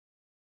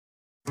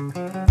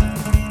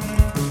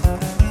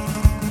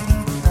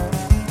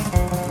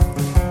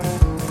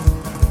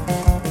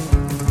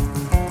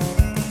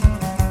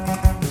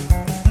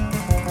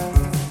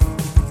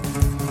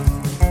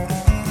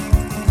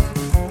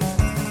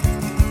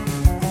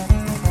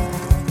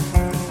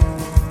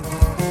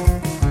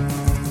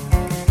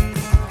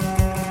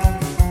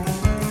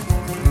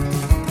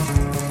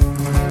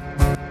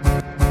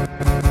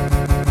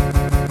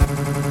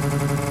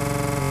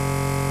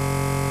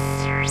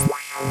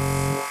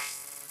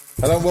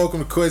Hello and welcome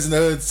to Quiz in the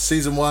Hood,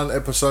 Season 1,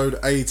 Episode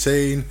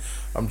 18.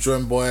 I'm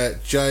joined by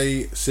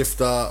Jay,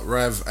 Sifter,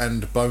 Rav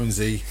and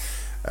Bonesy,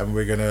 and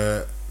we're going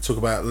to talk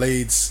about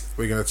Leeds,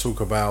 we're going to talk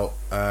about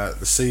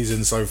the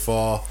season so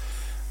far,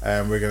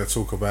 and we're going to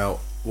talk about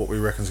what we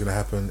reckon is going to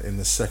happen in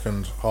the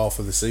second half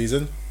of the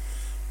season.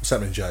 What's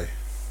happening, Jay?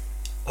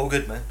 All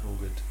good, man, all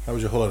good. How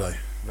was your holiday?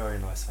 Very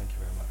nice, thank you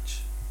very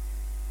much.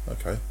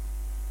 Okay.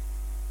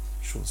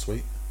 Short and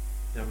sweet.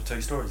 You want me to tell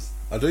you stories?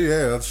 I do,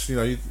 yeah. That's,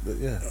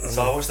 yeah.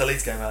 So I watched the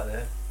Leeds game out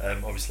there.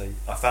 Obviously,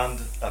 I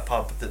found a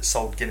pub that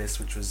sold Guinness,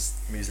 which was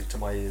music to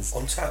my ears.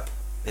 On tap?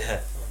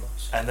 Yeah. Oh,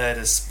 nice. And they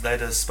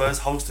had a Spurs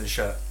Holston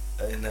shirt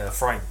in their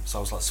frame. So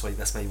I was like, sweet,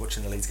 that's me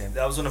watching the Leeds game.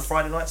 That was on a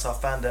Friday night, so I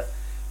found it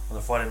on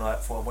a Friday night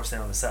before I watched it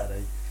on a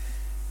Saturday.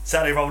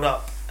 Saturday rolled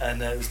up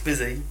and it was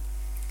busy.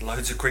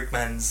 Loads of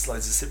Greekmans,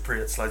 loads of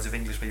Cypriots, loads of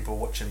English people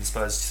watching the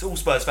Spurs. All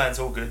Spurs fans,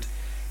 all good.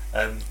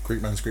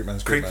 Greekmans.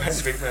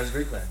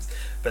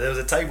 But there was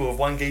a table of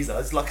one geezer.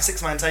 It's like a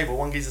 6-man table.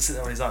 One geezer sitting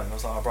there on his own. I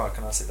was like, "Oh, bro,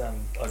 can I sit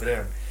down over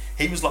there?" And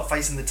he was like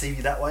facing the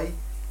TV that way,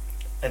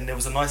 and there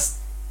was a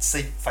nice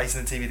seat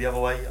facing the TV the other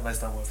way. And I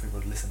just don't want people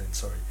listening.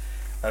 Sorry,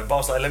 but I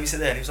was like, "Let me sit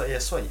there." And he was like, "Yeah,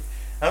 sweet."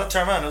 And I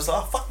turned around and I was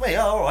like, "Oh, fuck me.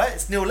 Oh, all right,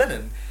 it's Neil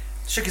Lennon."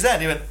 Shook his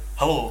hand. He went,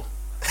 "Hello."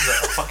 I was like,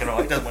 "Oh, fucking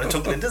alright. He doesn't want to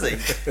talk to him, does he?"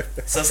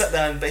 So I sat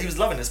down, but he was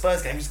loving the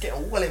Spurs game. He was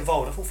getting well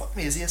involved. I thought, "Fuck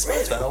me, is he a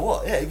Spurs fan or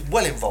what?" Yeah, he was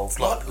well involved,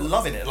 like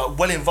loving it, like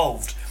well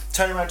involved.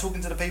 Turning around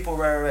talking to the people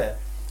rare.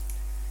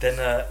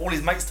 Then all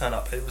his mates turn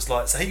up. It was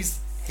like, so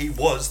he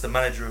was the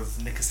manager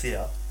of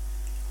Nicosia.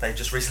 They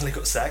just recently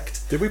got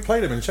sacked. Did we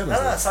play them in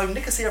Champions League? No. So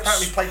Nicosia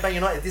apparently played Man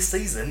United this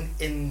season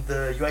in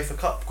the UEFA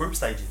Cup group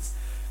stages.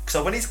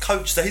 So when his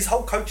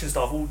whole coaching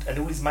staff and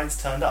all his mates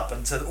turned up,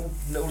 and so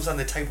all of a sudden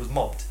the table was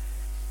mobbed,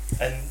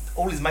 and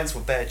all his mates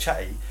were bare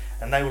chatty,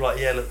 and they were like,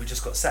 "Yeah, look, we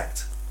just got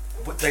sacked."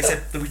 They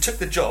said that we took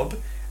the job,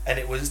 and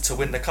it was to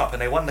win the cup,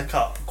 and they won the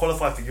cup,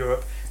 qualified for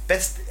Europe,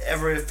 best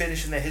ever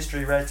finish in their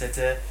history.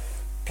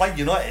 Played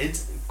United,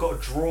 got a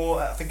draw,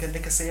 I think, at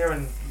Nicosia,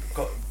 and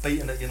got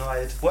beaten at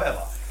United,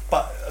 whatever.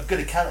 But a good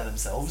account of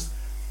themselves.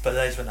 But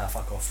they just went, "Nah,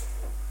 fuck off."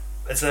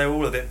 And so they were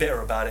all a bit bitter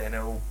about it, and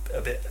they're all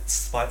a bit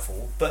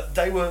spiteful. But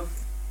they were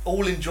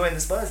all enjoying the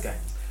Spurs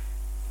games.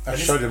 That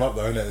showed him up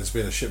though, innit? As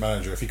being a shit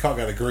manager. If he can't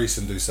go to Greece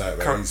and do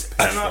something, he's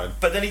pissed.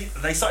 But then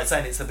they started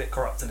saying it's a bit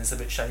corrupt and it's a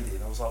bit shady,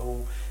 and I was like,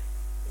 well,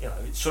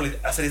 surely.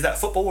 I said, is that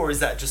football or is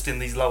that just in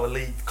these lower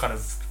league kind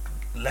of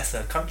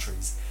lesser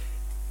countries?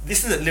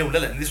 This isn't Neil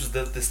Lennon. This was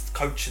this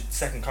coach,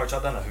 second coach. I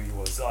don't know who he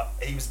was.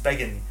 He was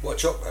begging. What,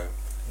 Jock though?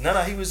 No.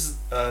 He was.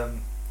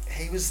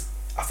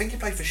 I think he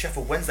played for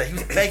Sheffield Wednesday. He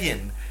was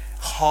begging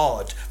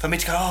hard for me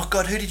to go, "Oh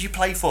God, who did you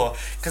play for?"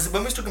 Because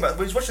when we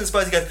was watching the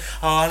Spurs, he goes,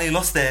 "Oh, I only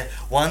lost there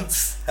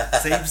once."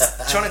 So he was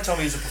trying to tell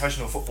me he's a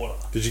professional footballer.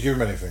 Did you give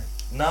him anything?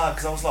 No,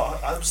 because I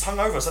was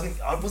hungover, so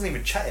I wasn't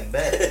even chatting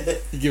there.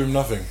 You give him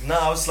nothing? No,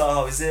 I was like,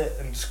 "Oh, is it?"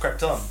 And just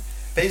crept on.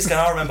 But he was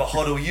going, "I remember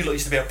Hoddle, you lot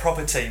used to be a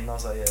proper team." And I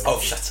was like, "Yeah." Oh,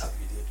 shut up,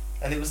 you did.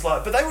 And it was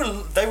like, but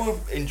they were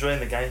enjoying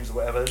the games or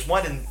whatever. It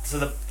was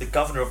so the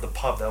governor of the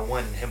pub, they were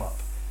winding him up.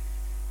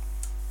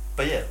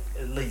 But yeah,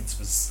 Leeds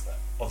was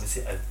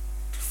obviously a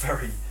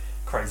very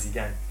crazy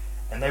game,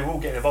 and they were all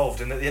getting involved.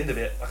 And at the end of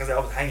it, like I said, I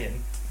was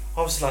hanging.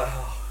 I was like,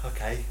 "Oh,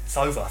 okay, it's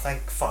over.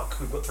 Thank fuck,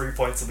 we've got 3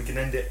 points and we can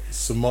end it."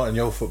 Some Martin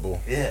Yole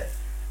football. Yeah.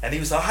 And he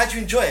was like, "How'd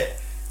you enjoy it?"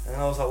 And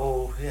I was like,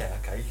 "Well, yeah,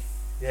 okay,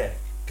 yeah,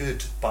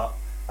 good, but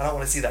I don't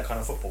want to see that kind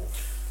of football."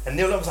 And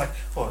Neil was like,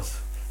 "Oh, it was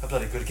a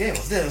bloody good game,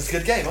 wasn't it? It was a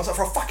good game." I was like,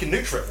 "For a fucking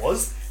neutral it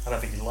was." I don't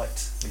think he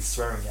liked me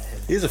swearing at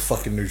him. He's a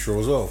fucking neutral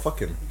as well, fuck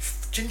him.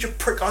 Ginger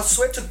prick, I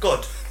swear to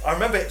God. I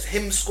remember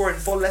him scoring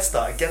for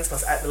Leicester against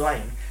us at the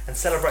Lane and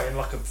celebrating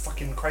like a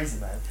fucking crazy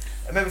man.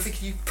 I remember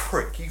thinking, "You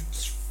prick, you..."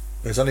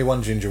 There's only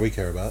one Ginger we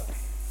care about.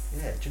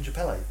 Yeah, Ginger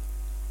Pele.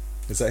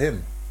 Is that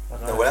him?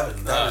 No, well,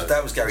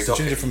 that was Gary It's a Dockett.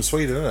 Ginger from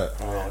Sweden, isn't it?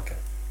 Oh, okay.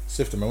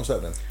 Sifter, man, what's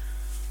happening?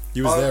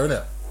 You was there,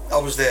 innit? I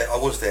was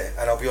there,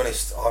 and I'll be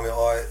honest,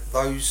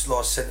 those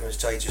last sentiments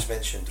Jay just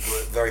mentioned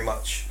were very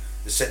much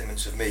the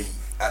sentiments of me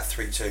at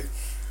 3-2,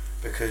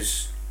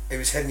 because it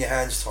was head in your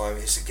hands time.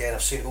 It's again,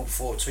 I've seen it all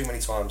before too many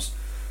times.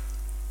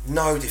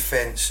 No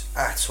defence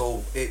at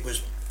all. It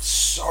was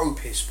so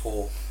piss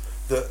poor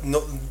that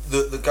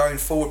the going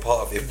forward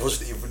part of it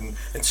wasn't even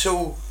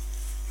until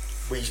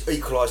we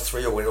equalised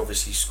 3-0 and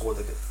obviously scored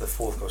the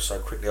fourth goal so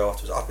quickly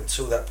afterwards. Up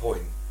until that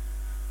point,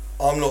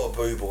 I'm not a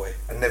boo boy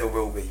and never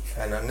will be,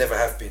 and I never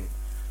have been.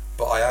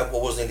 But I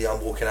wasn't in the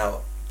 "I'm walking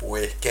out,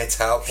 boy, get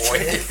out, boy."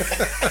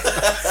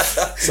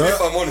 So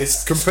if I'm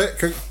honest,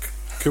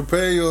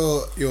 Compare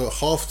your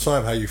half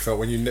time, how you felt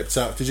when you nipped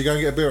out. Did you go and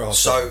get a beer at half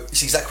time? So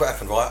it's exactly what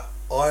happened, right?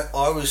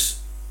 I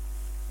was,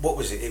 what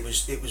was it? It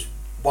was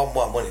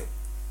 1-1, wasn't it?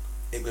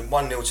 It went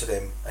 1-0 to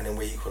them, and then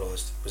we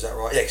equalised. Was that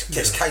right? Yeah,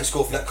 yes. Kane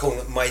scored from that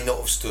corner that may not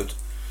have stood.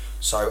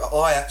 So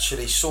I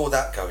actually saw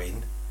that go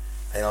in,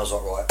 and I was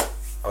like, right,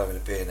 I'm having a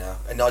beer now.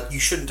 And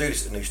you shouldn't do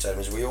this at the new stadium,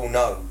 as we all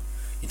know.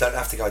 You don't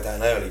have to go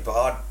down early,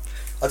 but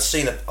I'd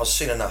seen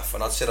enough,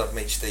 and I said I'd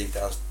meet Steve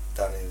down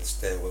in the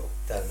stairwell,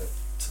 down in the,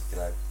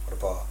 on the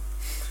bar.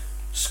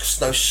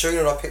 No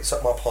sooner than I picked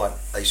up my pint,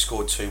 they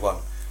scored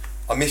 2-1.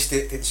 I missed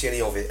it, didn't see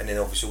any of it, and then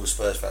obviously all the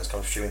Spurs fans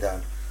come streaming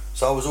down.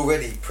 So I was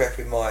already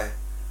prepping my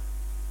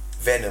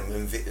venom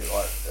and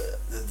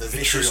the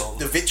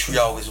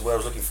vitriol is what I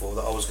was looking for,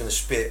 that I was going to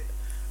spit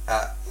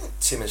at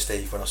Tim and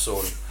Steve when I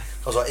saw them.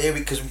 I was like, here,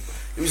 because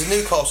it was a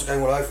Newcastle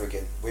game all over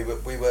again. We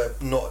were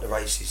not at the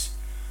races.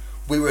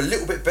 We were a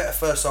little bit better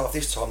first half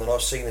this time than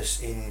I've seen us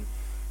in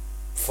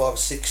 5,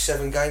 6,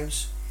 7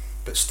 games,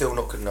 but still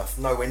not good enough.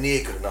 Nowhere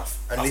near good enough.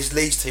 And this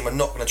Leeds team are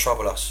not going to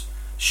trouble us.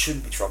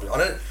 Shouldn't be troubling. I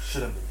don't.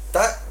 Shouldn't be.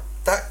 That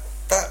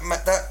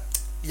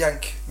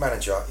Yank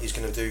manager is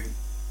going to do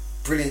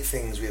brilliant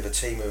things with a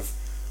team of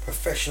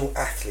professional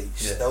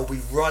athletes. Yeah. They'll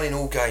be running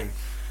all game.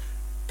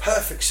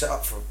 Perfect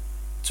setup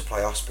to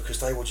play us, because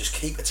they will just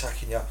keep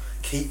attacking you,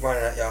 keep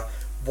running at you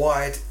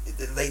wide.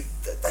 They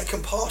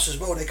can pass as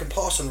well. They can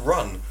pass and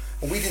run,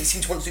 and we didn't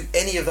seem to want to do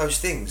any of those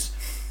things.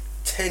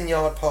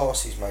 10-yard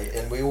passes, mate,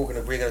 and we're going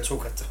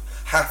to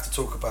have to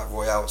talk about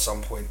Royale at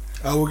some point.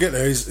 Oh, we'll get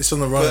there. It's on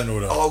the running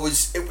order.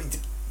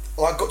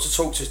 I got to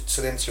talk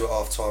to them two at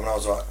half time, and I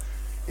was like,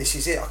 this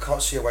is it. I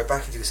can't see a way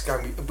back into this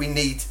game. We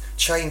need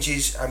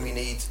changes, and we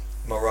need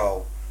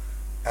morale,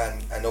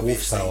 and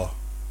obviously Wolf power.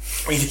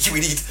 we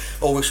need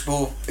we'll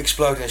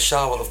explode in a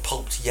shower of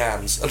pulped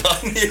yams, and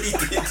I nearly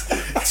did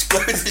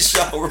explode in a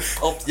shower of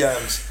pulped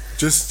yams.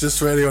 Just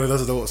for anyone who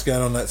doesn't know what's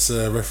going on, that's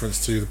a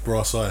reference to the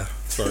Brass Eye.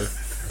 So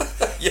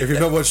Yeah. if you've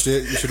not watched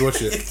it, you should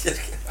watch it.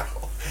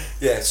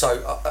 Yeah.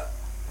 So.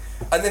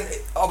 And then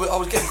I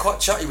was getting quite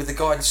chatty with the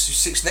guy who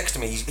sits next to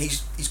me.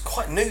 He's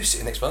quite new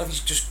sitting next to me. He's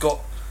just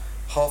got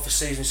half a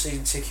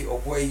season ticket, or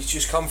where he's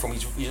just come from.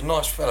 He's a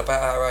nice fella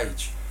about our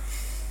age.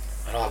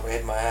 And I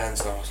had my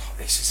hands and I was like,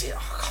 this is it.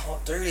 I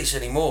can't do this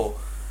anymore.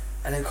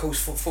 And then of course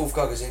fourth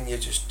guggers in, you're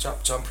just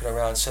jumping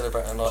around,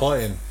 celebrating like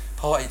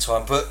party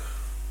time. But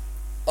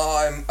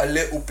I'm a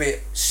little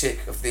bit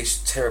sick of this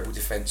terrible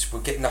defence.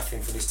 We'll get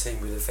nothing for this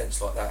team with a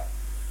defence like that.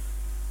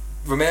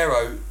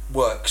 Romero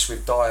works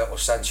with Dyer or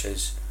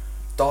Sanchez.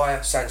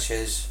 Dyer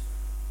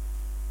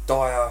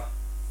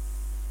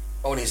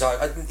on his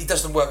own. He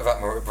doesn't work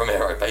without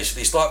Romero,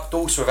 basically. It's like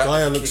Dawson without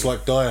Dyer Ledley looks King.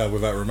 like Dyer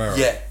without Romero.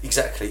 Yeah,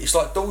 exactly. It's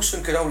like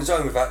Dawson could hold his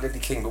own without Ledley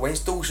King, but when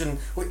it's Dawson,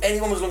 when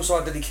anyone was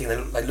alongside Ledley King,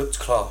 they looked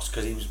class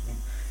because he was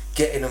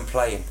getting and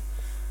playing.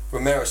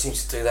 Romero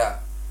seems to do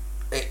that.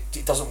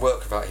 It doesn't work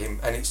without him,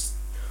 and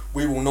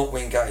we will not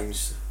win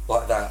games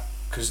like that,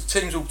 because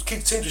teams will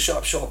shut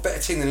up shop. A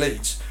better team than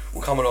Leeds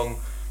will come along.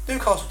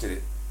 Newcastle did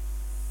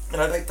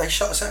it. They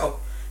shut us out.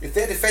 If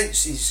their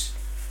defence is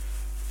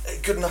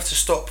good enough to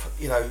stop,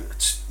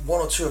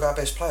 one or two of our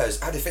best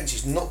players, our defence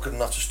is not good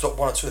enough to stop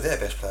one or two of their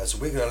best players. So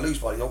we're going to lose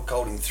by the odd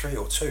goal in 3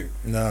 or 2.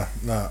 No.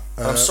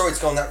 I'm sorry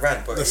to go on that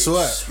rant, but that's all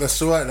right.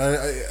 That's all right. No,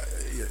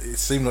 it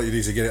seemed like you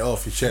need to get it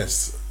off your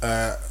chest.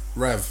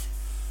 Rav.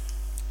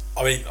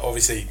 I mean,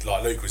 obviously,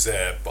 like Luke was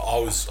there, but I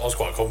was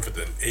quite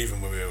confident,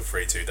 even when we were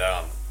 3-2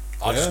 down.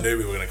 I just knew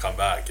we were going to come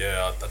back.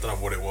 Yeah, I don't know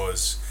what it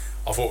was.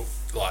 I thought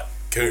like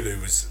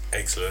Kulu was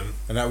excellent.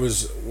 And that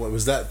was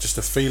that just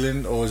a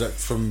feeling, or was that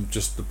from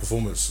just the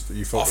performance that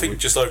you felt? I think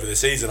just over the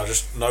season, I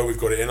just know we've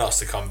got it in us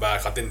to come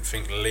back. I didn't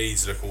think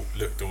Leeds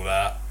looked all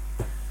that,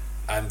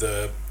 and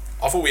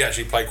I thought we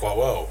actually played quite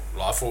well.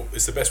 Like, I thought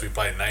it's the best we've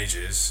played in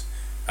ages,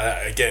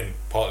 and again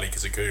partly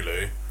because of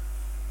Kulu.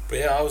 But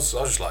yeah, I was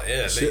just like,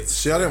 yeah, Leeds.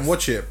 See, I didn't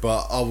watch it,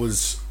 but I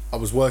was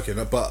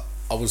working, but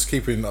I was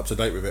keeping up to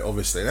date with it.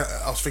 Obviously, and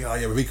I was thinking, oh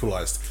yeah, we've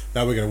equalised.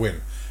 Now we're going to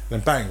win. Then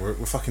bang, we're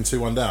fucking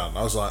 2-1 down.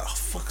 I was like, oh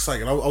fuck's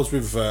sake! And I was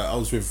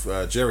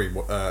with Jerry.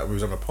 We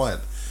was having a pint.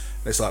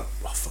 And it's like,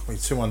 oh fuck me,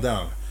 2-1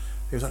 down.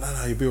 He was like,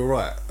 no, you'll be all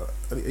right.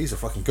 He's a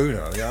fucking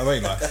gooner. You know what I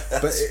mean? Like,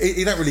 but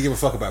he don't really give a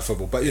fuck about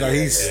football. But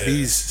he's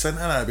saying,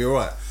 no, it'll be all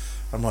right.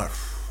 I'm like,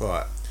 all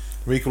right.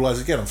 We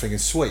equalise again. I'm thinking,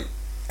 sweet.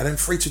 And then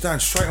 3-2 down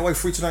straight away.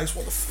 3-2 down. It's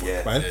what the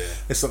fuck, man? Yeah.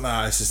 It's like,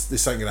 nah,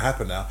 this ain't gonna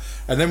happen now.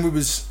 And then we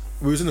was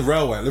in the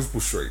railway at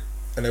Liverpool Street.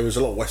 And there was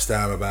a lot of West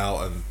Ham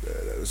about, and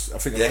I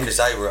think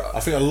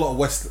a lot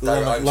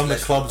of London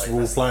clubs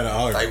were all playing at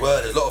home. They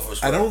were. There's a lot of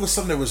us. And all of a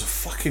sudden there was a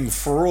fucking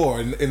furore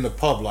in the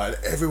pub.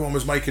 Like, everyone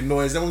was making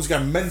noise. Everyone was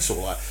going mental.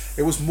 Like,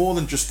 it was more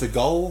than just a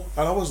goal.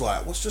 And I was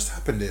like, what's just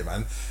happened here,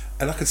 man?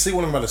 And I could see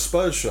one of them had a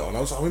Spurs shot, and I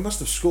was like, we must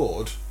have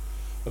scored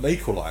and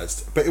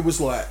equalised. But it was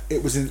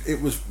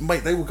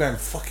mate, they were going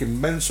fucking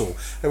mental.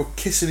 They were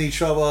kissing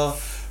each other.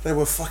 They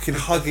were fucking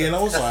hugging.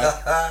 I was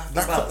like,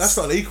 that's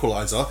not an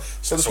equaliser.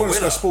 So I just went to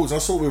Sky Sports and I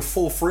saw we were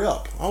 4-3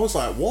 up. I was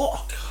like,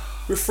 what?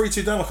 We're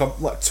 3-2 down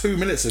like 2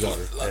 minutes ago.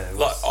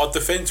 Like our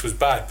defence was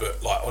bad,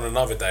 but like on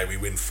another day we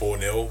win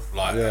 4-0.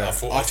 Like Yeah. I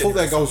thought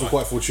their goals were like,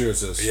 quite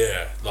fortuitous.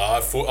 Yeah,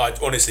 like I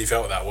honestly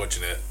felt that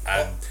watching it,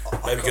 and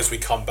maybe because we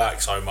come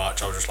back so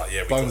much, I was just like,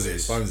 yeah, we got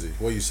this. Bonesy,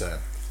 what are you saying?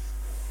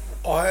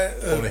 I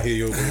want to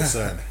hear what you're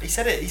saying. He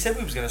said it. He said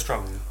we was going to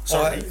struggle.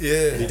 Sorry.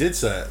 He did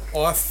say it.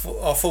 I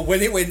thought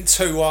when it went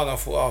 2-1, I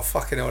thought, oh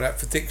fucking hell, that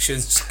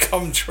prediction's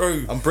come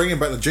true. I'm bringing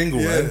back the jingle,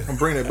 man. I'm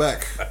bringing it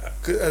back.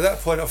 At that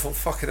point, I thought,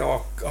 fucking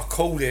hell, I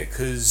called it,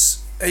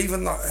 because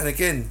even though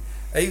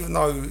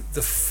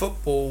the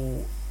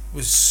football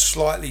was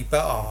slightly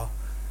better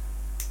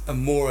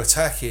and more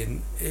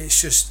attacking, it's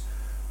just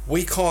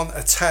we can't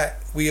attack.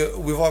 We've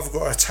either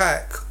got to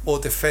attack or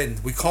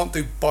defend. We can't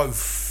do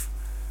both.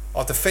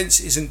 Our defence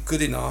isn't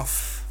good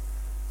enough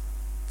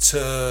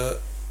to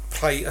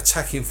play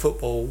attacking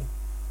football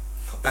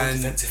and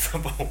defensive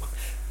football.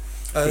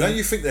 Don't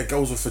you think their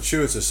goals were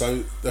fortuitous?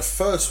 So the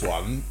first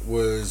one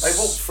was... They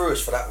walked through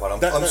us for that one.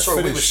 I'm that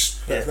sorry. Finish,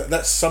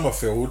 that's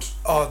Summerfield.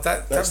 Oh,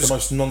 that's was the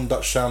most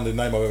non-Dutch sounding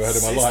name I've ever heard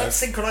in my It's life. like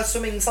synchronised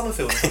swimming in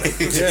Summerfield.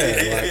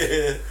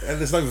 And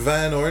there's no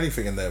van or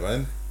anything in there,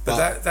 man.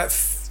 But that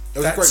was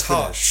a great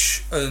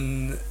touch,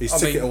 and he's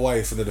took it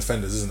away from the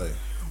defenders, isn't he?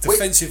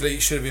 Defensively,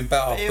 it should have been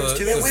better. But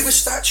we were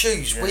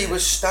statues. We were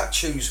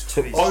statues.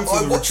 Both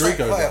of the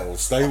Rodrigo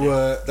goals, they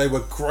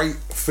were great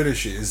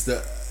finishes.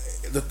 That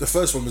the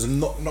first one was a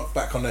knock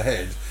back on the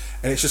head,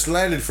 and it's just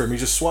landed for him. He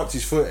just swiped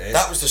his foot in.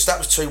 That was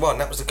 2-1.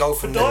 That was the goal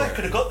from Dyer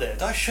could have got there.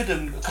 Dyer should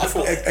have.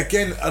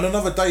 Again, on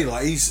another day,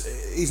 like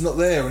he's not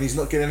there and he's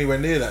not getting anywhere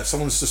near that.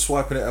 Someone's just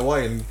swiping it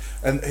away,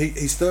 and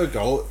his third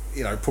goal,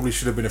 probably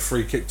should have been a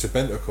free kick to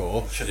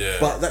Bentancur. Yeah.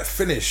 But that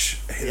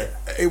finish,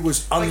 it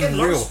was unreal.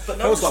 Again,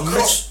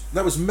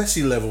 that was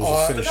Messi levels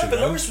of finishing. But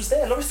Loris was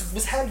there.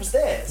 His hand was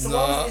there. So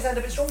why was his hand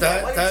a bit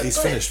stronger? He's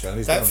finished, man.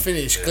 He's that done.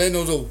 finish, Glenn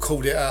Hoddle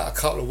called it out a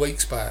couple of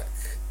weeks back.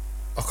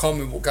 I can't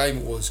remember what game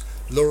it was.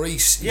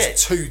 Lloris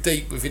is too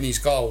deep within his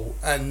goal,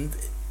 and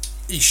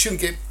he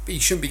shouldn't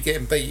be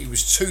getting beat. He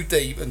was too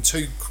deep and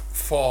too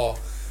far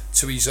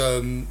to his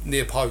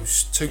near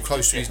post, too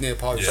close to his near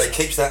post. So he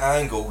keeps that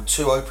angle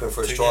too open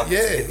for a striker. Yeah,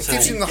 it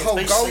gives him the whole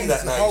goal. See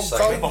that now,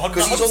 I remember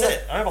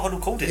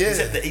Hoddle called it. Yeah. He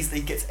said that he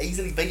gets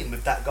easily beaten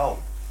with that goal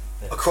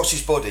across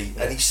his body,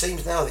 and he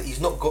seems now that he's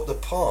not got the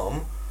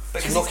palm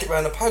to knock it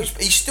around the post,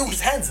 but he's still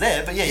his hands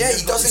there. But he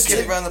doesn't get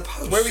it around the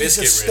post. Where he's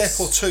a step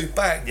or two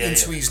back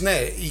into his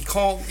net, he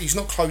can't. He's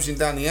not closing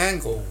down the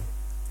angle.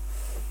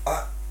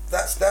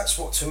 That's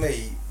what to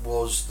me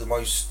was the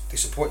most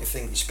disappointing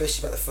thing,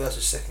 especially about the first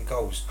and second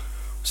goals,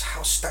 was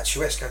how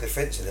statuesque our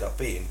defence ended up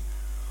being.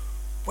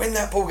 When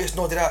that ball gets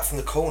nodded out from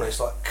the corner, it's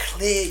like,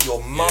 clear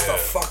your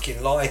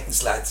motherfucking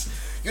lines, lads.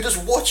 You're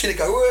just watching it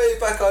go, way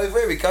back over,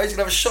 here he goes, he's going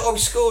to have a shot, we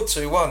scored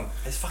 2-1.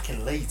 It's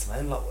fucking Leeds,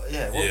 man. Like, what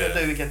are we going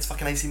to do against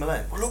fucking AC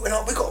Milan? Well, look,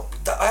 we got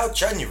our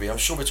January, I'm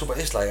sure we'll talk about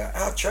this later,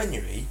 our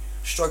January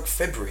 /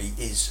 February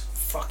is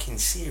fucking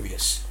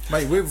serious.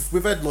 Mate,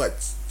 we've had like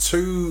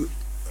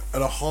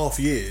 2.5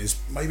 years,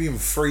 maybe even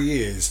 3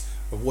 years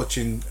of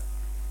watching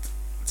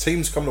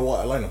teams come to White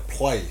Hart Lane and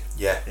play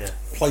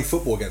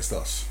football against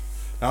us.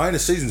 Now I ain't a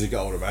season ticket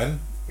holder, man.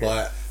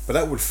 But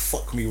that would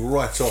fuck me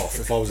right off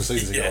if I was a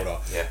season ticket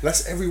holder. Yeah.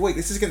 That's every week.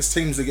 This is against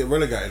teams that get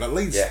relegated. Like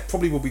Leeds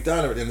probably will be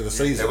down there at the end of the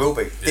season. There will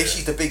be. This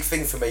is the big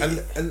thing for me.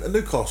 And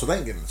Newcastle, they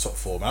ain't getting the top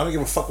 4, man. I don't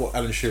give a fuck what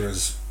Alan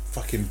Shearer's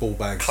fucking ball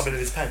bags. Covered in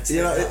his pants.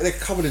 They're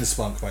covered in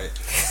spunk, mate.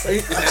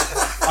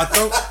 I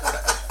don't.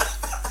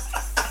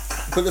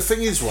 But the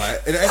thing is, right,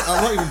 and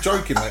I'm not even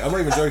joking, mate. I'm not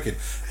even joking.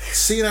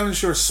 Seeing Alan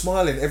Shearer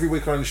smiling every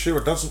week on Alan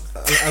Shearer doesn't.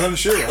 Alan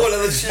Shearer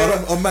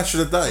on Match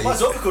of the Day. Might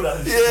as well be called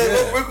Alan.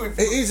 It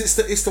is.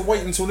 It's the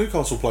wait until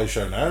Newcastle play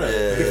show now, isn't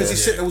it? Because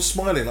he's sitting there all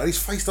smiling. Like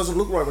his face doesn't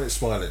look right when it's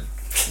smiling.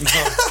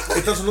 No,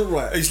 it doesn't look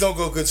right. He's not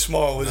got a good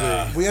smile,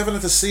 has he? We haven't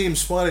had to see him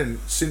smiling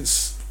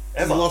since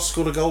he last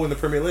scored a goal in the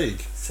Premier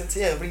League. Since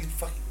when he's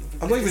fucking.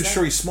 I'm not even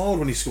sure he smiled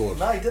when he scored.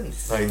 No, he didn't.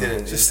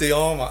 Just the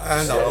arm up.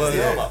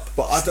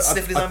 But I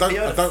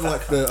don't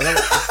like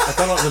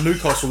the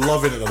Newcastle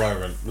loving at the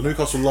moment. The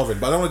Newcastle loving,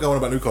 but I don't want to go on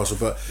about Newcastle.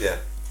 But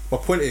my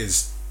point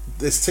is,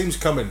 there's teams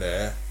coming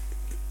there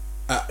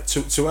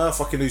to our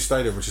fucking new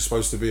stadium, which is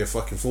supposed to be a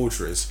fucking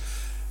fortress,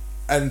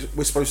 and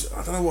we're supposed to,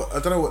 I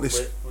don't know what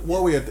this.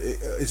 What we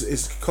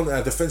is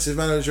our defensive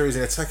manager? Is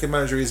he an attacking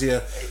manager? Is he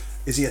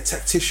a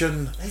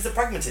tactician? He's a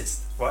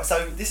pragmatist, right?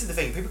 So this is the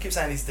thing. People keep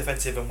saying he's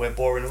defensive and we're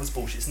boring and all this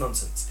bullshit. It's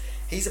nonsense.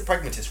 He's a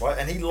pragmatist, right?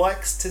 And he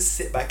likes to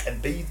sit back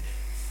and be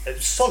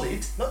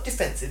solid, not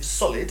defensive,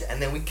 solid,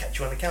 and then we catch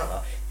you on the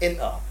counter.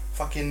 Inter,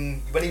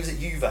 fucking, when he was at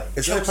Juve.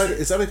 Is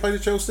that they played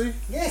at Chelsea?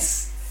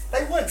 Yes.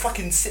 They weren't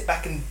fucking sit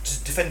back and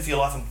just defend for your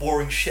life and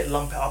boring shit,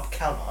 lump it up,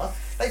 counter.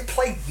 They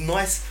played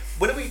nice.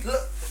 When we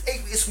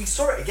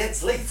saw it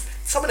against Leeds.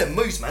 Some of them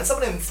moves, man.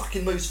 Some of them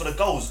fucking moves for the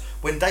goals.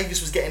 When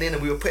Davis was getting in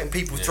and we were putting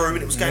people through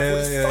and it was going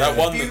forward. That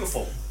was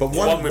beautiful. But the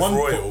one with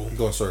Royal.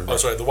 Go on, sorry.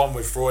 The one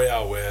with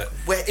Royal where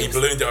he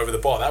ballooned it over the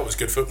bar. That was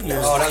good football.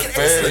 That was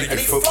very good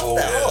football.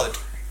 Hard.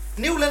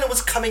 Neil Lennon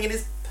was coming in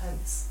his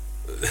pants.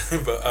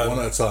 But one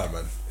at a time,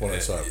 man. One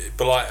at a time.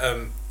 But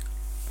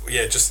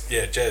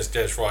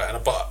Jeers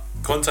right. But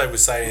Conte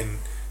was saying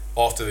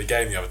after the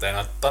game the other day, and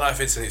I don't know if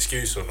it's an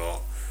excuse or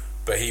not,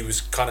 but he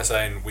was kind of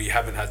saying we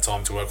haven't had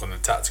time to work on the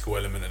tactical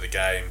element of the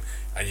game,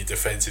 and your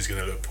defence is going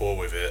to look poor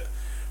with it.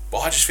 But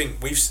I just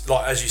think we've,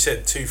 like as you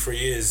said, 2-3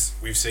 years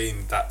we've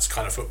seen that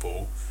kind of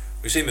football.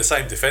 We've seen the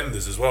same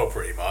defenders as well,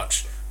 pretty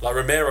much. Like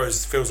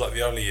Romero's feels like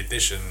the only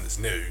addition that's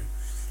new.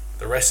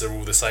 The rest are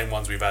all the same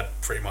ones we've had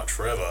pretty much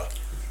forever.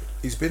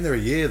 He's been there a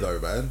year though,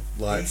 man.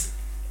 Like,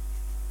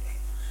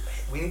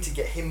 we need to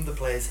get him the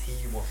players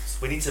he wants.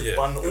 We need to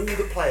bun all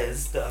the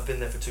players that have been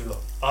there for too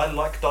long. I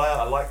like Dyer,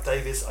 I like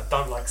Davis, I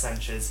don't like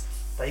Sanchez.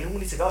 They all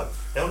need to go.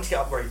 They all need to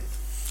get upgraded.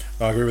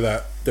 I agree with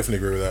that.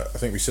 Definitely agree with that. I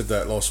think we said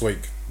that last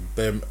week.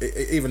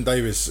 Even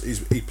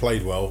Davis, he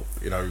played well.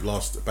 You know,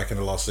 back in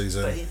the last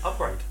season. But he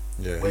upgrade.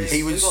 Yeah,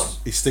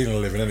 he's stealing a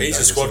living. Isn't he, he's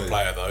Davis, a squad isn't he?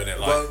 player though, isn't it?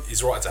 Like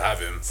he's right to have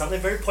him. Something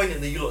very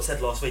poignant that you lot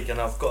said last week,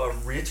 and I've got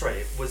to reiterate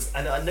it, was,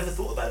 and I never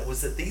thought about it, was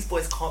that these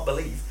boys can't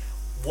believe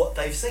what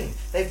they've seen.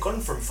 They've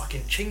gone from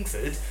fucking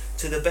Chingford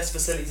to the best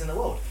facilities in the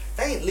world.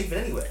 They ain't leaving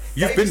anywhere.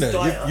 You've been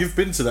there. You've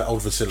been to that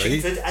old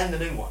facility. Chingford and the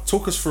new one.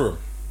 Talk us through them.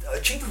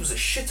 Chingford was a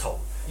shithole.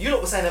 You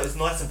lot were saying that it was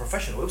nice and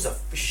professional. It was a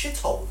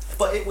shithole,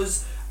 but it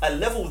was a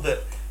level that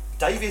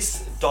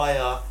Davis,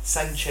 Dyer,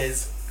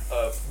 Sanchez,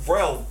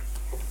 Royal,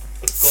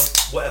 God,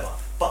 whatever.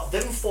 But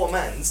them four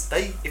mans,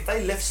 if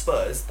they left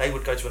Spurs, they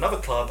would go to another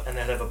club and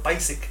they'd have a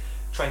basic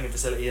training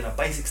facility and a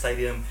basic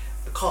stadium.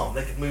 Calm,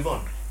 they could move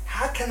on.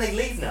 How can they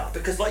leave now?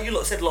 Because like you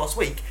lot said last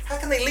week, how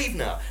can they leave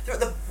now? They're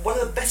at one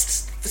of the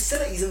best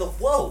facilities in the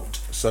world.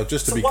 So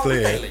just to be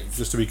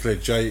clear,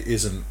 Jay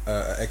isn't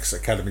an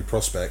ex-academy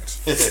prospect.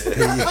 he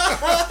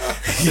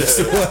used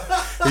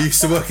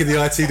to work in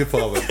the IT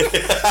department. So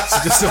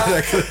just so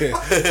that clear.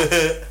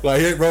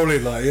 Like he ain't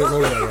rolling that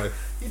way.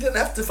 You didn't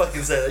have to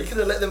fucking say that. You could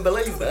have let them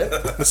believe, man.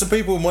 But some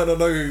people might not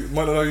know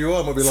who you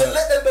are. Might be so like,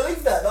 let them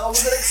believe that I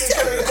was an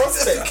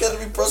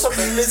ex-academy prospect.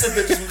 Some lizard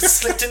that just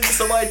slipped into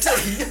some IT.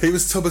 He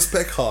was Thomas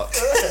Beckhart.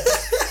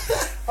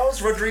 I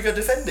was Rodrigo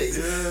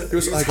Defendi. He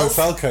was Igor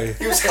Falke.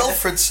 He was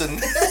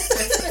Helfredson.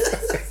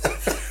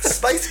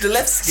 Space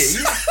Delevsky.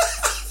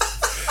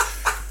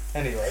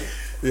 Anyway.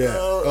 Yeah.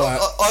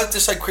 I have to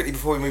say quickly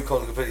before we move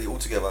on completely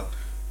altogether,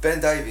 Ben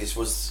Davies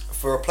was,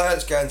 for a player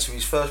that's going to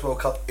his first World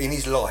Cup in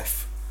his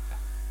life,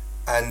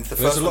 and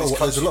there's a lot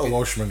of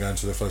Welshmen going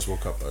to their first World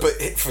Cup though. But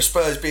for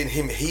Spurs being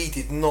him, he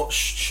did not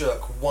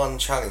shirk one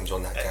challenge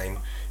on that game.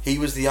 He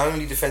was the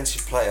only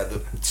defensive player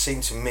that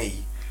seemed to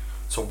me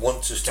to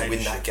want us to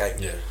win that game.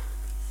 Yeah.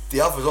 The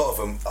other lot of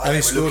them, and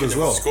he scored as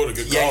well. Scored a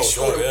good goal. He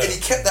scored, and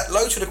he kept that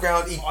low to the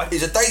ground.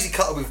 He's a daisy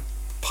cutter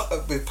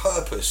with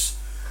purpose.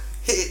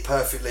 Hit it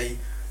perfectly.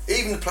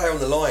 Even the player on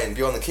the line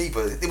behind the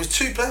keeper, there was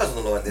two players on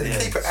the line there. The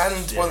keeper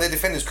and one of their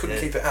defenders couldn't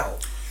keep it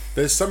out.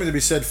 There's something to be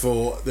said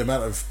for the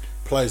amount of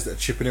players that are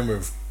chipping in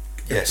with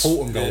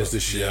important goals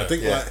this year. I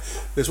think like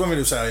there's one thing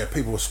to say,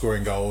 people are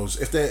scoring goals.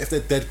 If they're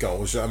dead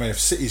goals, I mean, if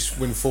City's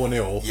win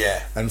 4-0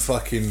 and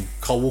fucking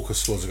Kyle Walker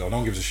scores a goal, no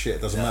one gives a shit.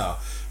 It doesn't matter.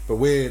 But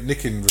we're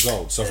nicking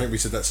results. I think we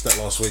said that stat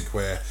last week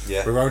where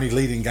we're only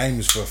leading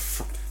games for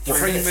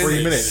 3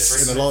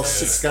 minutes in the last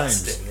 6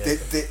 games.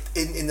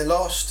 In the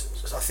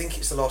last, I think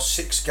it's the last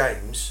 6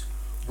 games,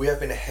 we have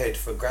been ahead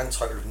for a grand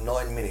total of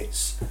 9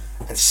 minutes,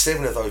 and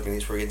 7 of those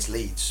minutes were against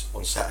Leeds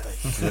on Saturday.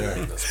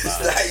 Yeah,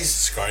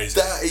 that's crazy.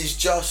 That is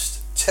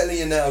just telling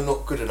you now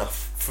not good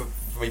enough for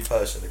me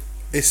personally.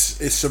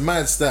 It's a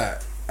mad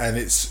stat, and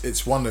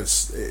it's one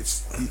that's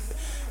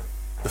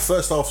the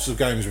first half of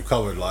games we've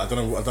covered. Like I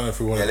don't know if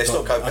we want to. I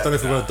don't know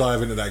if we want to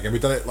dive into that again.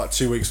 We've done it like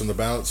 2 weeks on the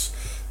bounce.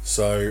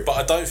 So, but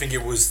I don't think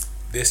it was.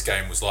 This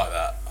game was like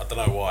that. I don't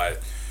know why.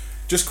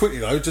 Just quickly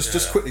though, just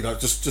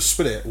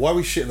spit it. Why are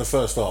we shit in the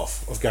first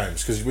half of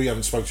games? Because we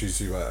haven't spoken to you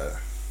two about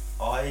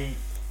it.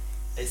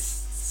 It's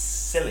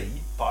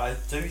silly, but I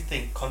do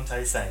think Conte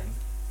is saying,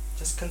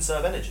 just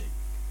conserve energy,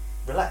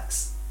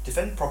 relax,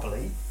 defend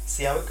properly,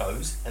 see how it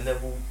goes, and then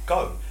we'll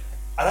go.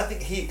 I don't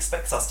think he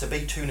expects us to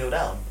be 2-0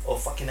 down or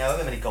fucking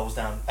however many goals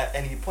down at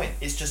any point.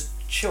 It's just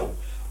chill.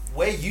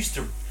 We're used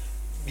to,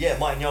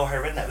 Martin Yao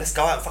here that. Let's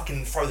go out and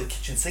fucking throw the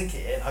kitchen sink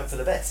at it and hope for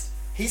the best.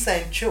 He's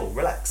saying chill,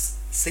 relax.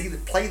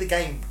 Play the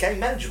game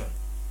management,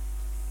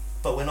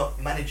 but we're not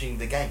managing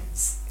the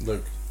games.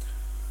 Look,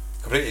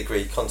 completely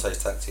agree.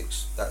 Conte's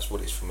tactics, that's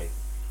what it's for me.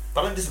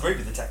 But I don't disagree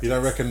with the tactics. You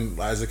don't reckon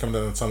like, as they come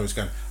down the tunnel, it's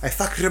going, "Hey,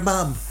 fuck your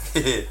mum."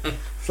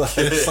 Like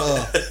it's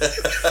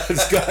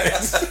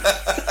guys.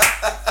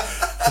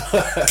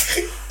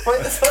 Right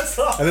in the first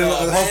half. And then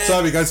at half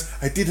time he goes,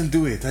 "I didn't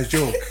do it. I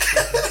joke."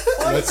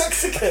 Why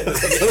Mexican?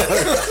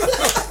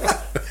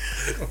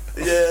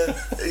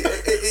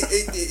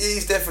 It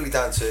is definitely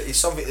down to it's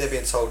something they're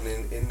being told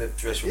in the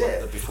dressing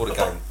room before the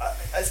game.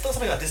 It's not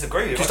something I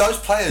disagree with. Because those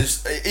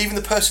players, even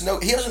the personnel,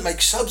 he doesn't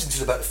make subs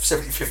until about the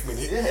 75th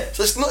minute. Yeah.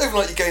 So it's not even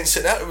like you're getting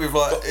sent out with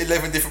like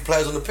 11 different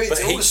players on the pitch.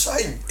 They're all the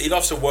same. He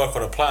loves to work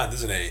on a plan,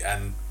 doesn't he?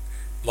 And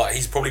like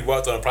he's probably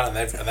worked on a plan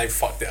and they've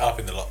fucked it up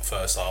in the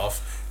first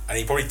half, and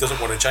he probably doesn't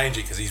want to change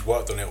it because he's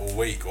worked on it all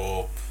week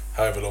or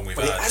however long we've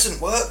But it had.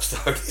 hasn't worked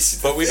though. This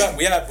is But the we thing.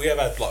 have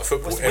had like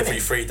football What's every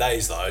winning? 3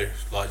 days though.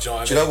 Like, do you know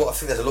what I Do mean? you know what? I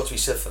think there's a lot to be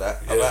said for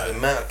that about the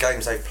amount of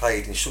games they've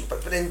played in short.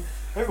 But then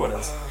Everyone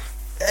else.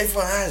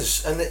 everyone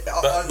has, and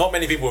But not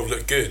many people have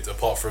looked good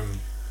apart from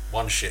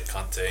one shit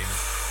cunt team.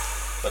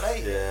 But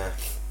yeah.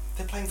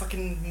 they're playing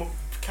fucking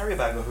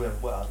Carrier-Bag or whoever.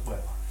 Well,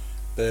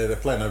 They're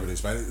playing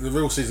overdies, man. The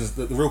real season's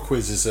the real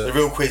quiz is The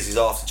real quiz is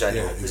after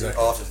January, Yeah,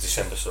 exactly. after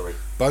December. Sorry.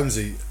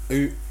 Bonesy.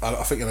 Who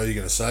I think I know you're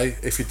going to say.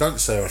 If you don't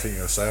say what I think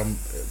you're going to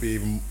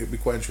say, it'd be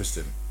quite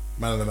interesting.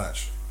 Man of the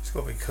match. It's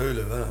got to be Kulu,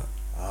 isn't it?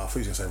 I thought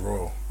you were going to say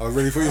Royal. I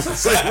really thought you were going to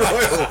say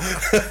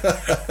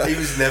Royal. He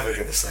was never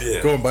going to say.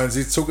 Yeah. Go on,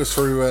 Bonesy. Talk us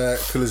through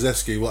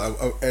Kulusevski.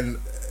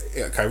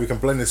 Okay, we can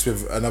blend this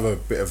with another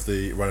bit of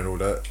the running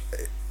order.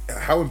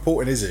 How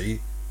important is he,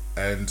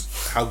 and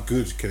how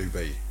good can he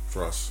be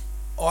for us?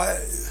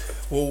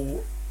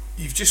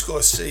 You've just got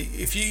to see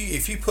if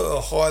you put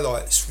a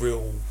highlights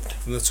reel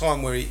from the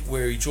time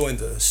where he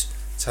joined us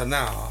to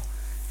now,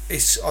 I'd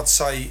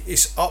say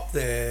it's up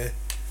there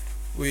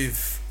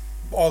with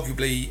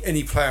arguably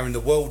any player in the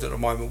world at the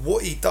moment.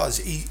 What he does,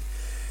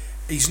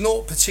 he's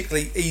not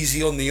particularly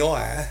easy on the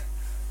eye,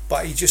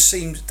 but he just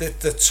seems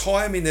that the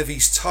timing of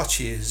his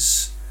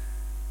touches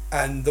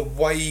and the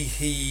way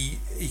he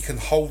can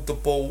hold the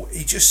ball,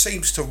 he just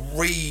seems to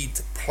read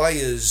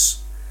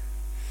players,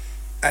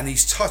 and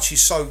his touch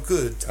is so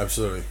good.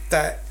 Absolutely.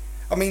 That,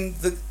 I mean,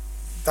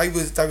 they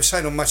were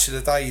saying on Match of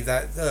the Day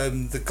that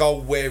the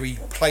goal where he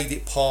played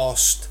it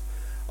past,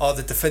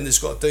 the defender's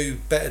got to do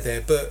better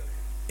there, but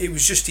it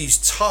was just his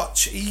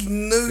touch. He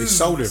knew. He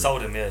sold him.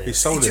 Sold him, yeah. He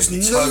sold him. just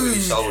knew. Totally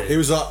sold him. He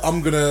was like,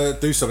 I'm going to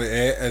do something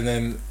here, and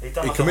then He he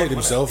done like a committed lot,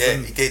 himself. Yeah,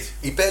 And he did.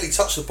 He barely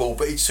touched the ball,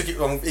 but he took it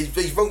wrong.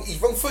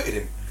 He's wrong-footed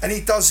him. And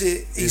he does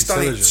it. He's done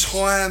it Intelligence.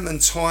 time and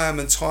time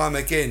and time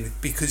again,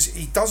 because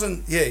he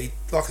doesn't. Yeah,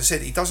 like I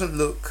said, he doesn't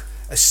look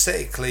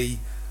aesthetically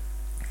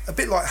a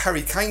bit like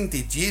Harry Kane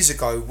did years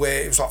ago,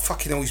 where it was like,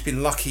 fucking hell, he's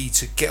been lucky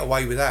to get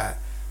away with that.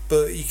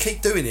 But you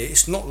keep doing it.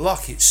 It's not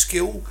luck. It's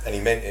skill. And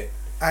he meant it.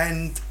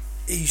 And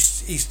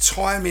his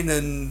timing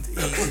and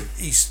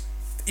his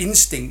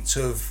instinct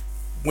of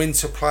when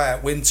to play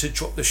it, when to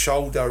drop the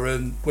shoulder,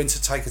 and when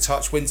to take a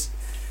touch. He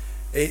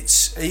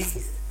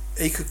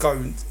could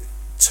go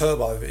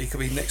turbo. He could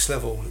be next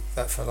level.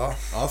 That fella.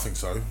 I think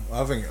so.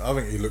 I think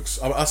he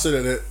looks. I said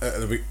it at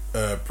the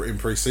in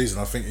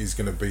pre-season. I think he's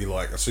going to be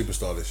like a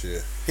superstar this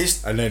year.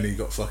 And then he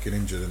got fucking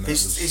injured, and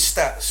His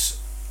stats,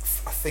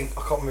 I think,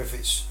 I can't remember if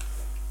it's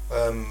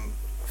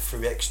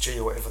through XG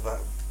or whatever that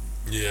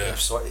Yeah.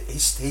 website.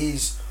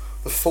 He's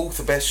the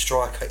fourth best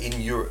striker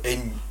in Europe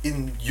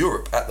in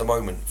Europe at the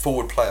moment.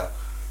 Forward player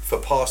for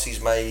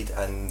passes made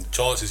and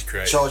Chances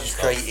created.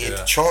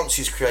 Yeah.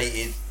 chances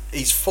created.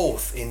 He's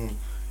fourth in.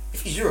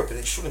 If he's Europe, then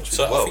it shouldn't be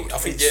So the world. I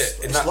think it's,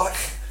 in it's that, like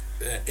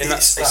in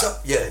that stat, it's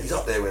up, yeah, he's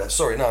up there with that.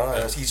 Sorry, no,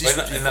 he's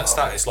just in that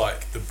stat, it's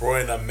like De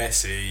Bruyne,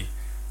 Messi,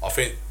 I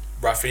think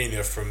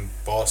Rafinha from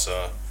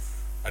Barca,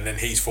 and then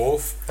he's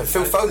fourth. And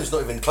Phil Foden's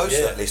not even close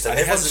to that list. and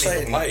he everyone's hasn't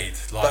even saying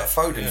played. about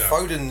Foden. you know.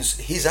 Foden's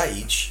his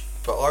age,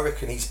 but I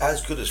reckon he's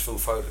as good as Phil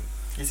Foden.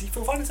 Is he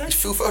Phil Foden's He's age?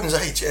 Phil Foden's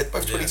age, yeah,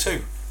 both Yeah.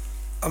 22.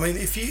 I mean,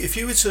 if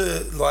you were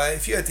to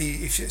like,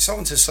 if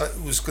someone to say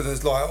was going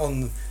to like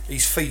on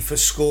his FIFA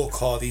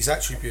scorecard, his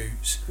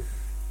attributes.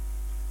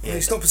 I mean,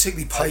 he's not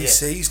particularly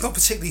pacey. yeah. He's not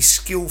particularly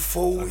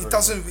skillful. He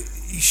doesn't.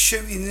 He's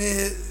shooting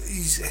there.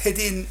 He's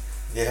heading.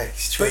 Yeah,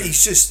 he's true. But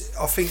he's just.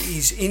 I think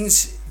he's in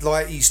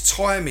like his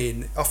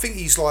timing. I think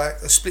he's like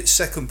a split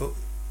second, but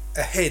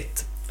ahead.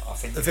 I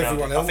think of you nailed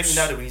everyone it. I think else. you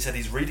nailed it when you said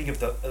he's reading of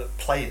the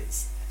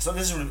players. It's not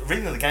necessarily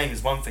reading of the game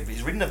is one thing, but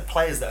he's reading of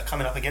players that are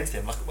coming up against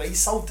him. Like where he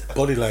sold.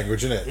 body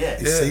language, isn't it? Yeah.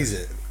 He Yeah. sees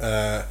it,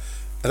 and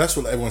that's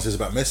what everyone says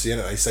about Messi. Isn't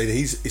it? They say that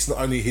it's not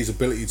only his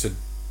ability to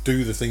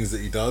do the things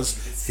that he does,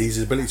 it's his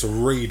ability to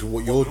read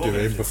what you're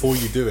doing before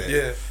you do it.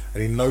 Yeah.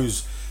 And he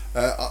knows.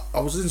 I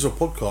was listening to a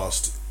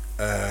podcast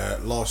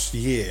last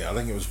year. I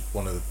think it was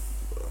I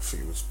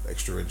think it was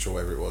Extra Inch or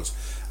whatever it was,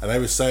 and they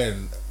were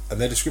saying, and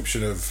their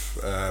description of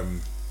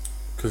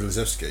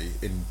Kulusevski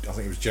I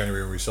think it was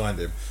January when we signed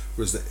him,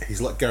 was that he's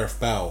like Gareth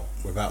Bale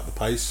without the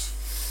pace.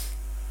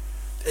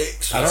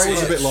 And I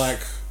was a bit like,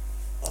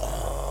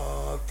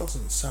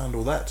 doesn't sound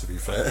all that, to be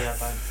fair. Yeah,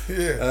 man.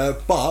 Yeah.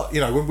 But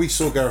when we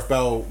saw Gareth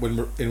Bale in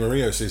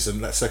Mourinho's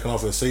season, that second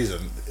half of the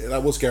season,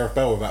 that was Gareth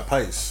Bale without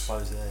pace,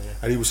 Suppose, yeah.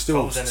 and he was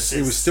still Goals and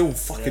he was still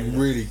fucking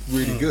really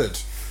good.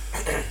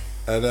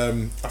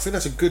 And I think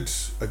that's a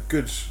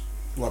good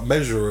like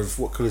measure of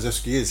what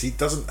Kulusevski is. He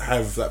doesn't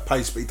have that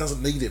pace, but he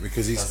doesn't need it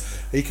because he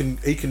can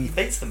He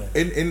beats them.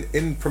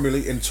 in Premier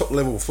League, in top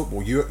level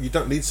football, you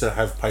don't need to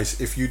have pace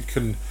if you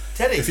can.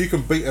 Teddy. If you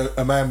can beat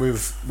a man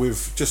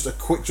with just a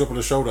quick drop of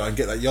the shoulder and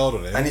get that yard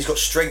on him, And he's got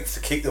strength to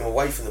keep them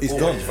away from the He's ball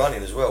gone. when he's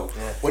running as well.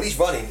 Yeah. When he's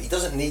running, he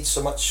doesn't need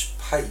so much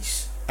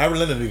pace. Aaron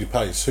Lennon needed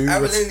pace. Who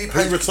Aaron Lennon needed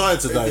pace. retired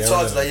today? He Aaron retired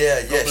Lennon. today,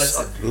 yeah, God yes.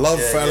 bless him. Love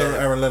Yeah, for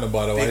yeah. Aaron Lennon,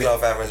 by the way. Big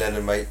love Aaron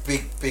Lennon, mate.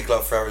 Big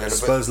love for Aaron Lennon.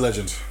 Spurs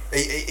legend. But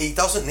he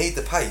doesn't need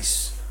the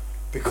pace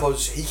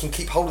because he can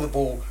keep hold of the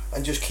ball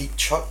and just keep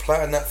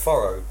playing that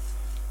furrow.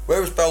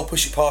 Whereas Bell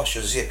push it past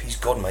you, zip, he's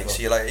gone, mate.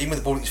 See you later. Even with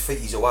the ball at his feet,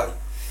 he's away.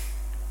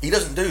 He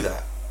doesn't do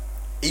that.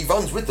 He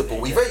runs with the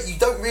ball. You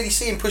don't really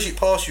see him push it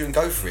past you and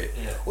go for it.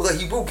 Yeah. Although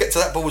he will get to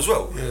that ball as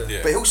well.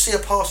 Yeah. But he'll see a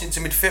pass into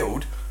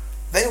midfield,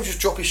 then he'll just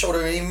drop his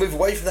shoulder and he'll move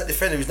away from that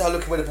defender who's now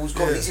looking where the ball's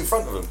gone. He's in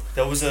front of him.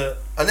 There was a...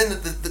 And then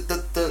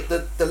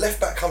the left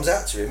back comes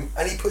out to him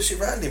and he puts it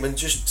round him and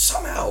just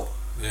somehow...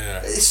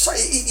 Yeah. It's so,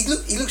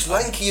 he looks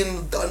lanky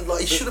and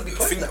like he shouldn't be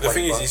playing that way. The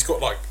thing is, he's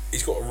got a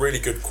really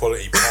good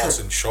quality pass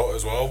and shot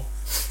as well.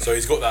 So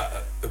he's got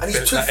that end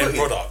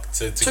product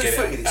to get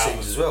it out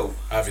as well.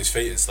 Out of his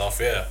feet and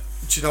stuff. Yeah.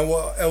 Do you know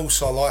what else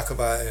I like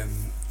about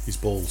him? His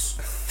balls.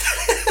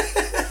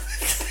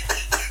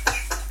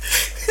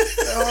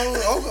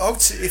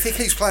 If he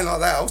keeps playing like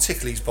that, I'll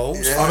tickle his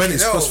balls. Yeah. I mean,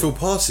 it's crossfield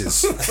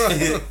passes.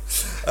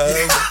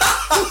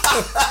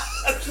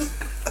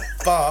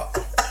 But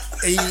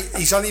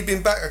he's only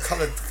been back a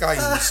couple of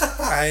games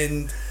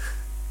and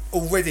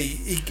already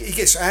he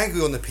gets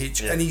angry on the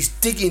pitch and he's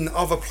digging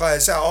other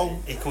players out.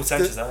 He called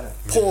Sanchez out, innit?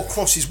 Poor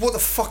crosses. What the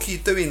fuck are you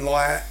doing?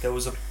 Like, There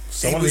was a...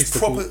 Someone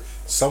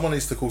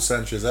needs to call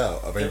Sanchez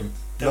out. I mean,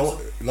 no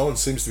one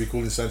seems to be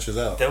calling Sanchez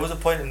out. There was a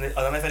point in the...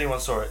 I don't know if anyone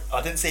saw it.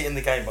 I didn't see it in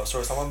the game, but I saw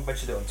it. Someone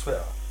mentioned it on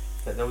Twitter.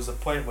 That there was a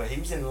point where he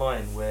was in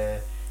line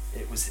where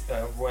it was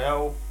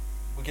Royale...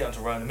 We'll get onto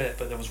Royale in a minute,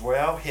 but there was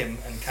Royale, him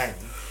and Kane.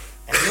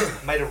 And he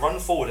made a run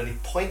forward and he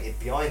pointed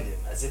behind him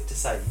as if to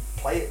say,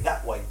 play it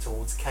that way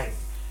towards Kane.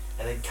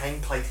 And then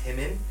Kane played him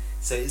in.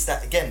 So it's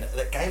that, again,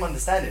 that game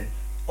understanding.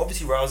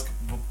 Obviously, Royale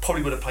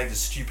probably would have played the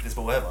stupidest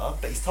ball ever,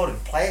 but he's told him,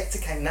 play it to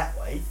Kane that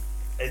way.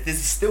 There's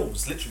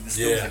stills, literally the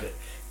stills of it.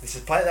 He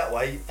said, play it that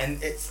way,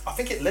 and I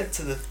think it led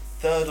to the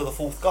third or the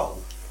fourth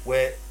goal,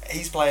 where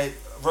he's played,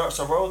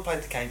 so Royale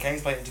played to Kane,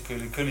 Kane's played it into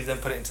Kulu, Kulu then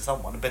put it into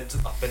someone, and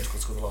Bentacle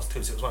scored the last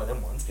two, so it was one of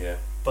them ones. Yeah.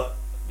 But,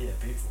 yeah,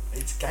 beautiful.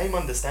 It's game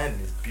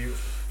understanding is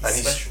beautiful.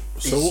 He's special.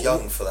 He's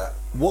young for that.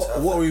 What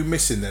are we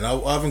missing then?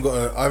 I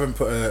haven't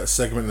put a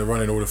segment in the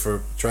running order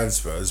for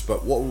transfers,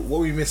 but what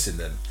are we missing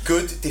then?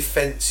 Good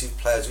defensive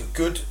players.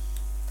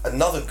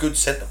 Another good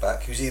centre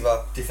back who's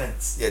either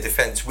Defence. Yeah,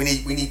 defence. We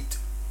need.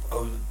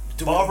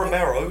 Bar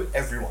Romero,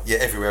 everyone. Yeah,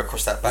 everywhere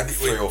across that back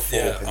 3 or 4.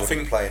 Yeah, I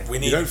think playing.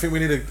 You don't think we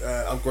need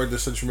to upgrade the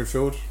central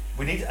midfield?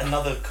 We need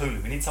another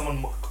Kulu. We need someone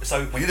more,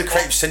 so We need a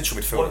creative central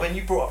midfielder. When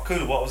you brought up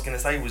Kulu, what I was going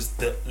to say was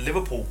that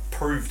Liverpool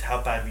proved how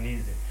bad we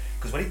needed him.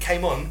 Because when he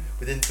came on,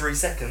 within 3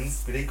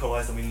 seconds, we'd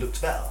equalised and we looked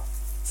better.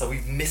 So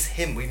we miss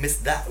him. We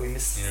missed that. We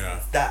missed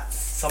that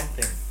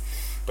something.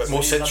 But so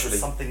more centrally,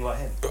 something like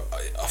him. But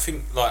I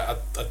think, I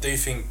do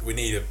think we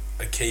need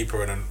a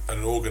keeper and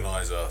an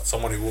organiser,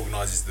 someone who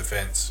organises the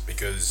defence,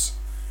 because,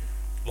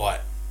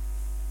 it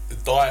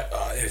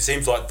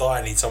seems like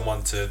Dyer needs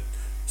someone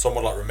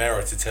like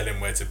Romero to tell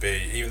him where to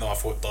be. Even though I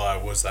thought Dyer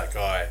was that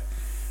guy,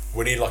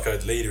 we need like a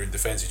leader in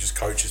defence who just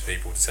coaches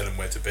people to tell them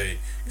where to be.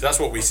 Because that's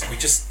what we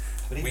just.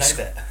 We need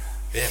David.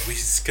 Yeah, we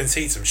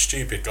concede some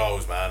stupid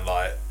goals, man.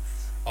 Like,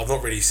 I've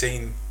not really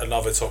seen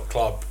another top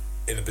club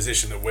in the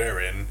position that we're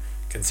in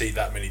concede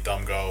that many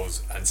dumb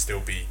goals and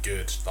still be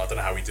good. I don't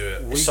know how we do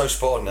it. It's so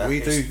spot on. We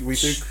do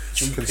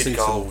concede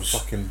goals. some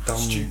fucking dumb,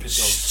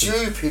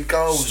 stupid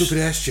goals. Stupid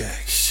ass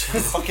jacks.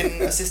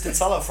 Fucking assistant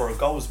Salah for a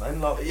goals,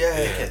 man. Like,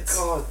 dickheads.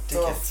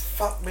 God,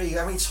 fuck me.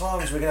 How many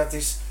times we're gonna have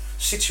this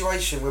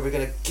situation where we're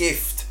gonna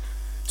gift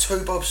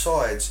 2 bob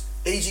sides,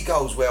 easy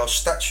goals where our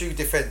statue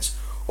defence,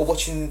 or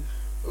watching.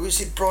 Who is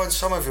it? Brian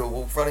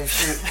Somerville running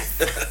through.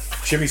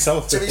 Jimmy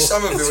Somerville,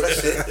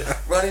 that's it.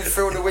 Running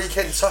through on the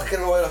weekend,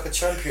 tucking away like a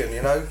champion.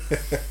 You know,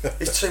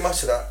 it's too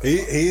much of that. He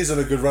is on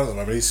a good run at the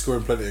moment. He's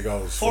scoring plenty of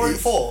goals. 4 and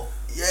 4.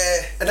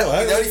 Yeah, and the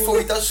only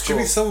 4 he does score.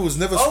 Jimmy Somerville's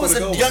never I scored was a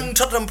goal. a young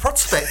Tottenham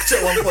prospect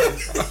at one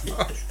point.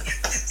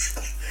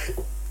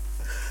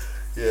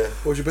 Yeah.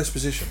 What was your best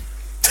position?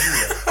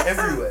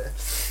 Everywhere.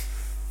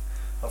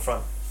 Up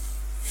front.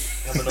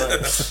 Number 9.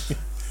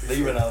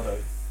 Lee Ronaldo.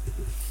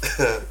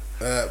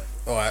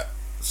 Alright,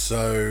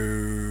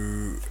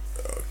 so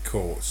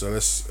cool. So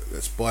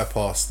let's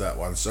bypass that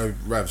one. So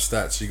Rav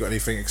stats, you got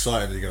anything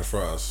exciting you're gonna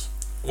throw at us?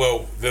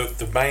 Well,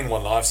 the main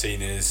one that I've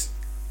seen is,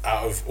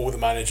 out of all the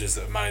managers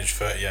that have managed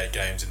 38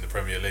 games in the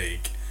Premier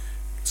League,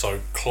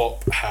 so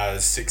Klopp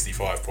has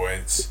 65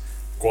 points,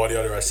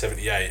 Guardiola has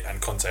 78,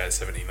 and Conte has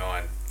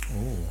 79.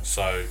 Ooh.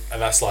 So,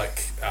 and that's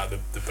like out of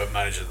the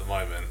manager at the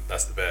moment,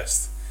 that's the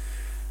best.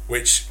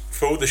 Which,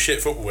 for all the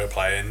shit football we're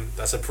playing,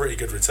 that's a pretty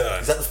good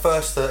return. Is that the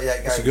first 38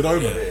 games? It's a good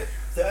omen.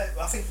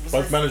 I think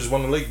Both managers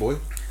won the league, boy.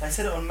 They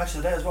said it on Match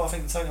of the Day as well. I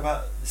think something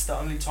about it's the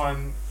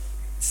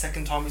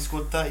second time he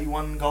scored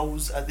 31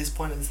 goals at this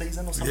point of the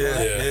season or something.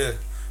 Yeah.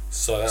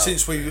 So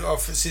since we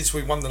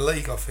won the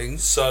league, I think.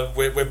 So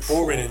we're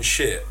boring and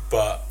shit,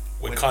 but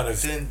we're kind of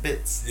doing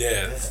bits.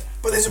 Yeah.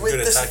 But that's some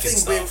good the attacking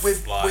thing. stuff.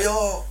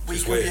 We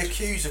can be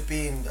accused of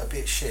being a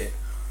bit shit.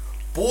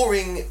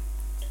 Boring,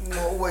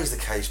 not always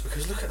the case,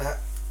 because look at that.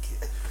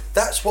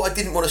 That's what I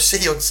didn't want to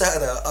see on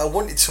Saturday. I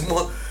wanted some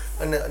more,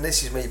 and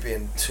this is me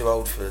being too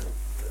old for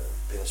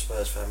being a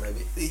Spurs fan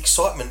maybe. The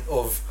excitement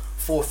of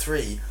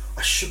 4-3,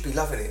 I should be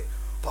loving it.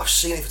 but I've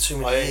seen it for too I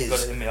many ain't years.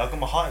 got it in me. I got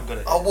my heart and got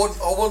it. I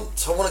want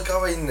to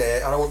go in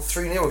there and I want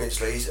 3-0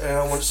 against Leeds, and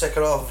I want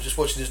second half of just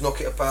watching us knock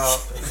it about,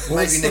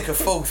 maybe nick a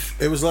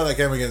fourth. It was like that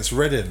game against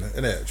Reading, innit?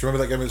 Do you remember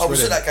that game against Reading? I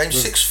was at that game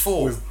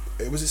 6-4.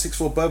 Was it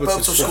 6-4?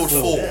 Berbatov scored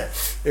 4. Yeah.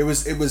 It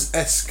was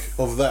esque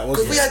of that,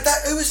 wasn't it? We had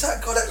that. Who was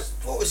that guy?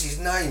 What was his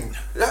name?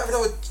 Did I have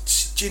another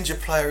ginger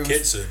player? Who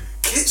was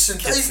Kitson.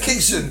 Dave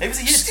Kitson. He was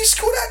a He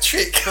scored that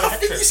trick. I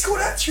think he scored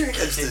that trick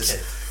against us.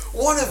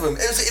 One of them.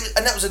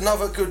 And that was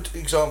another good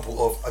example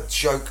of a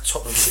joke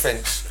Tottenham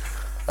defence.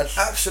 An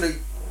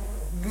absolute,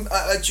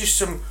 just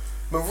some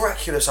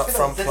miraculous up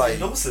front play.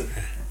 Lawson.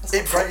 That's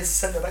the greatest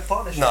centre-back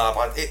partnership. No,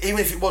 but even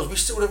if it was, we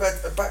still would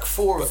have had a back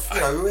four of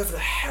whoever the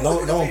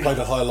hell. No one played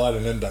a high line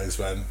in them days,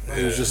 man.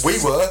 It was just We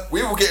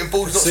were getting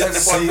balls not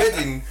taken by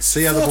Reading.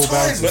 See how the ball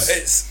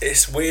bounces. But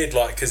it's weird,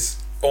 like, because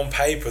on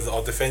paper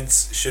our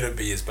defence shouldn't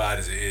be as bad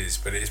as it is,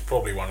 but it's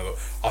probably one of the.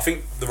 I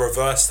think the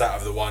reverse stat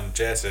of the one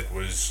Jeers said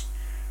was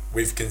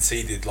we've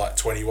conceded like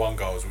 21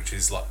 goals, which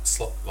is like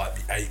the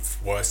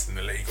 8th worst in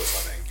the league or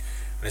something.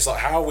 And it's like,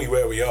 how are we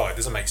where we are? It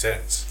doesn't make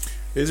sense.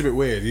 It is a bit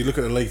weird. You look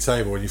at the league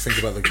table and you think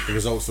about the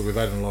results that we've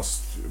had in the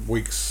last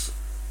weeks.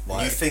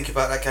 You think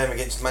about that game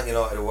against Man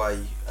United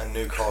away and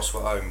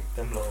Newcastle at home.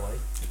 Them lot away.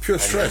 Pure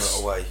And stress.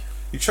 them away.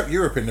 You chuck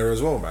Europe in there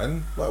as well,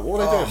 man. Like,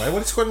 what are they doing, man?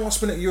 What is scoring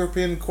last minute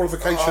European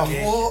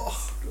qualification?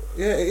 What?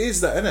 Yeah, it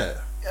is that, isn't it?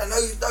 I know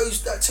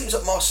that teams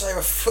like Marseille are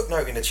a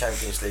footnote in the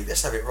Champions League.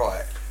 Let's have it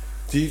right.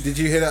 Did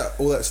you hear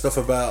all that stuff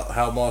about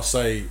how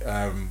Marseille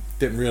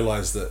didn't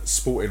realise that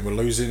Sporting were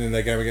losing in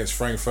their game against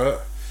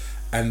Frankfurt,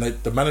 and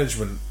the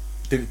management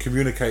didn't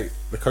communicate,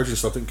 the coaching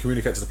staff didn't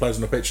communicate to the players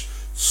on the pitch,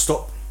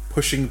 stop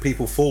pushing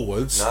people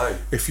forwards. No.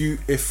 If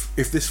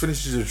this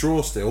finishes a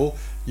draw still,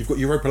 you've got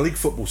Europa League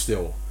football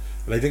still.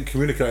 And they didn't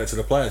communicate it to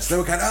the players. They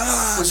were going,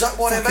 Was that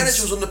why their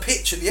manager was on the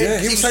pitch at the end? Yeah,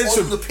 he was saying on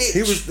to the pitch.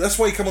 That's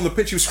why he came on the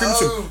pitch. He was screaming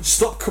to him,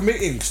 stop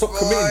committing.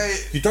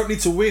 Right. You don't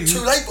need to win.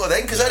 Too late by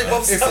then, because they only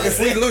won. If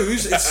we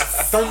lose,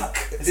 it's not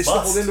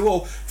the end of the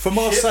world. For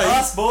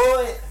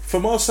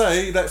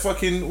Marseille, that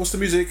fucking, what's the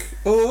music?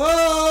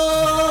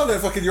 Oh,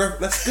 that fucking Europe.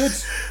 That's good.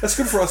 That's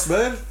good for us,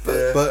 man.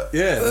 But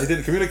they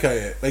didn't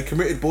communicate it. They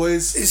committed,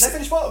 boys. Did they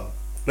finish bottom?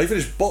 They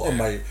finished bottom,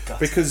 mate, and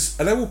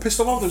they were all pissed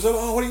off afterwards. They're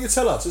like, "Oh, why didn't you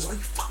tell us?" It's like,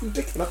 "You fucking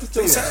dickhead! I did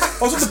tell you. I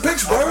was on the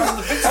pitch, bro.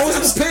 I was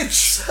on the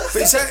pitch." But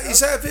is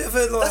that a bit of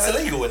a like? That's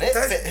illegal, isn't it?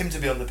 For him to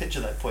be on the pitch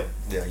at that point.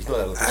 Yeah, he's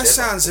not allowed to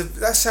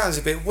That sounds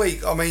a bit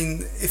weak. I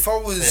mean, if I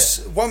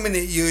was 1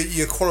 minute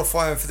you're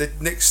qualifying for the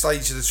next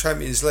stage of the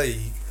Champions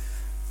League,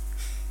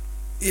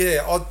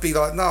 yeah, I'd be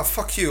like, nah,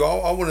 fuck you.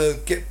 I want to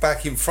get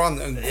back in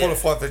front and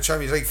qualify for the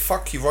Champions League.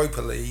 Fuck Europa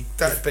League.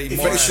 That'd be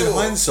my. But it's in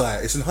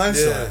hindsight. It's in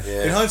hindsight.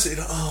 Yeah. In hindsight,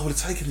 you're like, I would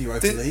have taken the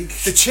Europa League.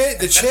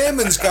 The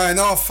chairman's going,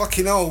 oh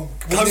fucking hell,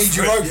 we need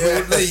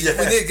Europa League.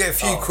 We need to get a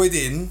few quid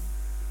in.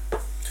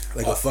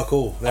 They got fuck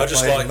all. I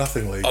just like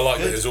nothing league. I like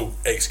that it was all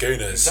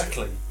ex-Gooners.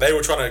 Exactly. They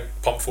were trying to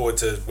pump forward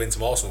to win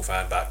some Arsenal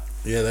fan back.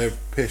 Yeah, they were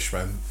pish,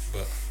 man.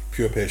 But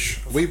Pure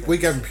pish. We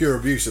gave them pure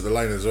abuse at the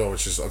lane as well,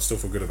 which is I still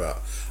feel good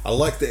about. I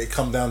like that it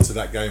come down to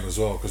that game as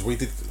well, because we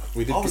did.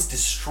 I was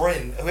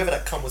destroying whoever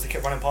that cunt was that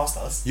kept running past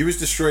us. You was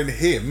destroying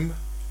him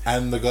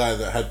and the guy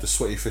that had the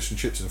sweaty fish and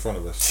chips in front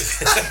of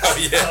us. oh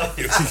yeah,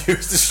 You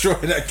was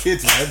destroying that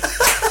kid, man.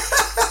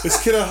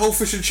 This kid had a whole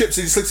fish and chips.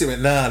 He just looked at him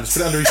and went, nah, just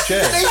put it under his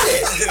chair. He didn't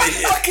eat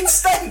it. It fucking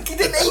stank. He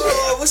didn't eat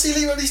it. What's he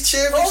leaving on his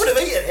chair? I would have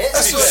eaten it.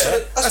 That's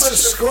a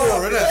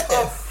score, isn't it?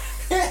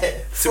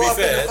 Yeah. to be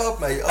fair,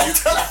 mate.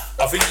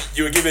 I think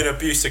you were giving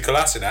abuse to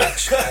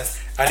Kolasinac,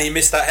 and he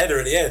missed that header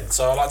at the end.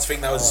 So I like to think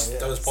that was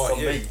part of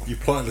you. Me. You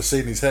planted the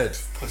seed in his head.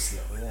 Pussy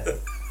up, yeah.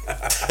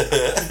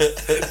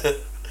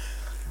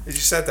 As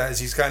you said that,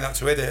 as he's going up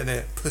to edit, isn't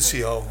it?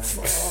 Pussy hole.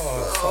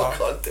 I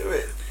can't do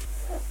it.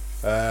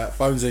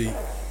 Bonesy,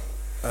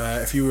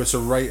 if you were to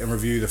rate and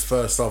review the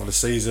first half of the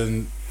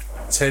season,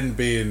 10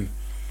 being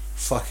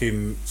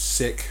fucking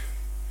sick,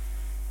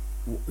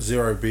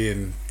 0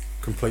 being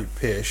complete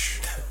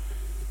pish,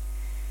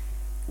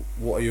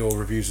 what are your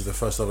reviews of the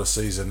first half of the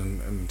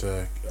season, and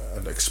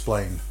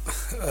explain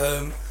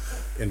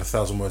in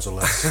 1,000 words or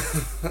less?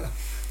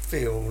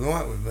 Be all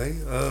right with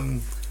me.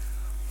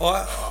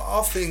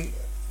 I think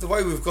the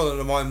way we've gone at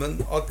the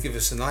moment, I'd give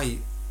us an 8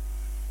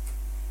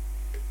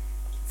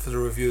 for the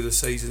review of the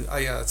season.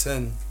 8 out of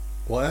 10.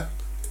 Why?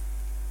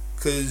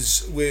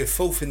 Because we're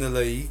 4th in the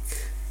league.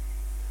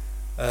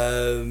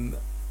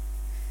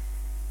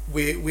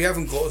 We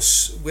haven't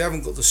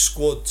got the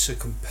squad to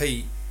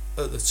compete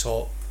at the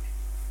top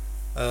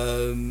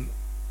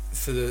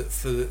for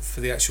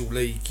the actual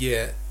league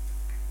yet.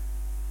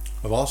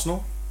 Of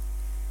Arsenal?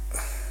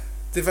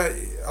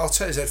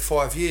 Arteta's had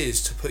 5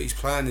 years to put his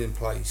plan in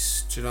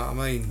place. Do you know what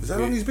I mean? Is that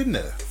how long he's been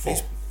there?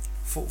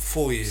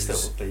 4 years.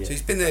 Still, but yeah. So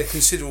he's been there a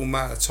considerable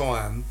amount of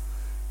time.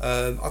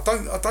 I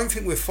don't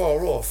think we're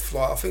far off.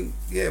 Like I think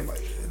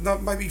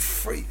maybe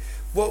 3.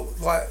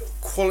 Like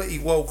quality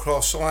world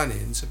class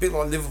signings, a bit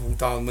like Liverpool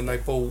done when they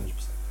bought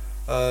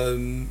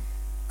Alisson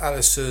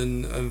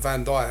and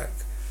Van Dijk.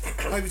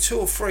 Maybe 2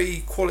 or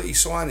 3 quality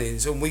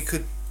signings, and we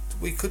could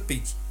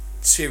be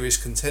serious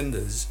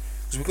contenders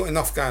because we've got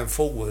enough going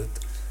forward.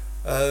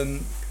 At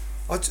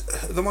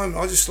the moment,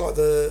 I just like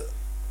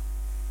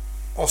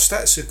our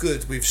stats are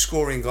good with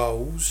scoring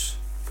goals.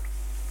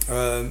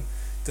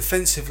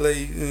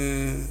 Defensively,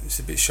 it's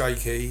a bit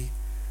shaky,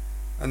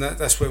 and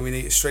that's where we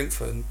need to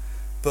strengthen.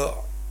 But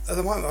at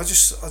the moment, I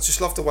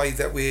just love the way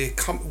that we've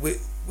got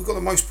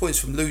the most points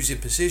from losing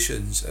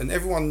positions, and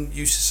everyone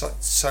used to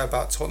say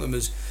about Tottenham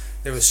as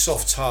they're a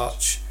soft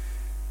touch.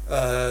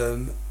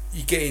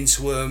 You get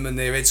into them and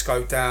their heads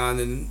go down,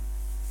 and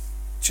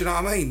do you know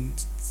what I mean?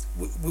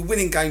 We're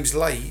winning games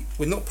late.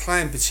 We're not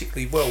playing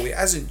particularly well. It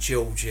hasn't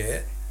gelled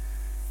yet.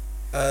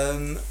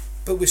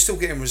 But we're still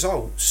getting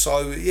results.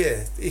 So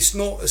yeah, it's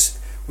not as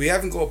we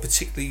haven't got a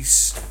particularly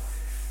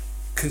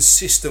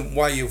consistent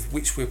way of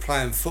which we're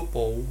playing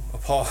football.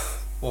 Apart,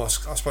 well, I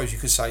suppose you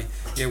could say,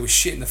 yeah, we're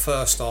shit in the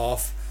first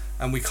half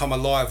and we come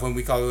alive when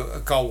we go a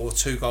goal or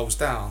 2 goals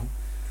down.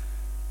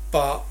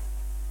 But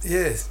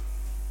yeah,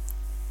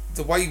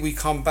 the way we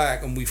come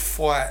back and we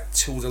fight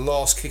till the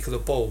last kick of the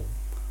ball,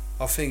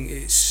 I think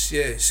it's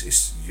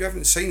you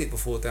haven't seen it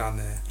before down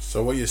there.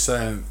 So what you're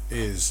saying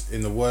is,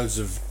 in the words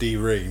of D.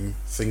 Ream,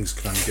 things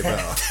can only get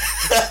better.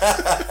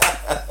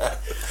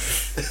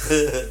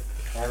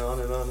 And on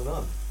and on and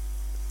on.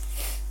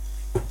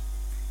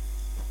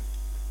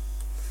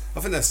 I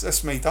think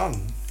that's me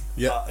done.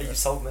 Yeah. You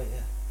sold me,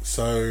 yeah.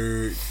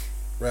 So,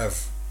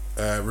 Rav,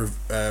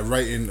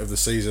 rating of the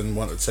season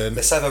 1 to 10.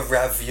 Let's have a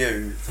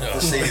review of the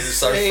season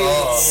so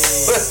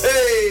far.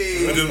 Hey!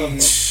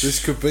 This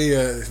could be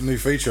a new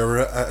feature,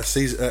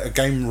 a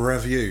game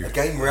review. A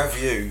game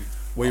review.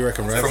 What do you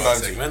reckon, Rav? From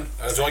segment.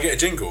 Do I get a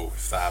jingle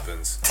if that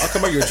happens? I can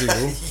make you a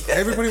jingle. Yeah.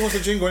 Everybody wants a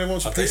jingle. Everyone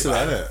wants a piece of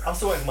that, innit? I'm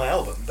still waiting for my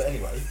album, but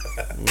anyway.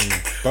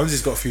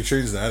 Bonesy's got a few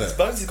tunes now, innit?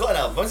 Bonesy's got an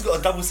album. Bonesy's got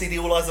a double CD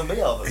All Eyes on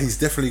Me album. He's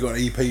definitely got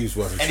an EP's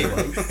worth of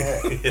tunes.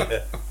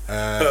 Anyway,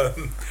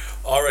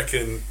 I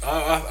reckon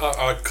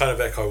I kind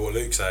of echo what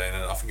Luke's saying,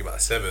 and I think about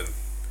a 7,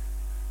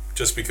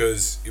 just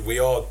because we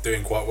are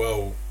doing quite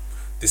well,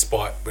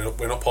 despite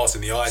we're not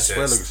passing the eye I swear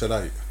Luke test. said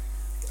 8.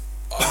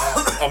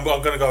 I'm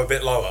going to go a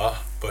bit lower,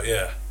 but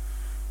yeah,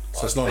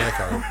 So it's not an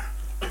echo.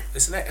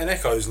 it's an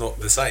echo is not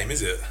the same,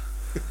 is it?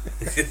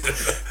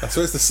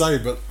 So it's the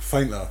same, but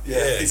fainter. Yeah,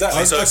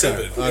 exactly. So Okay.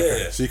 7.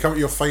 Okay. Yeah. So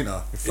you're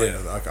fainter. You're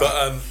fainter. Yeah. Okay. But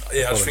I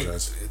just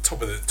Apologise. think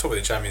top of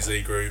the Champions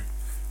League group,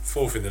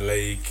 4th in the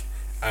league,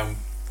 and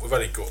we've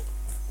only got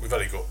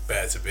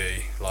better to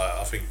be. Like,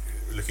 I think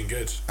we're looking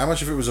good. How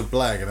much of it was a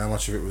blag and how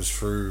much of it was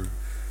through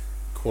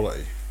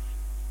quality?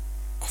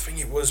 I think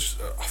it was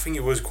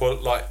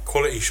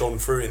quality shone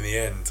through in the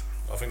end.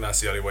 I think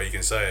that's the only way you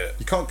can say it.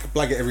 You can't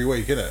blag it every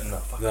week, innit? no,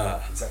 fucking Nah.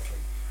 no, exactly.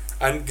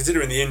 And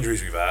considering the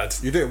injuries we've had,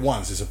 You do it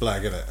once, it's a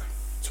blag, innit?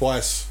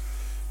 Twice,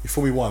 you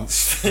fool me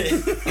once. You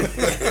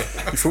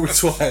fool me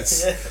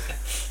twice.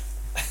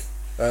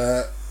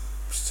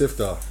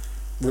 Sifter,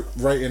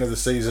 rating of the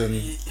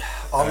season.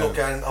 I'm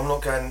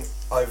not going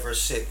over a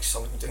 6.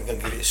 I'm going to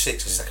give it a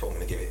 6. That's exactly what I'm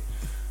going to give it.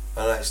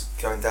 And that's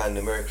going down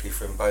numerically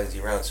from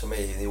Bonesy round to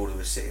me in the order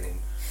we're sitting in.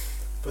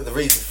 But the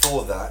reason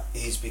for that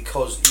is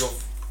because you're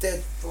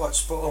dead right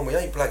spot on. We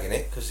ain't blagging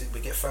it because we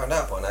get found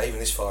out by now, even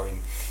this far in.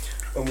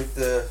 And with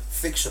the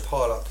fixture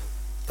pile up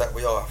that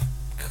we are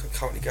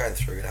currently going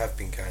through and have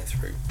been going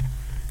through,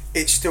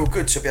 it's still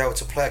good to be able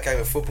to play a game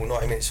of football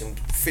 90 minutes and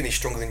finish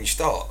stronger than you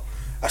start.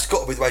 That's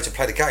got to be the way to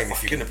play the game.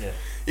 If you're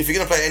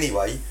gonna play it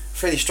anyway,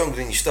 finish stronger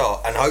than you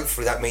start, and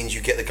hopefully that means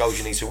you get the goals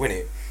you need to win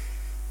it.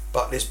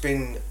 But there's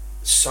been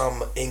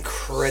some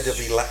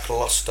incredibly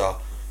lacklustre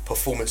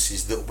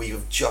performances that we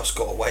have just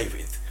got away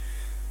with.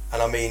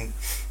 And I mean,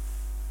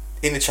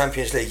 in the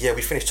Champions League, yeah,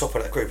 we finished top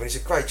of that group, and it's a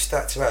great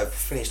stat to have,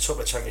 finished top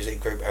of the Champions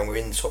League group, and we're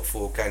in the top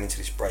 4 going into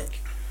this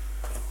break.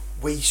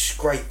 We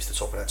scraped the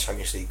top of that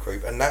Champions League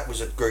group, and that was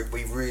a group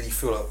we really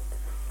feel like,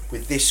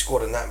 with this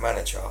squad and that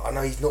manager, I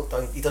know he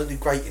doesn't do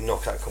great in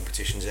knockout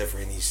competitions ever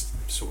in his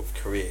sort of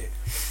career,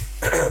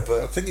 I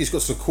but think he's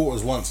got to the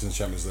quarters once in the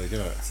Champions League,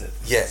 isn't it? That's it.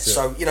 yeah, That's it.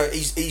 so you know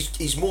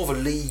he's more of a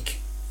league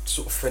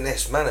sort of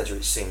finesse manager,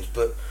 it seems.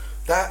 But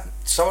that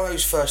some of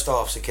those first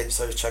halves against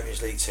those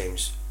Champions League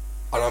teams,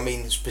 and I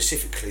mean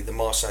specifically the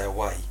Marseille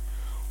away,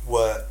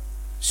 were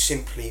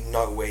simply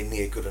nowhere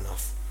near good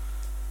enough.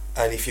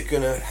 And if you're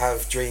gonna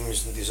have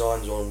dreams and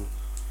designs on,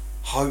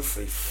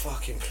 hopefully,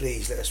 fucking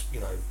please let us,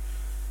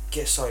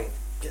 get something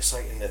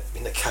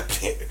in the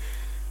cabinet.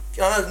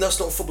 I know that's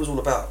not what football's all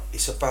about.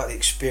 It's about the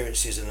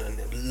experiences and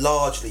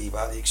largely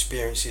about the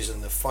experiences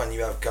and the fun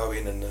you have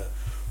going and the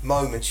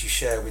moments you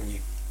share when you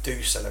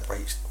do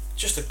celebrate.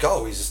 Just a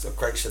goal is a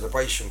great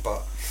celebration,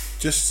 but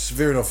Just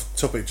veering off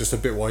topic just a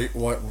bit while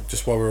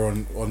we're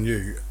on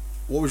you.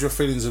 What was your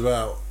feelings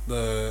about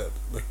the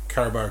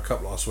Carabao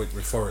Cup last week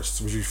with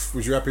Forest? Was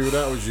you happy with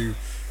that, or was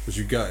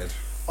you gutted?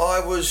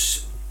 I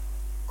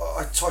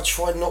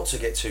tried not to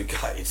get too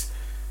gutted,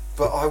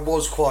 but I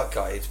was quite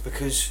gutted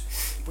because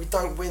we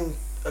don't win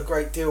a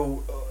great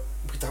deal.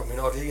 We don't win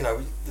hardly.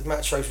 The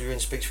match shows we win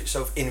speaks for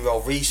itself in our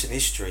recent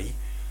history,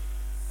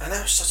 and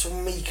that was such a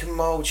meek and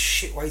mild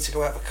shit way to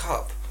go out of a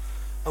cup.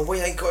 and we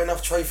ain't got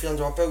enough trophies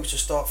under our belts to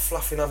start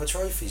fluffing other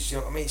trophies. You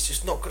know what I mean? It's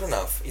just not good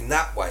enough in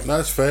that way. No,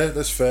 that's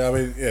fair. I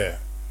mean, yeah.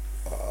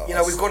 You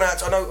know, we've gone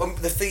out. I know.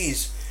 The thing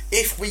is,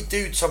 if we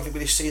do something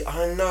with this season,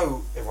 I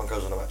know everyone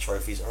goes on about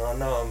trophies, and I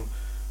know I'm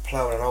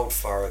ploughing an old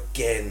fire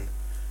again.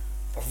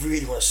 I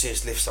really want to see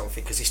us lift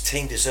something because this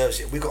team deserves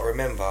it. We've got to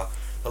remember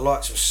the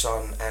likes of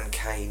Son and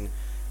Kane,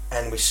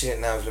 and we're seeing it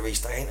now with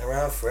Lloris. They ain't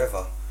around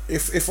forever.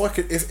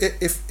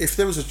 If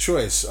there was a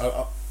choice,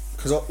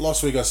 because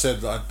last week I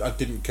said that I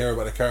didn't care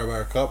about the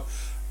Carabao Cup,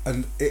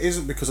 and it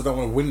isn't because I don't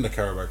want to win the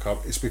Carabao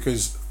Cup. It's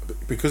because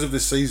of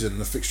this season,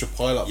 the fixture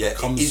pile-up that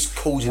comes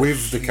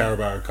with the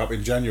Carabao Cup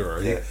in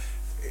January. Yeah.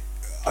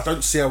 I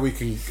don't see how we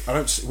can.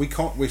 We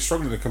can't. We're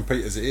struggling to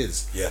compete as it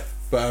is. Yeah.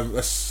 But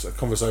that's a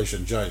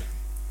conversation, Jay.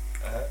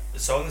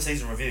 So on the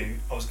season review,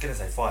 I was going to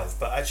say 5,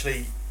 but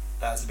actually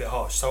that's a bit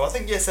harsh. So I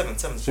think 7.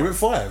 7's So you went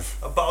 5.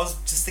 But I was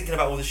just thinking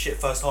about all the shit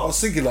first half. I was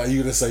thinking like you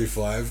were going to say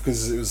 5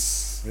 because it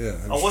was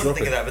I wasn't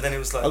thinking that, but then it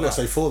was like. I'm going to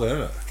say 4 then,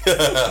 isn't it?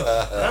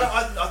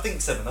 I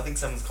think 7. I think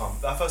 7's calm.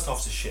 Our first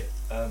half's just shit.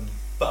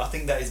 But I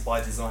think that is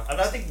by design. And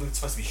I think we're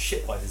supposed to be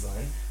shit by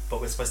design, but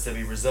we're supposed to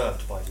be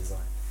reserved by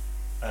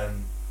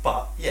design.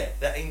 But yeah,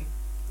 it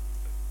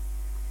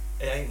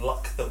ain't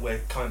luck that we're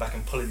coming back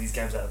and pulling these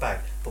games out of the bag.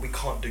 But we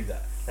can't do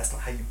that. That's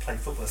not how you play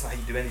football. That's not how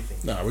you do anything.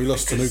 No, we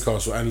lost to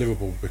Newcastle and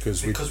Liverpool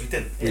because we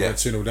didn't. We went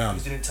 2-0 down.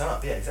 We didn't turn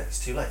up. Yeah, exactly.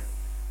 It's too late.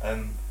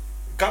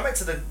 Going back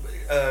to the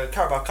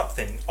Carabao Cup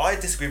thing, I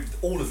disagree with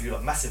all of you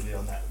massively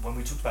on that when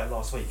we talked about it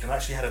last week, and I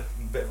actually had a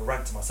bit of a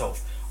rant to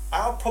myself.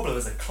 Our problem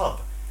as a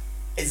club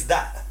is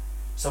that.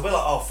 So we're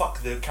like, oh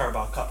fuck the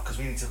Carabao Cup because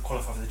we need to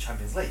qualify for the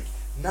Champions League.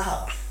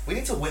 Nah, we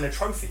need to win a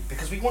trophy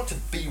because we want to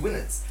be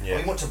winners. Yeah.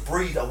 We want to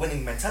breed a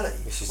winning mentality.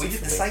 We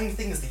did the same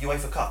thing as the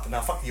UEFA Cup. Now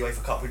fuck the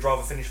UEFA Cup, we'd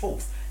rather finish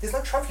 4th. There's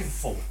no trophy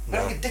for 4th. We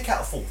don't get dick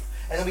out of 4th.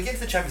 And then we get to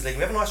the Champions League,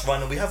 we have a nice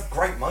run and we have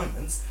great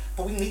moments,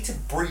 but we need to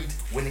breed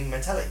winning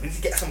mentality. We need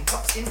to get some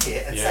cups in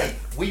here and say,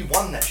 we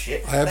won that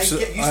shit. They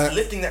get used to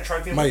lifting that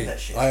trophy and winning that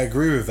shit. I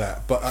agree with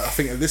that, but I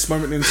think at this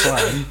moment in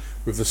time,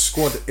 with the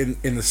squad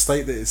in the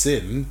state that it's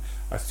in,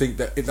 I think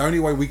that the only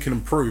way we can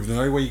improve, the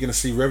only way you're going to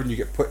see revenue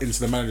get put into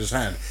the manager's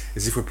hand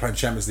is if we're playing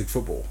Champions League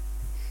football.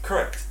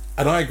 Correct.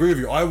 And I agree with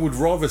you. I would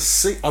rather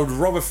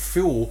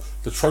feel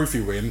the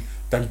trophy win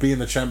than be in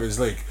the Champions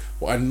League.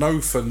 What I know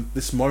for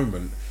this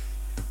moment,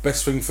 the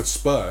best thing for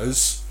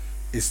Spurs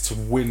is to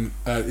win,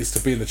 is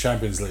to be in the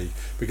Champions League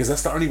because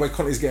that's the only way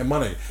Conte's getting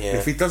money. Yeah.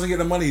 If he doesn't get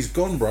the money, he's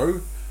gone,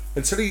 bro.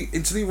 Until he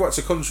writes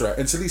a contract,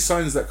 until he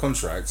signs that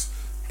contract,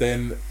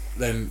 then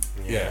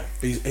yeah.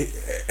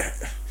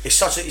 It's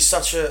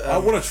such a. I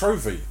want a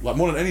trophy, like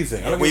more than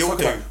anything. Yeah, we all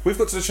do. We've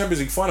got to the Champions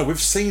League final. We've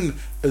seen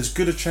as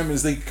good a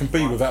Champions League can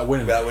be without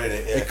winning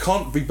it. Yeah. It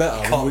can't be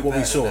better than what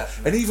we saw.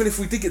 And even if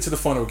we did get to the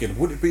final again,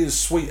 would it be as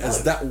sweet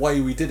as that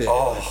way we did it?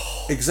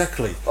 Oh.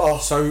 Exactly. Oh.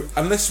 So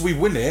unless we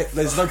win it,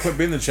 there's no point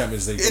being in the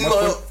Champions League.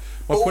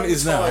 My point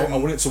is now, I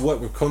want it to work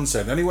with Conte.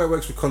 The only way it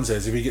works with Conte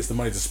is if he gets the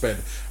money to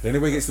spend. The only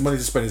way he gets the money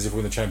to spend is if we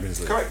win the Champions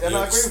League. Correct, and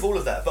I agree with all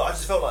of that, but I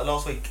just felt like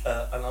last week,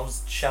 and I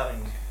was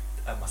shouting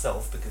at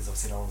myself because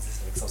obviously no one was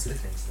listening because I was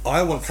listening to them.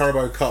 I want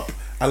Carabao Cup,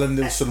 Alan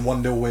Nilsson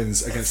 1-0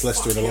 wins against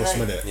Leicester in the last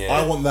minute. Yeah.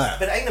 I want that.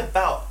 But it ain't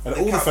about... And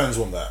all the fans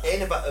want that. It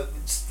ain't about...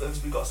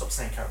 we've got to stop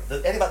saying Carabao.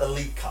 It ain't about the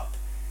League Cup.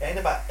 It ain't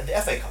about the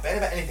FA Cup. It ain't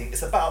about anything.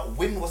 It's about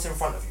win what's in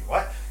front of you,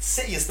 right?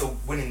 City is still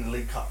winning the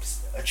League Cups.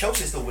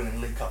 Chelsea is still winning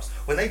the League Cups.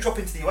 When they drop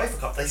into the UEFA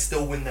Cup, they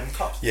still win them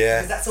cups.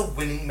 Yeah. Because that's a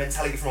winning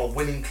mentality from a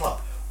winning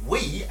club.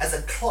 We, as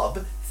a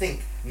club,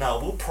 think, no,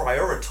 we'll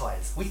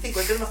prioritise. We think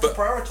we're good enough to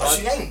prioritise.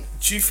 We ain't.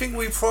 Do you think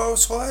we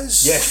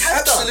prioritise? Yes, we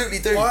absolutely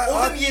do.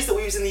 All them years that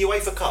we was in the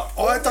UEFA Cup,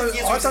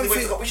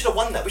 we should have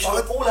won that. We should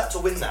have all out to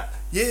win that.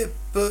 Yeah,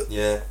 but...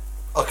 Yeah.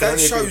 That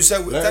shows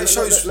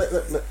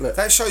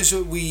that shows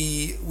that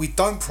we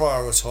don't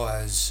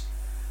prioritise,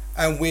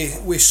 and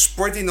we're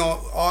spreading our.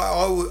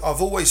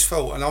 I've always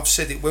felt, and I've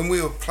said it when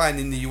we were playing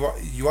in the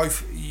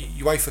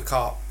UEFA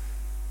Cup.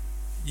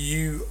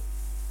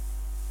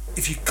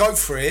 If you go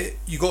for it,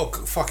 you got to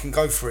fucking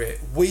go for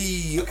it.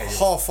 We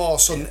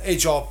half-arse on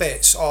edge our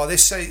bets.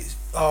 Let's say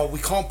we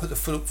can't put the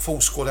full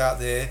squad out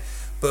there,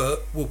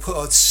 but we'll put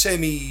a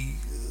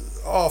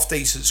half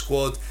decent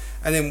squad.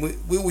 And then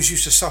we always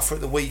used to suffer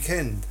at the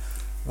weekend.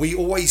 We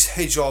always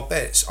hedge our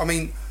bets. I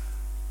mean,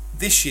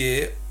 this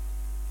year,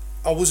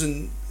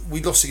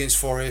 we lost against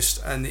Forest,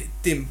 and it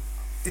didn't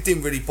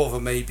really bother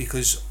me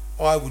because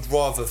I would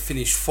rather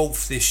finish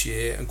 4th this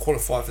year and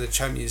qualify for the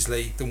Champions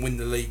League than win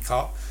the League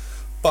Cup.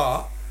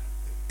 But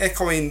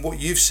echoing what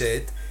you've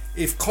said,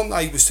 if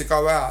Conte was to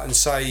go out and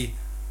say,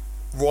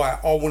 right,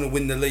 I want to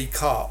win the League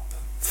Cup,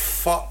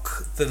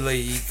 fuck the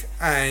league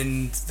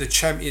and the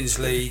Champions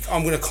League,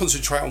 I'm going to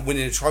concentrate on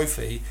winning a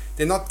trophy,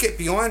 then I'd get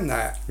behind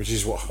that. Which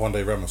is what Juan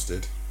de Ramos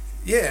did.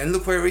 Yeah, and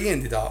look where he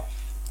ended up.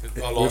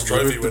 Our last with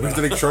trophy winner. with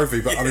the league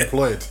trophy, but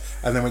unemployed,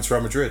 and then went to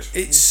Real Madrid.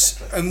 He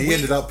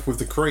Ended up with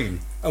the cream,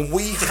 and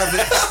we haven't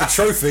the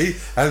trophy,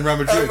 and Real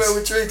Madrid. Real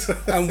Madrid.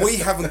 and we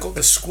haven't got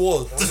the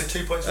squad. Was it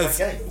 2 points for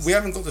games? We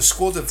haven't got the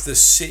squad of the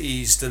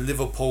Cities, the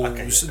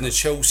Liverpools, and the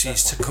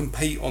Chelseas to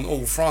compete on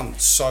all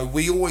fronts. So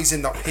we always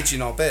end up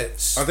hedging our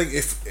bets. I think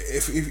if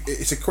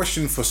it's a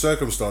question for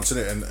circumstance,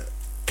 isn't it? And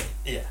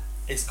Yeah,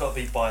 it's got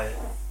to be by.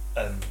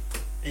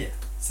 Yeah,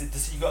 so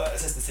you got to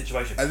assess the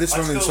situation. at this I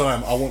moment in feel-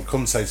 time, I want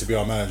Conte to be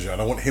our manager,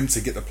 and I want him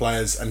to get the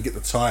players and get the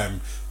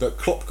time that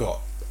Klopp got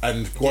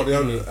and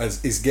Guardiola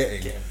is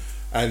getting. Get him.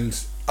 And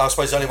I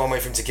suppose the only one way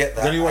for him to get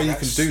that. the only way and you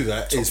can that's do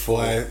that top is four.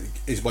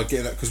 by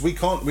getting that, because we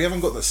haven't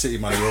got that City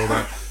money or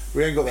that.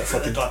 We ain't got that Got the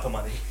fucking diaper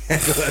money.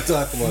 ain't got that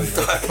diaper money.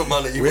 Man. Diaper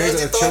money. We Why ain't is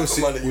got it that diaper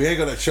Chelsea. money? We ain't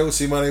got that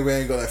Chelsea money. We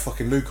ain't got that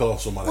fucking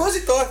Newcastle money. Why is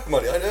it diaper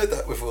money? I heard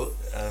that before.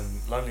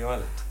 Lonely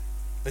Island.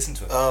 Listen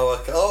to it. Oh,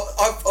 okay.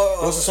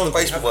 What's the song The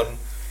baseball called? one.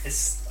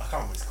 It's I can't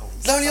remember what it's called.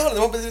 Lonely Island,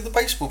 the one with the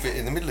baseball bit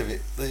in the middle of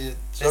it.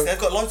 They've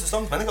got loads of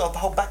songs, man. They've got a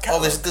whole back Oh,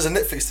 catalogue. there's a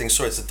Netflix thing.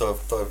 Sorry to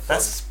dive.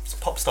 That's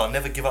pop star.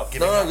 Never give up.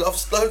 Giving No, up.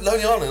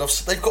 Lonely Island.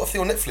 They've got a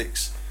thing on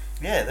Netflix.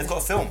 Yeah, they've got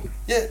a film.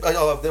 Yeah,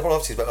 the one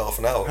I've seen is about half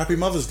an hour. Happy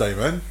Mother's Day,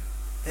 man.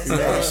 There's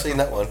I've seen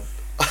that one.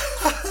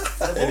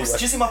 Anyway.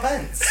 Jizz in my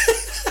pants.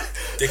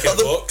 Dick in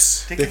the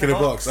box. Dick in a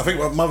box. I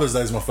think Mother's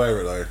Day is my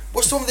favourite though.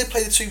 What's the one where they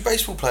play the two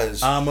baseball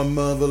players? I'm a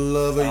mother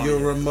lover, Oh,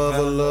 you're yeah. a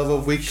mother lover.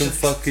 We can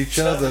fuck each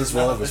other's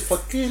wives,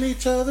 fucking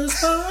each other's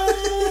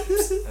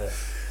wives.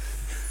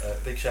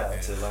 Big shout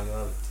out to Lonely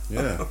Island.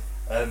 Yeah,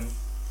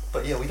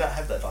 But yeah, we don't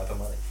have that diaper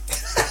money.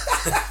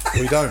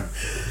 we don't.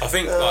 I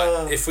think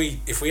like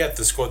if we had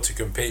the squad to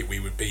compete, we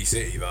would beat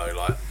City though.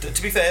 Like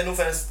To be fair, in all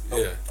fairness,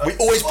 yeah, We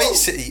always beat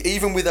City,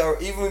 even with our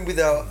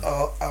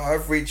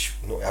average,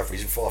 not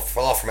average, far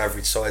from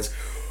average sides.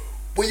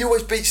 We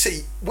always beat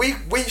City. We've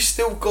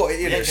still got it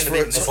in Yeah, us.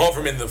 gonna beat them. apart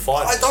from in the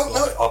final. I don't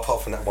know.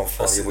 Apart from that one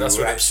That's, final, we that's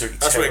were what absolutely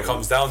that's what it terrible.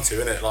 comes down to,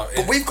 isn't it? Like,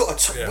 But we've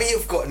got yeah. we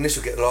have got, and this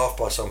will get laughed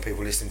by some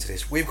people listening to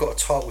this. We've got a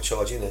title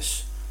charge in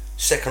us.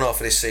 Second half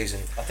of this season.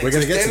 I think We're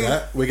going to get to them-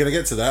 that. We're going to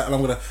get to that, and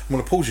I'm going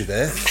to pause you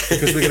there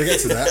because we're going to get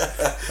to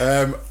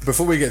that.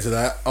 Before we get to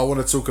that, I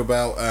want to talk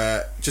about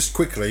just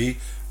quickly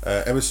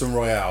Emerson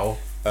Royale.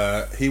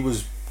 He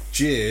was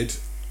cheered.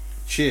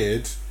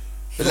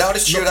 The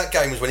loudest cheer of that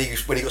game was when he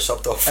got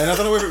subbed off. And I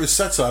don't know whether it was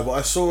satire, but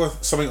I saw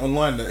something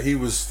online that he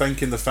was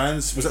thanking the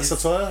fans. Was that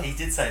satire? He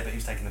did say it, but he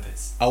was taking the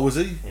piss. Oh, was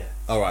he? Yeah.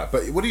 All right,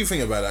 but what do you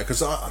think about that?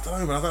 Because I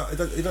don't know, man.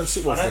 It don't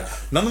sit well I with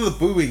me. None of the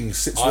booing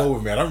sits well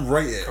with me. I don't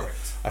rate it. Correct.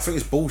 I think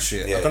it's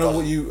bullshit. Yeah, I don't it know does.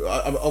 what you.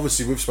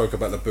 Obviously, we've spoke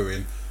about the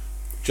booing.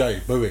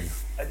 Jay, booing.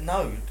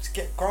 No, just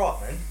grow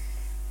up, man.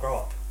 Grow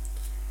up.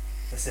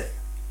 That's it.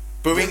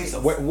 Booing.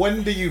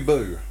 When do you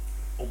boo?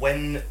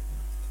 When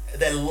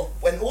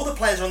when all the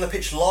players are on the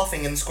pitch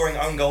laughing and scoring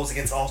own goals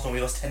against Arsenal,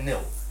 we lost 10-0.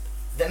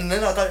 Then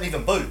I don't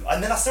even boo,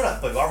 and then I still don't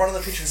boo. I run on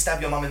the pitch and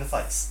stab your mum in the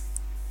face.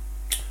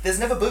 There's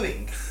never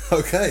booing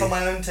Okay. for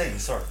my own team.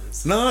 Sorry.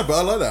 No, but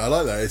I like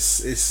that.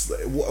 It's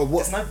what.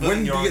 There's no booing When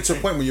do your you own get to a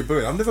team. point where you're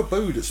booing? I've never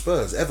booed at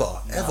Spurs ever.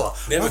 Never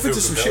I've been feel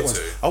to some shit compelled ones.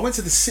 to. I went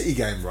to the City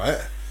game, right?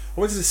 I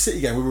went to the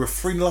City game. We were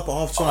 3-0 up at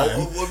half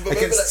time remember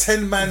against that?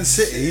 10-man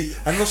City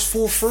and lost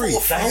 4-3.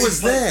 4-3. I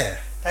was there.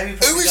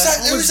 David Who was that?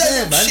 I Who was was that there,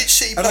 little man. shit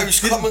City And I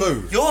post didn't coming?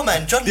 boo. Your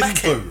man, John Didn't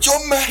Mackin. boo.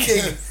 John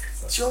Mackin.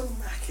 John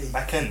Mackin.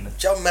 Mackin.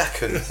 John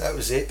Mackin. That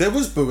was it. There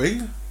was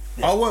booing.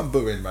 Yeah. I weren't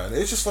booing, man.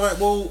 It's just like,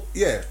 well,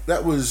 yeah,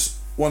 that was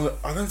one.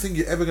 I don't think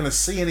you're ever going to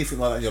see anything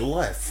like that in your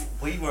life.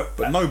 We were.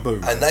 But no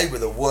boo. And they were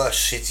the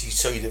worst City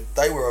team.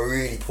 They were a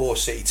really poor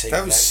City team.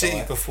 That was City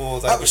night.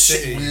 before That were was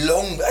City City.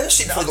 long. That was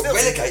City before they got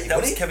relegated, That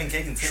was wasn't it? Kevin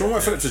Keegan. too. Sean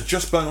Wright Phillips has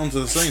just burnt onto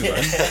the scene,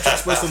 man.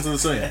 Just burst onto the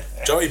scene.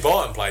 Joey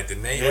Barton played,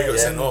 didn't he? He got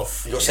sent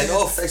off. He got sent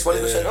off. That's why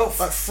he got sent off.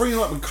 Like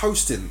 3-0 up and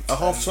coasting at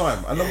half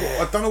time. And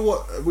I don't know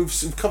what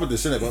we've covered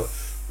this in it, but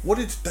what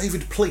did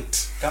David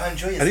Pleat? Go and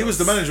enjoy yourself. And he was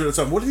the manager at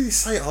the time. What did he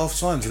say at half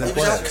time to their He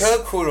was out players?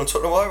 curb crawling on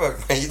Tottenham High Road,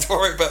 mate. You don't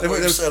worry about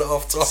what he said at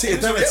half time. Sit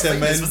down at 10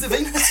 men. Was it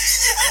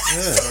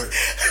Venus?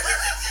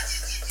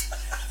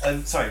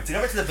 Yeah. Sorry, to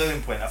go back to the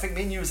booing point, I think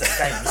me and you was at a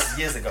game this is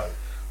years ago.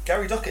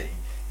 Gary Doherty,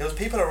 there was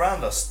people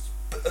around us,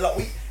 but like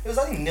it was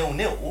only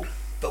 0-0,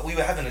 but we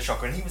were having a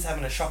shocker and he was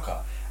having a shocker,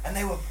 and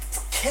they were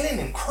killing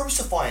him,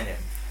 crucifying him.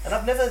 And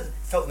I've never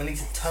felt the need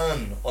to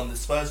turn on the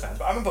Spurs fans,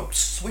 but I remember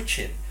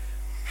switching.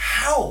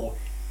 How,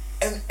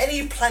 on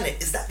any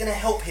planet, is that going to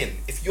help him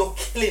if you're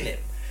killing him?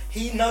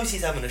 He knows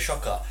he's having a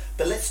shocker,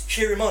 but let's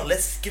cheer him on.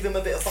 Let's give him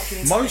a bit of fucking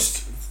insight. Most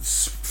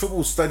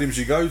football stadiums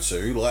you go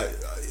to, like,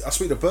 I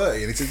speak to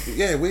Bertie and he said,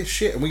 yeah, we're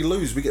shit and we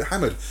lose, we get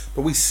hammered,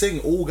 but we sing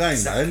all game,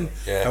 Exactly. man.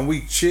 Yeah. And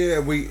we cheer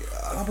and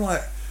I'm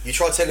like, You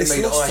try telling it's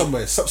me that lost I...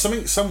 somewhere.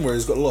 Something somewhere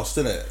has got lost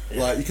in it.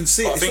 Yeah. Like you can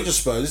see it. I It's think- not just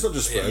Spurs. It's not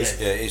just Spurs.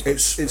 Yeah, it is not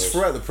just It's Spurs.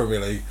 throughout the Premier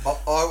League.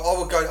 I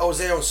would go. I was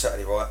there on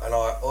Saturday, right, and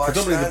I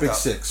Predominantly the stand big up.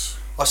 six.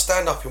 I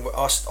stand up and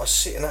I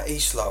sit in that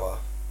east lower,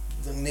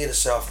 near the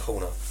south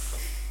corner,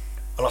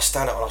 and I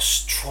stand up and I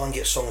try and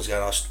get songs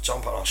going. I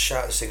jump up and I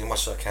shout and sing as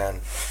much as I can,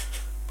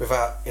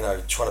 without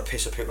trying to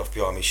piss the people off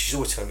behind me. She's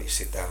always telling me to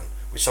sit down.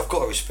 which I've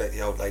got to respect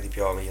the old lady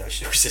behind me. You know,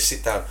 she was just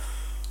sit down.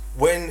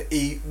 When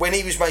he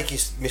was making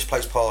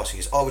misplaced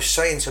passes, I was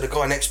saying to the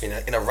guy next to me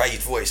in a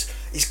raised voice,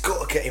 he's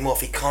got to get him off.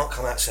 He can't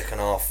come out second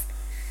half.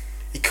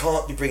 He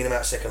can't be bringing him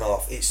out second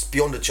half. It's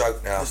beyond a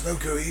joke now. There's no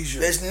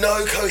cohesion. There's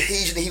no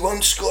cohesion. He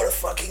won't score a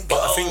fucking goal.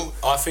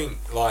 But I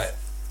think like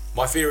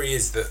my theory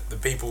is that the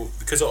people,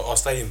 because our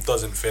stadium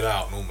doesn't fill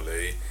out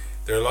normally,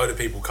 there are a load of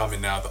people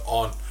coming now that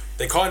aren't.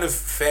 They're kind of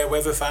fair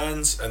weather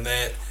fans, and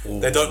they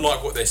don't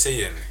like what they're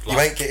seeing. You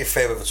ain't getting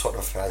fair with the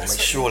Tottenham fans, mate.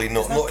 Surely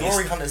not. There's no Not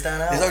glory hunters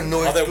down out. There's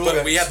no noise.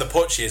 But we had the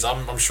Pochies.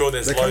 I'm sure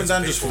there's. They're coming loads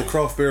down of just for people. the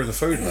craft beer and the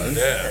food, man.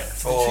 Yeah.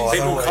 Oh,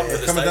 People come to the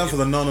They're coming down for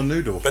stadium. the naan and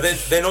noodle. But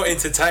they're not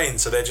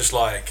entertained, so they're just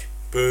like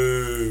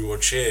boo or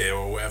cheer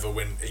or whatever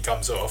when he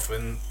comes off,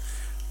 and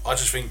I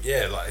just think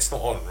like it's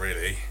not on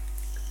really.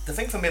 The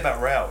thing for me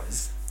about Real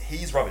is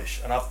he's rubbish,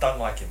 and I don't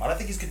like him. I don't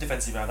think he's good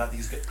defensively, and I don't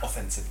think he's good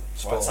offensively.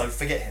 Right? So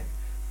forget him.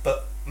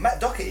 But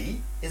Matt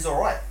Doherty is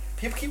alright.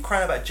 People keep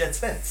crying about Jed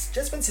Spence.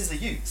 Jed Spence is a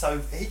youth,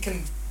 so he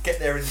can get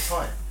there in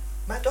time.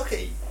 Matt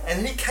Doherty,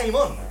 and he came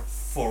on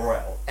for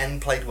Real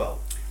and played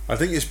well. I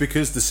think it's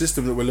because the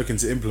system that we're looking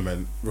to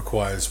implement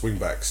requires wing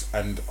backs,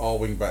 and our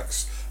wing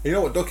backs. You know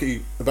what,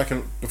 Doherty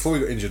before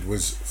he got injured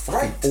was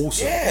fucking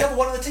awesome. Yeah, number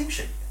one on the team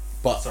sheet.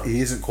 But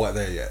he isn't quite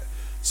there yet.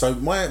 So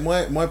my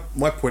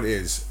point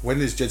is,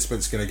 when is Jed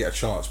Spence going to get a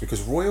chance?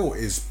 Because Royal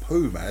is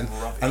poo, man,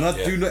 Rubbish. and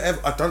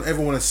I don't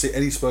ever want to see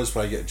any Spurs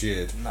player get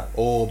jeered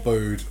or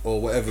booed or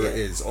whatever it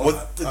is.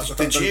 Well,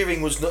 the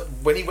jeering was not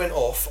when he went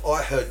off.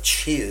 I heard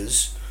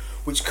cheers,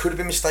 which could have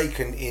been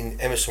mistaken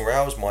in Emerson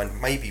Rowe's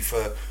mind, maybe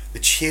for the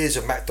cheers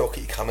of Matt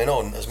Doherty coming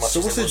on as much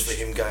as it was for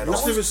him going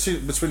what's off. the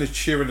difference between a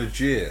cheer and a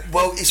jeer?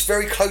 Well, it's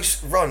very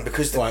close run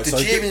because the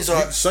jeering's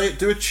like.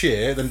 Do a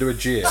cheer, then do a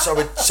jeer. So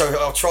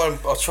I'll try and.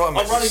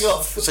 I'm running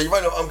off. So you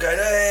run off. I'm going,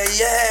 hey,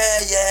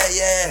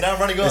 yeah. Now I'm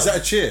running off. Is that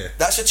a cheer?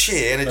 That's a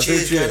cheer, and a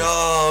cheer's going,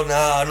 oh no,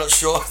 I'm not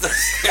sure.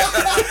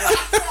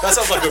 That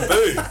sounds like a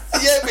boo.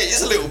 Yeah, but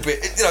it's a little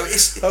bit. You know,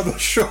 it's. I'm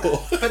not sure.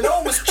 But no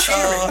one was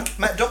cheering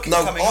Matt Doherty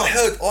coming on.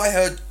 I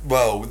heard.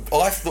 Well,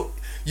 I thought.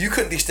 You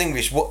couldn't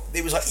distinguish what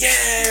it was like.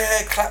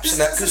 Yeah, claps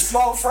and that It's a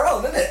smile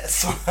frown, isn't it?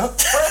 Smile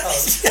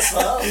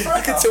frown.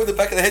 I could tell the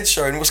back of the head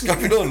showing what's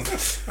going on.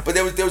 But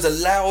there was a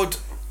loud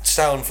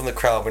sound from the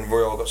crowd when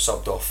Royal got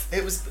subbed off.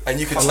 It was, and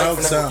you could a take loud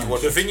from that sound.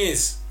 what you wanted. The thing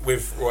is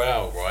with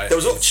Royale, right? There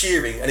was a lot of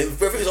cheering, and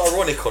whether it was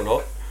ironic or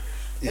not.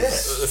 yeah.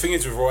 The thing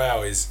is with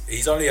Royale is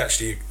he's only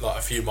actually like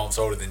a few months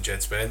older than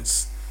Jed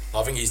Spence.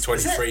 I think he's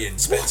 23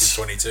 and Spence is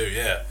 22.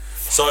 Yeah.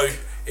 So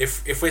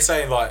if we're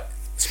saying like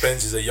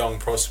Spence is a young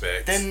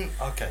prospect, then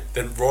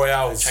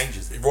Royale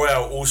changes it.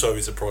 Royale also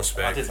is a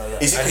prospect. I didn't know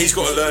that. And he's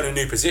got to learn a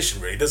new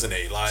position, really, doesn't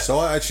he? Like, So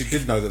I actually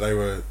did know that they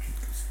were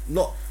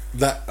not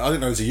that. I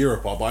didn't know it was a year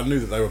apart, but I knew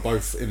that they were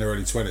both in their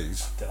early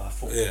 20s. I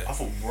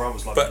thought Royal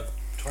was like But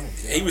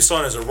 20s. he was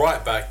signed as a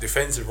right back,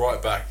 defensive right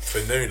back for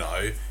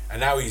Nuno, and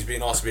now he's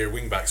being asked to be a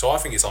wing back. So I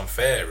think it's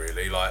unfair,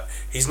 really. Like,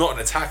 he's not an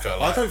attacker.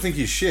 Like, I don't think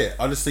he's shit.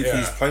 I just think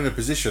he's playing a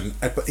position,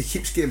 but he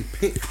keeps getting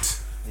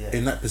picked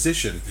in that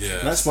position. Yeah.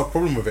 And that's my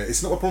problem with it.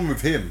 It's not a problem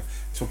with him.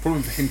 It's a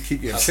problem with him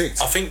keep getting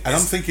picked. I think and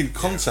I'm thinking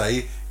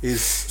Conte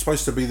is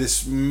supposed to be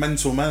this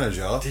mental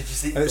manager. Did you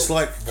see? And it's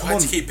like, come Why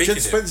on, to keep picking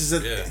Jed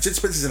him?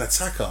 Spence is an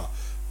attacker.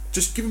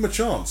 Just give him a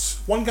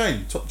chance. One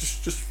game.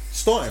 Just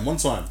start him one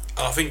time.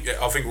 I think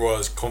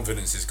Roy's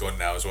confidence is gone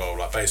now as well.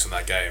 Like, based on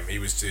that game, he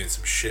was doing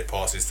some shit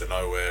passes to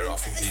nowhere. I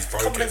think he's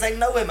broken. Confidence ain't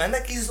nowhere, man.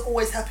 That he's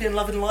always happy and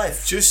loving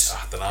life.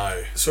 I don't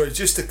know. Sorry,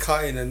 just to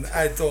cut in and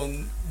add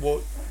on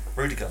what.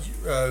 Rudiger.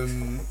 No,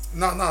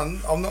 I'm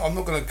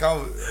not going to go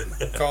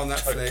on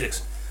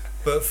Netflix.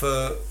 But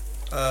for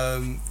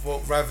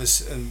what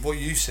Ravis and what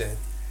you said,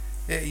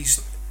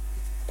 he's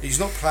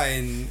not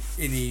playing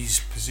in his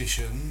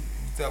position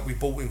that we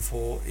bought him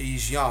for.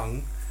 He's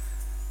young,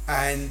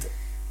 and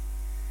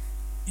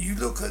you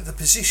look at the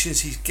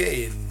positions he's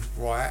getting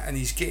right, and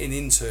he's getting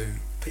into.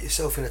 Put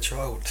yourself in a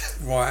child.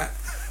 Right.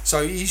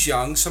 So he's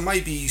young, so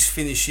maybe he's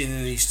finishing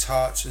and his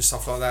touch and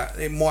stuff like that.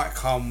 It might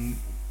come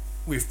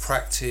with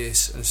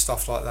practice and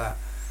stuff like that.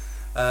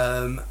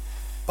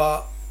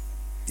 But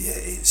yeah,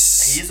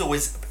 he is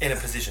always in a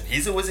position.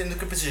 He's always in a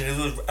good position. He's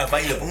always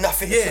available.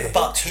 Nothing.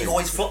 But he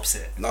always flops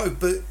it. No,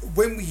 but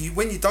when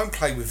you don't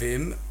play with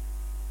him,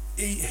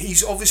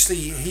 he's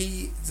obviously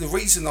the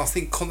reason I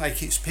think Conte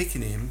keeps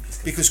picking him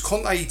because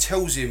Conte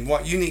tells him,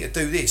 right, you need to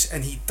do this,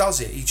 and he does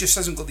it. He just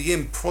hasn't got the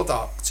end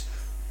product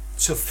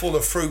to follow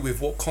through with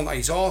what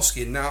Conte's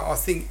asking. Now I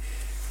think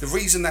the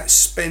reason that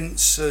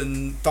Spence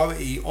and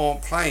Doherty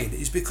aren't playing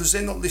is because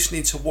they're not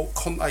listening to what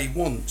Conte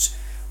wants.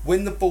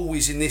 When the ball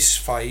is in this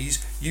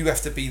phase, you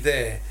have to be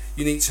there.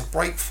 You need to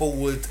break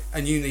forward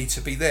and you need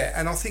to be there.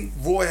 And I think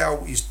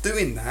Royale is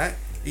doing that.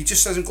 He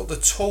just hasn't got the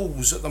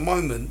tools at the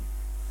moment.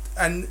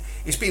 And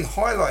it's been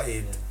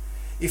highlighted.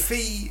 If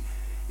he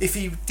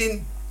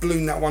didn't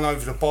balloon that one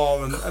over the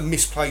bar and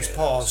misplaced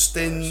pass,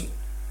 then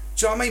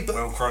Do you know what I mean? But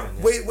Well Cronin,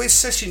 yeah. where's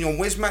Sessegnon?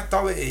 Where's Matt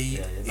Doherty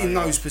in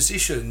those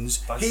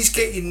positions? He's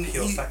getting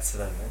pure facts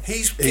today, man.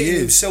 he's getting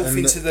himself and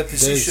into the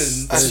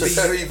position That's to a be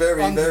very,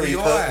 very, under very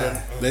the pertinent,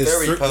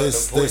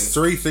 eye. There's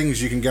three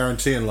things you can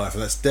guarantee in life,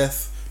 and that's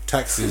death,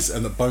 taxes,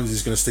 and that Bones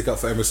is going to stick up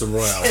for Emerson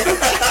Royale.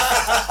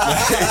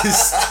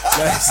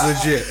 That's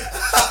legit.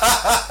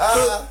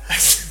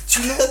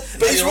 Do you know?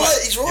 But he's right.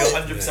 He's right.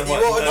 You're 100% right.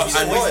 You're He's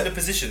 100% always right. in the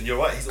position. You're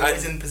right. He's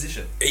always in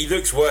position. He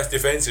looks worse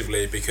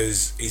defensively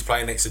because he's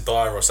playing next to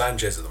Dyer or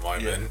Sanchez at the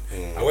moment. Yeah.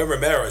 And when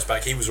Romero's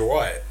back, he was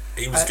alright.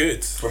 He was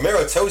good.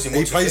 Romero tells him what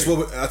He to plays do.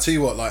 well. I'll tell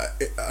you what, like,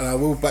 and I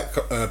will back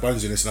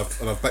Bones in this,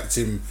 and I've backed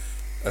him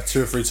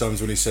 2 or 3 times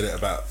when he said it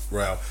about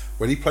Real.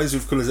 When he plays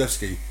with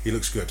Kulusevski, he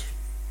looks good.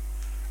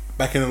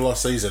 Back in the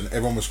last season,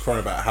 everyone was crying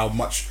about how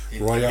much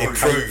Royale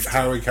improved.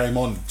 how he came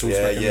on towards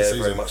Yeah, back in the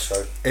season. very much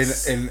so.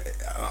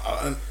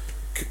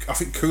 I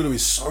think Kulu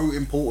is so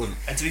important.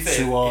 And to be fair,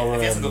 to our, if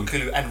he hasn't got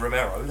Kulu and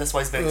Romero, that's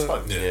why he's been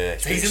exposed. Yeah.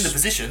 So he's in the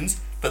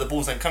positions, but the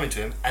balls ain't coming to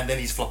him, and then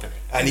he's flopping it.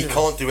 And he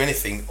can't do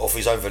anything off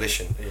his own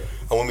volition. Yeah.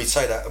 And when we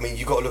say that, I mean,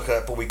 you've got to look at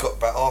that ball. We got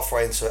about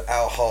halfway into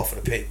our half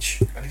of the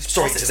pitch. And he's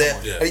Sorry, passed to it there.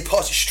 someone. Yeah. And he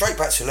passed it straight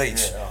back to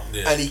Leeds. Yeah.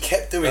 Yeah. And he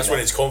kept doing That's that. when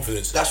his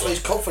confidence. That's when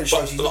his confidence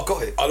shows he's not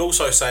got it. I'd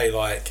also say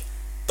like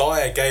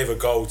Dyer gave a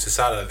goal to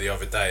Salah the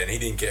other day, and he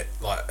didn't get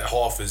like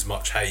half as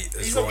much hate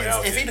as He's not,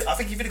 Royale if did. I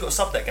think if he'd have got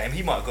subbed that game,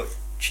 he might have got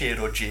cheered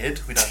or jeered.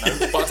 We don't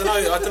know. But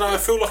I don't know. I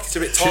feel like it's a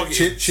bit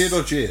targeted. Cheered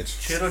or jeered?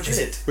 Cheered or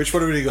jeered. Which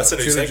one have we got? That's a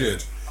new Cheered or segment.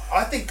 jeered?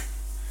 I think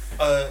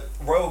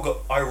Royal got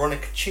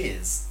ironic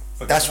cheers.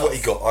 for That's going what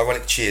he off. got.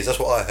 Ironic cheers. That's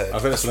what I heard. I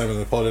think that's the name of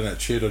the pod, isn't it?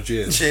 Cheered or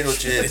jeered? Cheered or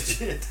jeered.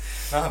 Cheered.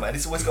 No man,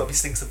 it's always got to be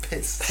stinks of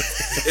piss.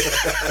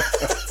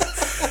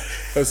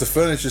 That was the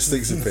furniture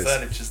stinks and piss.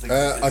 Furniture stinks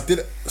of I piss.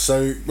 did.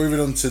 So moving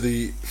on to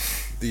the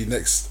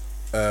next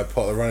part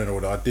of the running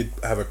order, I did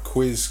have a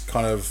quiz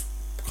kind of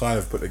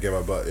put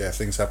together, but yeah,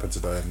 things happened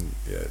today, and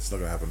yeah, it's not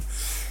going to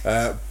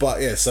happen.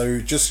 But yeah, so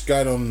just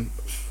going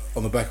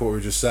on the back of what we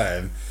were just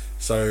saying.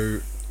 So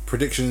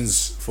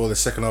predictions for the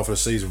second half of the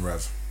season,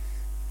 Rav.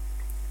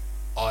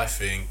 I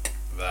think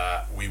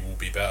that we will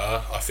be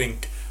better. I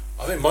think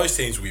most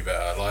teams will be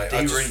better. Like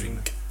I just D-ring.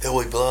 think,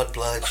 There'll be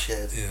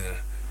bloodshed. yeah.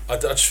 I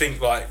just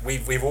think like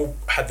we've all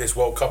had this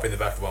World Cup in the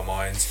back of our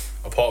minds,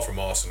 apart from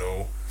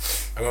Arsenal,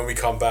 and when we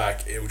come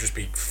back, it will just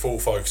be full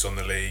focus on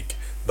the league.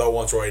 No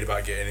one's worried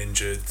about getting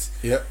injured.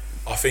 Yep.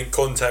 I think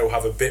Conte will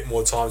have a bit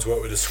more time to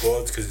work with the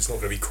squad because it's not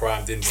going to be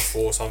crammed in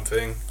before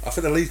something. I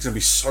think the league's going to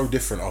be so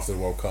different after the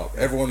World Cup.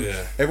 Everyone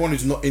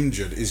who's not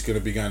injured is going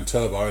to be going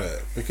turbo, isn't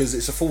it? Because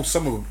it's a full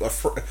summer,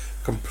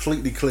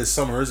 completely clear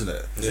summer, isn't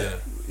it? Yeah.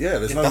 Yeah,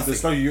 there's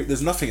nothing.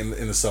 there's nothing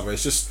in the summer.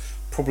 It's just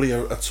probably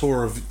a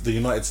tour of the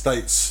United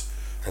States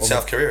And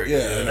South Korea.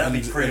 Yeah,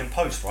 That'd be pre and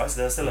post, right? So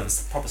they'll still have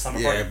a proper summer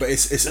break. yeah, but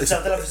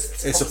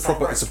it's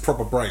a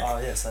proper break. Oh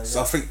yeah, so,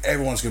 So I think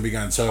everyone's going to be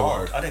going turbo.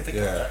 Hard. I didn't think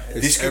about that.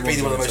 It's- This could be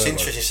everyone's one of the going most turbo.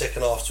 interesting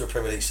second halves to a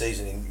Premier League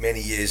season in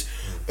many years.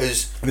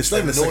 As And it's not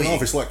even the second annoying-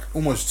 half. It's like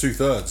almost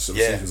 2/3 of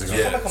the Yeah, season.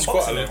 yeah. Come back on There's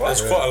Boxing Day, right?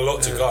 there's quite a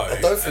lot to go.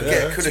 And don't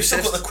forget, Yeah. So you've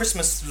still got the Kulusevski,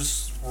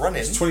 Christmas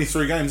running. It's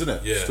 23 games, isn't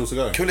it? Yeah. Still to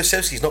go.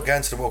 Kulusevski's not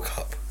going to the World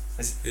Cup.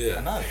 Yeah.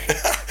 I know.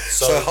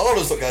 So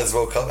Haaland's not going to the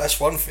World Cup. That's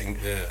one thing.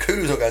 Yeah.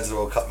 Kulu's not going to the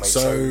World Cup, mate.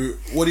 So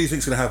what do you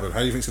think's going to happen? How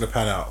do you think's going to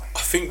pan out? I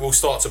think we'll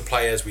start to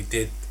play as we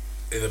did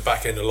in the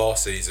back end of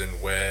last season,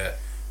 where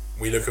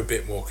we look a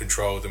bit more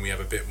controlled and we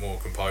have a bit more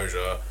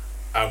composure,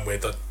 and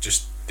we're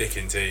just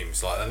dicking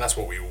teams and that's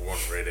what we all want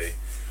really.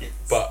 Yes.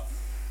 But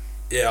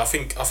yeah, I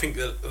think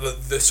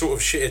the sort of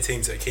shitter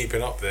teams that are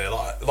keeping up there,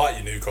 like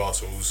your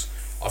Newcastles,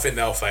 I think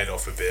they'll fade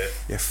off a bit.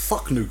 Yeah,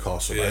 fuck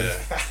Newcastle, Yeah, man.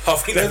 I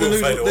think they will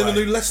fade They're the away.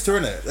 new Leicester,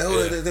 innit?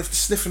 Yeah. They're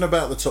sniffing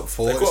about the top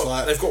 4.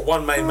 They've got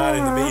one main man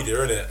in the media,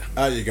 innit?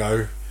 There you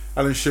go.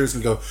 Alan Shearer's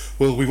going to go,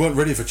 well, we weren't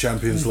ready for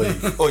Champions League.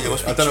 Oh, you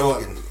must be I don't know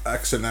joking. what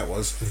accent that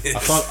was.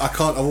 I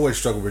can't. I've always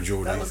struggled with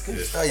Geordie. That was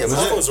good. Oh, yeah, I but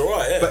thought it was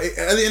alright, yeah. But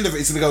at the end of it,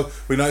 it's going to go,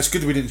 we know it's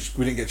good we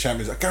didn't get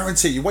Champions. I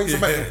guarantee you, wait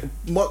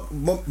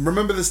for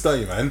remember this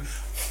day, man.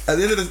 At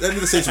the end of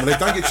the season, when they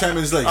don't get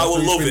Champions League, I will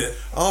after love he's it.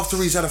 After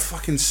he's had a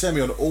fucking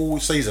semi on all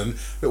season,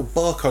 little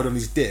barcode on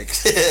his dick.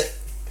 At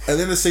the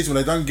end of the season,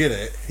 when they don't get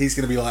it, he's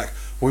going to be like,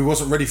 well, he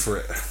wasn't ready for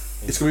it.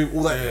 It's going to be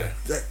all that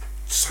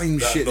same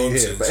That shit that you hear.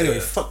 nonsense, But anyway,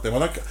 yeah. fuck them. I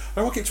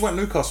don't keep talking about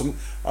Newcastle.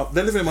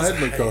 They're living in my head,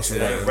 Newcastle.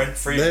 yeah, right?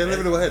 rent-free, They're man.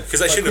 living in my head. 'Cause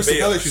they shouldn't Crystal be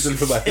Palace us. used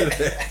to live in my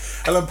head.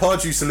 Alan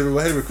Pardew used to live in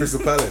my head with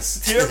Crystal Palace.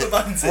 Do you remember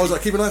Bonesy? I was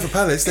like, keep an eye for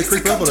Palace. They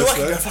creep up on Come to us, work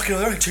and go, man. fucking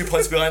they're only 2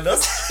 points behind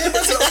us. I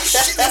was like, oh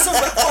shit, that's all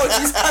about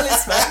Pardew's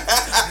Palace, man.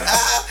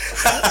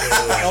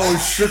 Oh,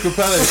 Sugar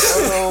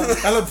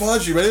Palace. Alan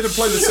Pardew, man, he didn't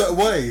play in a certain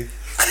way.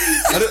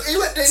 He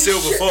went down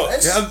Silver shit,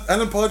 Fox. man. Yeah,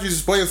 Alan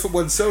Pardew's way of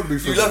football sold me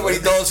for you love when he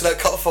danced in that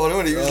cup final,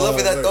 wasn't he? He was Oh,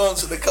 loving that mate.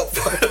 dance at the cup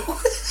final.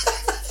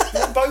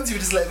 Yeah, Bonesy would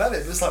just let him have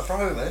it, but it's like,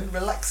 bro, man,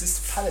 relax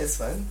this Palace,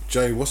 man.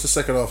 Jay, what's the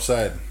second half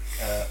saying?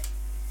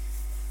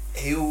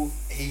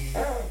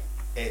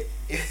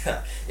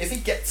 If he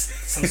gets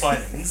some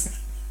signings,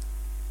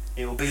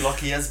 it will be like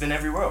he has been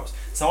everywhere else.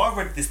 So I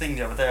read this thing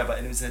the other day about,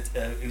 and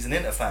it was an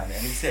Inter fan,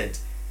 and he said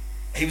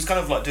he was kind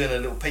of like doing a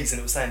little piece, and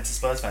it was saying to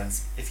Spurs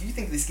fans, if you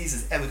think this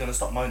geezer's ever going to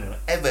stop moaning,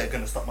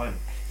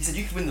 he said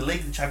you could win the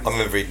league, the Champions League. I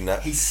remember reading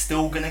that. He's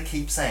still going to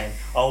keep saying,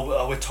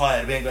 oh, we're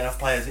tired, we ain't got enough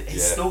players.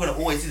 He's still going to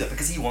always do that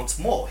because he wants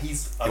more.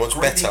 He's a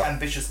greedy,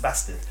 ambitious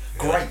bastard.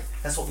 Great,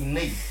 that's what we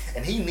need,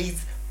 and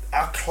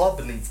our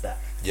club needs that.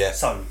 Yeah.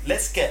 So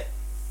let's get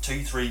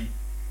 2-3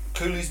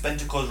 Kulu's,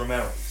 Bentancurs,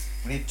 Romero.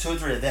 We need 2 or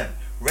 3 of them.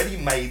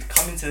 Ready-made,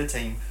 come into the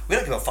team. We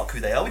don't give a fuck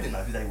who they are. We didn't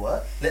know who they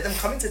were. Let them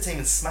come into the team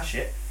and smash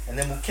it, and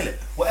then we'll kill it.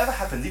 Whatever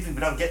happens, even if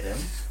we don't get them,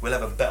 we'll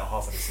have a better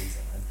half of the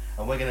season,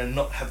 and we're gonna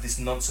not have this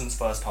nonsense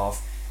first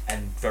half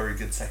and very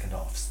good second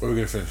halves. Where are we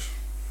going to finish?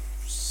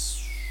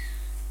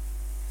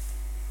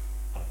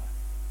 I don't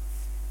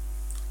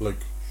know. Luke.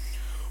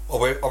 I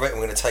reckon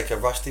we're going to take a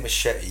rusty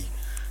machete,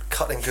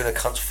 cut them Gunner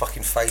cunts'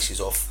 fucking faces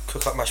off,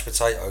 cook up mashed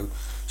potato,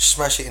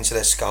 smash it into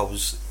their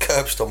skulls,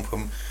 curb stomp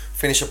them,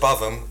 finish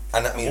above them,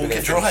 and that means we're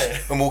going to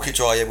finish. And walk it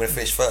dry, yeah, we're going to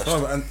finish first.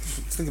 Oh, and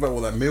think about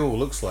what that meal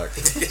looks like.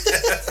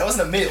 That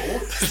wasn't a meal.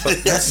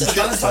 That's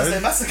Valentine's Day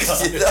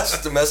massacre. Yeah, that's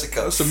the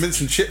massacre. That's some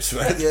mince and chips,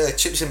 man. Yeah,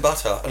 chips and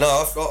butter.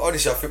 No,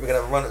 honestly, I think we're going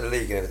to have a run at the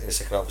league in the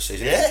second half of the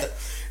season. Yeah?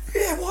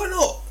 Yeah, why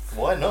not?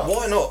 Why not?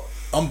 Why not?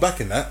 I'm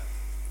backing that.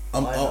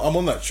 I'm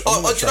on that. Do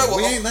you know what?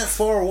 We ain't that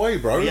far away,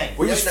 bro. We ain't.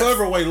 We was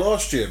further away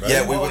last year, man.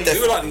 Yeah, we What were are we-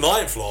 definitely. We were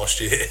like 9th last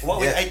year. What,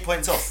 we're Yeah. 8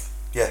 points off?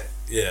 Yeah.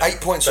 Yeah.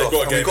 8 points They've off. got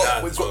a and game in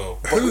hand as well.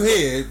 Who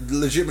here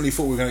legitimately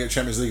thought we were going to get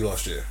Champions League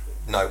last year?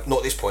 No, not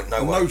at this point.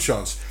 No way. No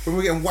chance. When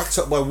we were getting whacked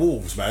up by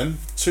Wolves, man.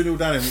 2-0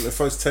 down in the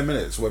first 10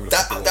 minutes. Whatever the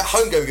fuck it That was.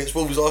 home game against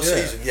Wolves last Yeah.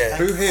 season, yeah.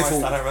 Who here Christ, I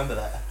thought? don't remember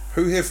that.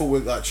 Who here thought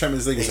with like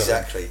Champions League? Or something?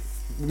 Exactly.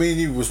 Me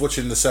and you was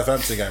watching the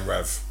Southampton game,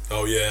 Rav,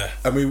 Oh yeah.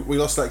 and we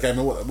lost that game.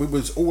 We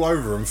was all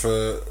over them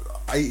for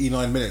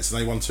 89 minutes,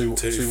 and they won 2-1,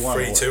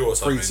 3-2 or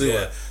something, 3-2.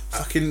 yeah.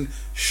 Fucking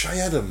Shay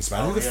Adams,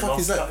 man. Who the fuck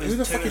is that? Who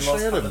the fuck is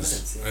Shay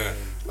Adams? Yeah.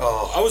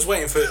 Oh, I was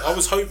waiting for. I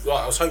was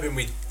hoping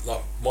we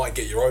might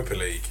get Europa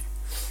League,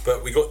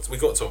 but we got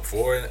top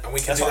 4 and we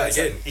can That's do what that I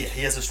said. again. Yeah,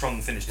 he has a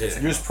strong finish to his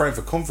You was praying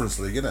for Conference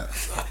League, innit?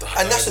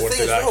 and that's the want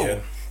thing to as do that well.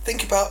 again.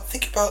 Think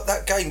about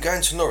that game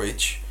going to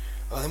Norwich.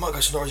 Oh, they might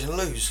go to Norwich and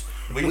lose.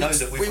 We know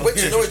that we went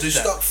to Norwich and do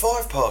that. stuck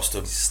 5 past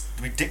them.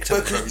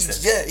 Ridiculous.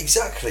 Because, yeah,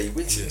 exactly.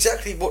 It's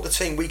exactly what the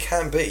team we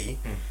can be,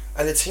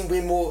 and the team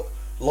we're more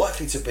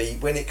likely to be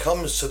when it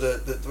comes to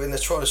the when they're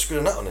trying to screw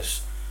a nut on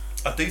us.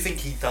 I do think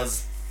he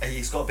does.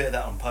 He's got a bit of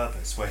that on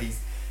purpose, where he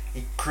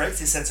creates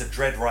his sense of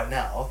dread right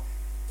now,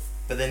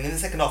 but then in the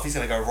second half he's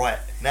going to go right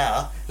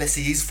now. Let's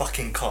see his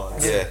fucking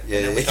cards. Yeah.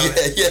 And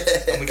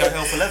we go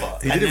hell for leather.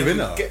 He did it with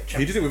Inter.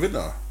 He did it with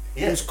Inter.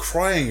 Yeah. He was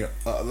crying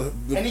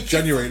And he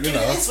January in give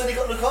Inter. me this when he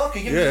got Lukaku.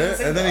 Give me Yeah,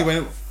 the and then he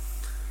went.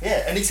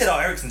 Yeah, and he said, "Oh,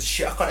 Eriksen's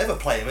shit. I can't ever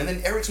play him." And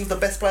then Eriksen's the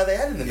best player they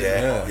had in the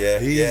middle. Yeah.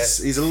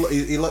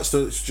 He likes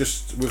to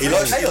just He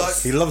likes- he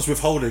likes- he loves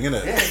withholding,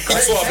 innit? Yeah,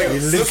 That's what I think. He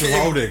lives Look at him.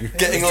 withholding.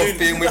 Getting off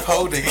being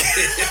withholding.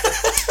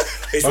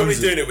 He's probably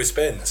Bonesy. doing it with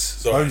Spence.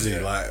 Sorry.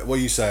 Bonesy, like, what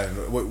are you saying?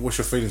 What's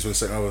your feelings for the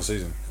second half of the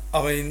season?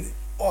 I mean,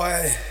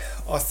 I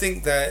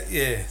think that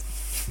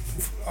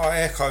I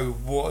echo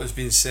what has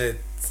been said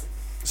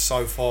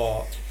so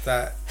far,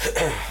 that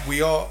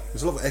we are.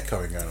 There's a lot of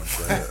echoing going on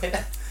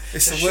today.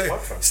 It's Just the word.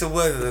 shut up, It's the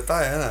word of the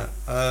day, isn't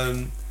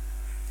it?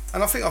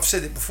 And I think I've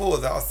said it before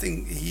that I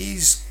think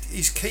he's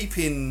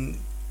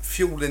keeping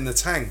fuel in the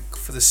tank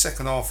for the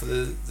second half of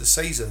the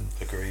season.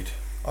 Agreed.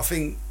 I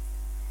think.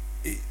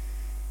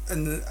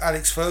 And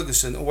Alex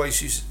Ferguson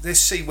always used, let's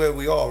see where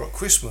we are at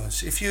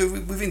Christmas. If you're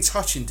within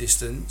touching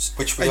distance,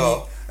 Which we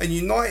are. and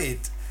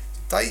United,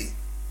 they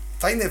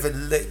never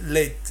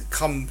led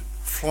come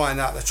flying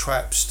out the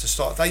traps to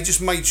start. They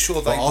just made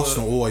sure But they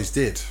Arsenal were. always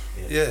did.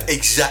 Yeah.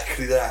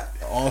 Exactly that.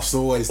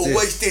 Arsenal always did.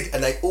 Always did,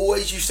 and they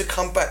always used to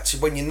come back to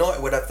when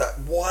United would have that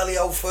wily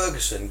old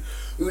Ferguson,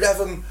 who would have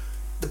them.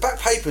 The back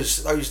papers,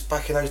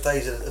 back in those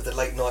days of the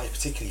late 90s,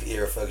 particularly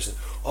era Ferguson.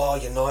 Oh,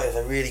 United,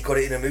 they really got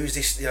it in them. Who's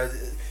this?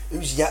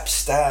 Who's Yap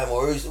Stam,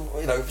 or who's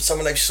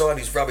someone they've signed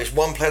who's rubbish.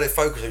 One player they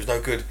focus who's no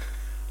good,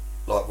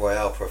 like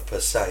Royale per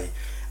se,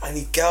 and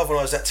he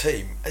galvanised that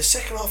team. And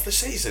second half of the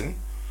season,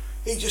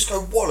 he'd just go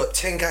wallop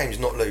 10 games,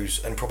 not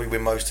lose, and probably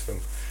win most of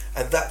them.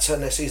 And that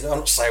turned their season. I'm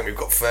not saying we've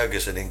got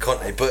Ferguson in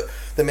Conte, but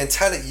the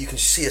mentality, you can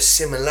see a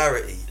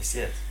similarity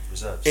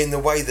reserves. in the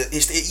way that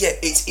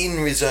it's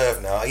in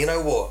reserve now. You know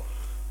what?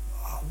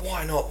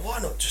 Why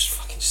not just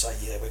fucking say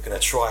we're going to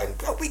try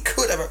and we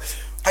could have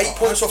 8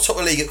 points off top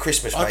of the league at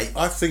Christmas, mate.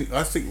 I think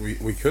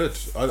we could.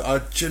 I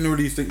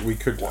genuinely think we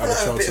could Why have not a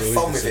have a chance bit to of lead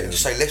fun this with it and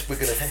just say we're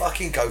going to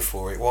fucking go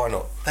for it? Why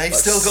not? They've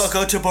still got to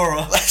go to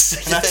Borough.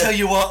 And I tell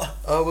you what,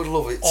 I would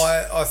love it.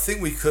 I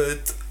think we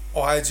could.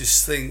 I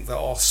just think that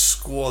our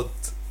squad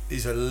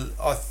is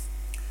I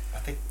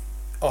think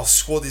our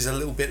squad is a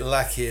little bit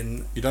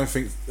lacking. You don't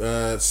think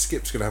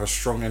Skip's going to have a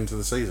strong end to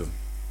the season?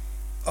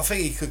 I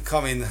think he could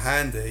come in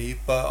handy,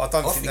 but I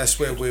don't think that's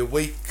where we're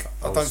weak.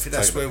 I don't think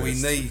that's where we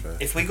need.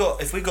 if we got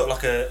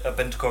like a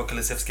Bentancur,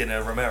 Kulusevski and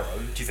a Romero,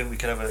 do you think we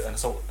could have an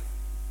assault?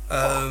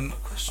 I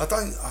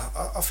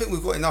think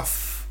we've got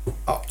enough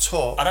up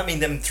top. I don't mean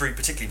them three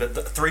particularly, but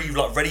the three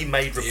like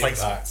ready-made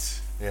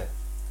replacements. Yeah.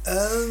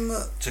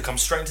 To come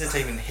straight into the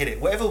team and hit it.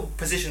 Whatever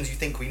positions you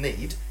think we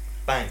need,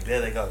 bang,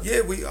 there they go.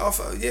 Yeah, we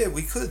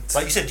could.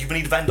 Like you said, you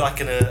need Van Dijk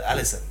and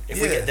Alisson.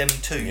 If we get them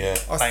two,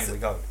 bang, we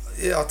go.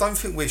 Yeah, I don't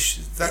think we're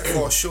that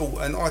far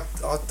short, and I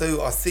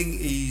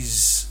think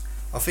he's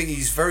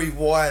very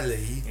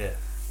wily. Yeah.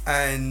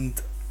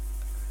 And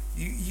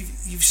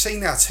you've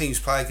seen our teams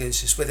play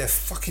against us where they're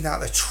fucking out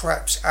their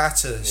traps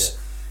at us. Yeah.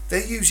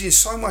 They're using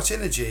so much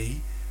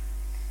energy.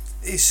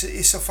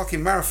 It's a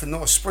fucking marathon,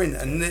 not a sprint,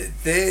 and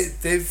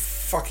they've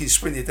fucking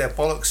sprinted their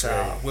bollocks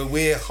out where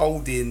we're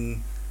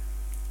holding.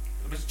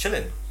 We're just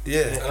chilling.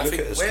 Yeah, and I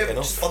think we're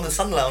just on the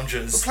sun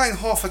loungers. We're playing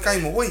half a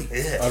game a week.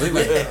 Yeah. I think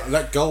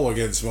that goal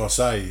against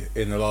Marseille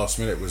in the last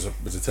minute was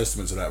a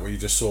testament to that, where you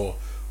just saw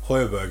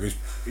Højbjerg, who's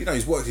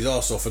he's worked his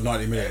arse off for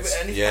 90 minutes,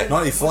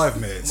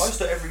 95 minutes,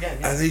 most of every game,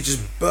 and he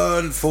just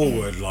burned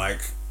forward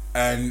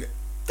and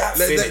that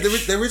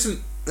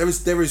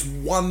there is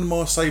one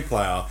Marseille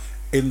player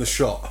in the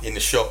shot,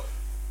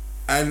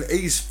 and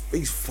he's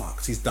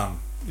fucked. He's done.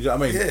 You know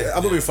what I mean? Yeah.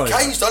 I'm not being funny.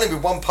 Kane's done it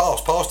with one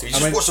pass past him. He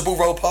just watched the ball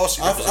roll past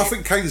him. I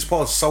think Kane's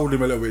pass sold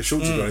him a little bit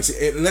short, to be honest.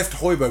 It left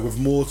Højbjerg with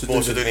more to do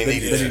than he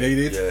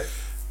needed. Yeah.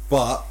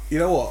 But you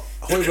know what?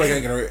 Højbjerg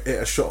ain't going to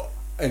hit a shot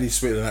any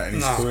sweeter than that in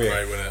his career.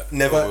 Great, wouldn't it?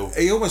 Never will.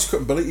 He almost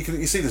couldn't believe.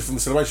 You see this from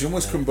the celebration. He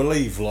almost couldn't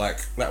believe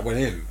that went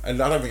in,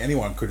 and I don't think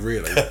anyone could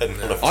really.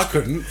 I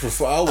couldn't.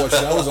 I watched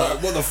it. I was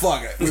like, "What the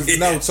fuck?" With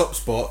no top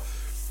spot.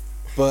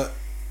 But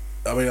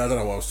I mean, I don't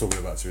know what I was talking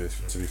about. To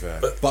be fair,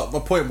 but my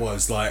point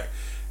was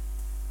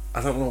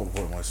I don't know what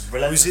the point was.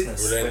 Was it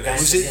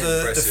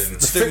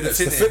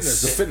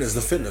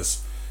the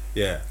fitness?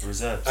 Yeah.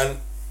 Reserves. And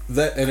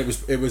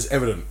it was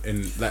evident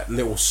in that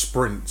little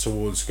sprint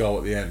towards goal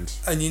at the end.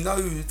 And you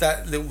know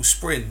that little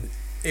sprint,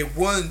 it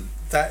weren't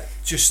that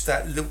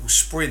little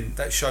sprint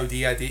that showed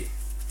he had it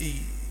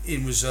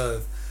in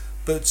reserve,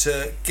 but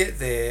to get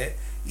there,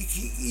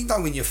 you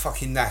know when you're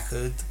fucking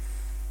knackered,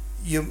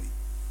 you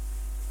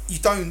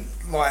don't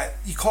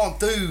you can't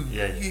do.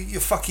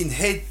 Your fucking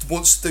head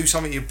wants to do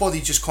something, your body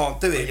just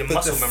can't do it. Your but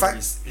muscle the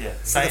memories,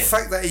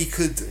 fact that he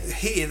could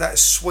hit it that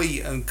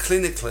sweet and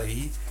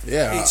clinically,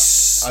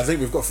 I think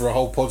we've got for a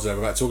whole pod today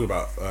about talking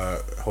about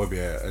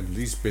Højbjerg, and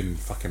he's been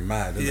fucking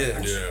mad,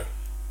 isn't he? Yeah.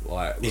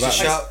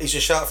 He's a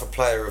shout for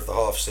player of the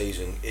half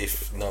season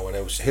if no one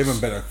else is. Him and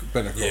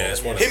Bentancur. Yeah,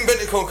 it's one him,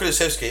 Bentancur and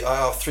Kulusevski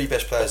are our three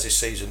best players this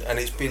season, and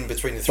it's been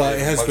between the three. But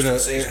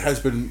it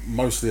has been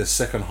mostly a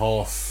second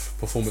half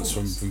performance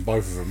from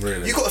both of them,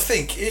 really. You've got to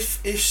think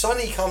if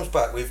Sonny comes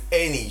back with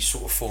any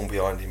sort of form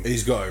behind him,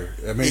 he's got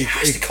to. I mean, he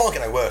can't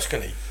get no worse,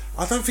 can he?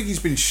 I don't think he's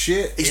been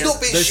shit. He's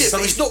not been shit, but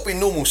he's not been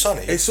normal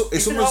Sonny. He's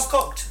been half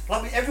cocked,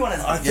 like everyone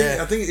has. I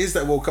think it is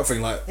that World Cup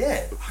thing.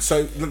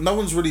 So no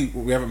one's really.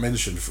 We haven't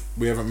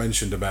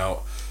mentioned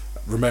about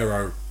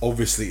Romero.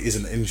 Obviously,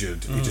 isn't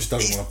injured. He just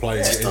doesn't want to play.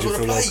 He's injured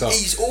for the World Cup.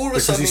 He's all of a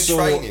sudden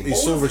training. He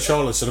saw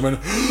Richarlison and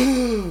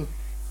went.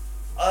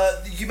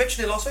 You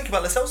mentioned it last week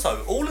about Lo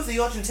Celso. All of the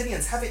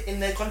Argentinians have it in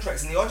their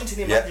contracts, and the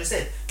Argentinian manager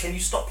said, "Can you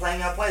stop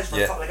playing our players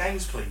for a couple of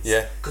games, please?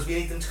 Because we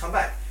need them to come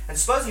back." And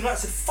Spurs and United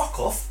said, "Fuck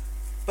off."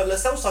 But Lo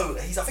Celso,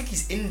 I think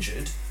he's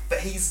injured, but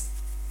he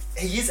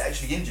is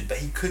actually injured, but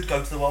he could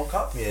go to the World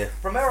Cup. Yeah.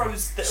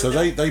 Romero's. So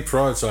they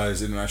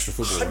prioritise international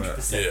football.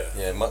 100%.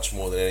 Yeah, much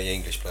more than any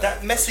English player.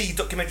 That Messi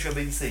documentary on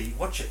BBC,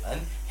 watch it,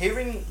 man.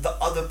 Hearing the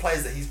other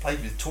players that he's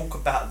played with talk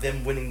about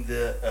them winning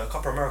the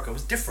Copa America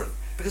was different.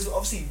 Because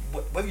obviously,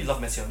 whether you love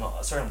Messi or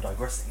not, sorry I'm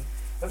digressing,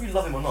 whether you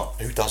love him or not,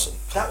 who doesn't?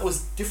 That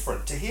was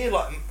different. To hear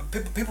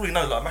people who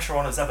know, like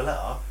Mascherano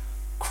Zabaleta,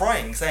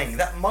 crying, saying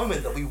that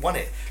moment that we won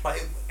it,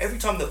 every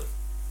time that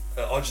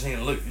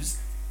Argentina lose,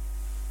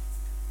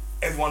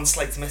 everyone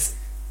slates Messi.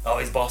 Oh,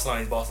 he's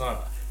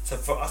Barcelona. So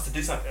for us to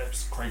do something,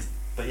 it's crazy.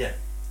 But yeah,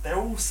 they're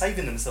all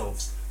saving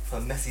themselves for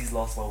Messi's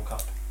last World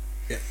Cup.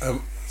 Yeah,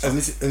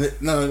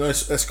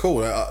 that's cool.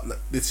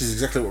 This is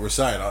exactly what we're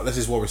saying. This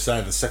is what we're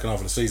saying. The second half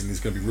of the season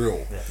is going to be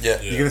real.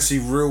 Yeah. You're going to see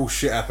real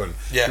shit happen.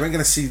 Yeah. You ain't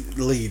going to see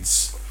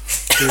Leeds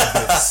doing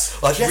bits.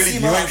 You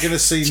ain't going to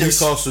see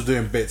Newcastle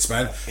doing bits,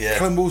 man. Yeah.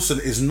 Callum Wilson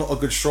is not a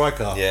good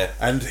striker. Yeah.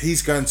 And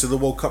he's going to the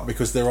World Cup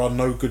because there are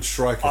no good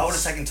strikers. I would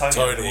have taken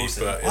Tony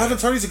Wilson. Ivan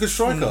Toney's a good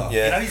striker.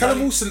 Yeah. Callum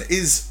Wilson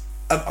is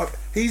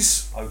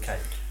he's okay.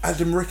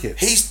 Adam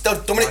Ricketts. He's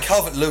Dominic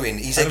Calvert-Lewin.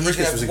 He's going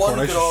to have one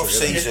good half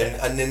season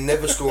and then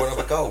never score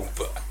another goal.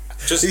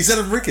 He's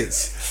Adam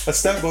Ricketts. A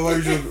stamp by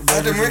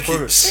Adam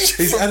Ricketts.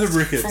 He's Adam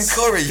Ricketts.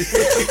 From Corrie.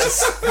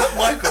 Not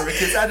Michael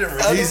Ricketts, Adam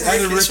Ricketts. He's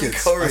Adam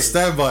Ricketts. I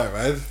stand by it,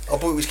 man. I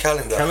thought it was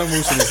Calendar. Callum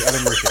Wilson is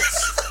Adam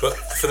Ricketts. But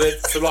for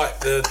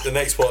the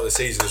next part of the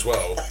season as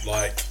well,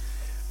 I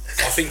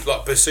think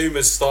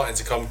Basuma's starting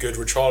to come good.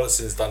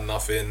 Richarlison's done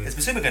nothing. Is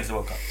Basuma going to the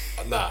World Cup?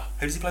 Nah.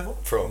 Who does he play for?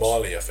 France.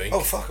 Mali, I think.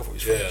 Oh fuck! I thought it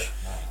was French.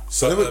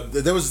 So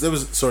there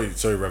was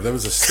sorry Rev, there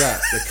was a stat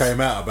that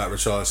came out about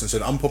Richarlison.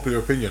 Said unpopular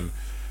opinion.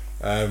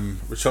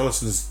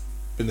 Richarlison's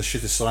been the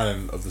shittest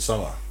signing of the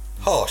summer.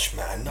 Harsh,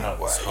 man. No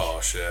way. It's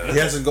harsh, yeah. He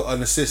hasn't got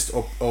an assist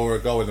or a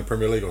goal in the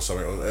Premier League or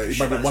something. He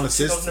maybe one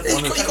assist. He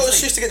got an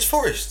assist against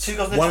Forest.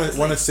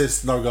 One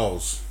assist, no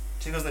goals.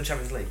 2 goals in the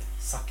Champions League.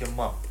 Suck your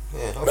mum.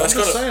 Yeah, I'm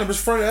just saying. I'm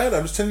just throwing it out there.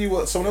 I'm just telling you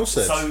what someone else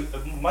said. So,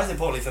 most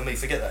importantly for me,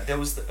 forget that. There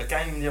was a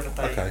game the other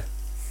day. Okay.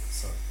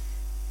 Sorry.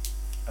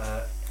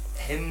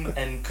 Him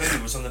and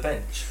Cooney was on the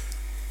bench,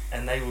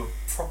 and they were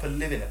proper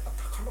living it. I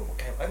can't remember what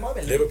game. It might have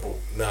been Liverpool.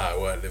 No, it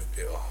weren't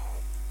Liverpool.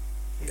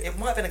 It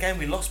might have been a game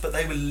we lost, but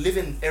they were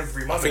living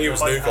every moment. I think it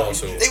was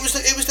Newcastle. It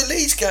was the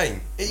Leeds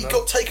game. He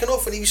got taken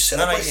off and he was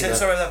celebrating. No,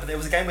 sorry about that, but there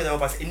was a game where they were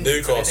both injured.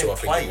 Newcastle, I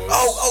think it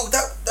was.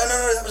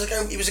 That was a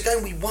game. It was a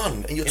game we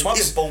won. And it might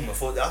have been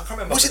Bournemouth. I can't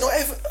remember. Was it not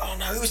ever? Oh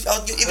no, it was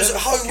at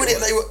home,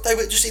 wasn't it? They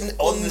were just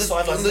on the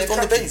sidelines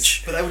on the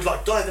bench. But they would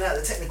like diving out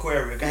of the technical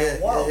area,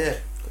 going wild. Yeah.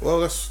 Well,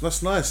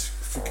 that's nice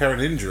for carrying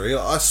an injury.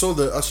 I saw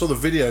the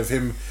video of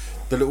him,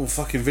 the little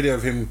fucking video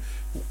of him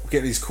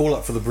getting his call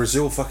up for the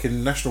Brazil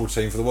fucking national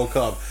team for the World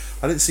Cup.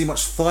 I didn't see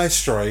much thigh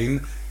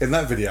strain in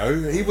that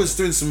video. He was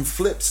doing some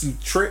flips and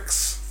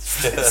tricks.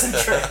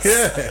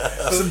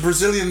 Yeah, some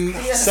Brazilian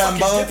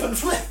samba.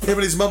 Him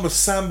and his mum was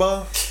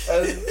samba.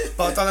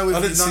 But I don't know.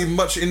 I didn't see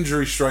much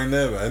injury strain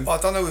there, man. But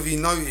I don't know if you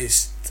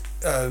noticed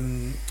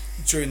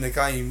during the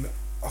game,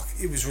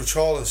 it was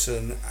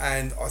Richarlison,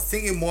 and I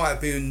think it might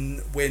have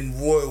been when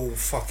Royal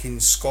fucking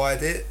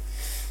skied it,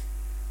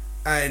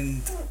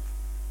 and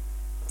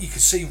you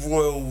could see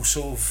Royal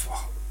sort of.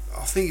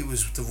 I think it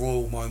was the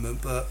Royal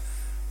moment, but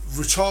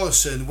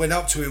Richarlison went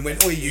up to him,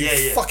 went, "Oi,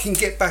 you fucking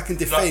get back and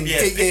defend,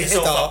 get your head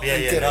up."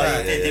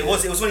 It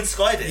was when he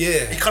skied it.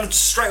 Yeah, he kind of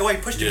straight away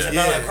pushed him.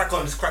 No, crack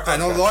on.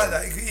 And I like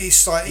that.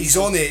 It's like he's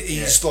on it.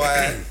 He's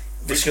like,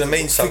 it's going to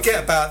mean something.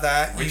 Forget about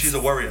that. Richie's a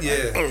warrior.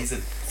 Yeah, man. He's a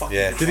fucking.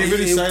 Yeah. Did he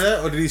really say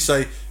that, or did he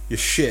say you're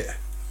shit?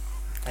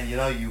 And you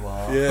know you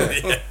are.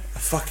 Yeah. A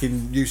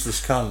fucking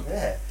useless cunt.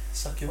 Yeah.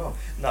 Suck him up.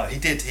 No, he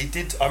did.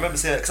 I remember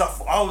saying that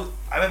because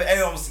I remember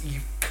everyone was you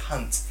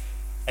cunt.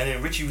 And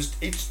then Richie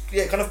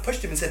kind of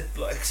pushed him and said,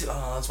 like,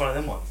 oh, that's one of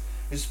them ones.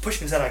 He just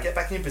pushed him and said, get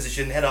back in your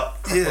position, head up.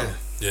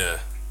 Yeah.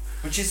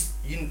 Which is,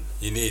 you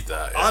need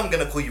that. Yeah. I'm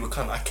going to call you a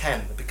cunt. I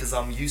can, because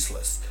I'm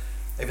useless.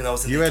 Even though I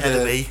was in the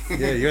academy.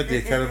 You had the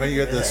academy,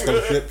 you had the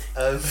scholarship.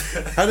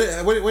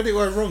 When did it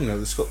go wrong though,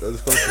 the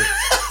scholarship?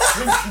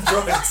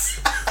 Drugs.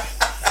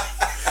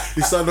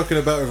 You started looking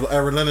about with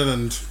Aaron Lennon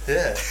and...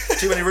 Yeah.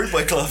 Too many rude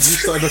boy clubs. You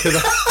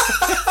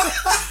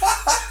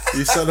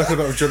started looking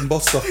about with John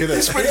Bostock, innit?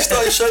 It's when you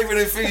started shaving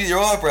and fingering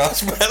your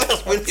eyebrows, man.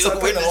 That's when you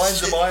went the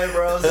lines of my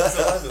eyebrows. That's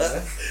what I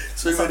man.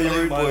 Too many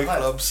rude boy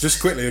clubs. Just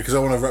quickly, because I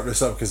want to wrap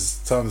this up, because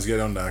time's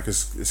getting on now,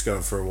 because it's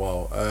going for a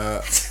while.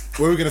 Where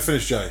are we going to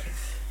finish, Jay?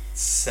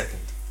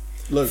 Second.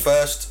 Luke.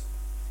 First.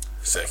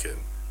 Second.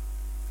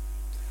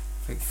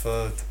 I think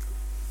third.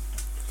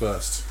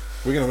 First.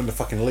 We're going to win the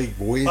fucking league,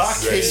 boys.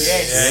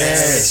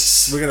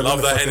 Yes. We're going to love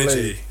win the that fucking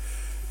energy. league.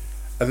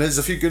 And there's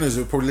a few Gunners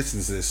who are probably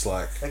listening to this,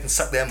 like... They can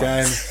suck their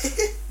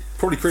minds.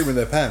 Probably creaming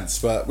their pants,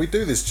 but we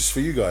do this just for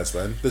you guys,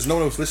 man. There's no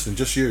one else listening,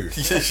 just you.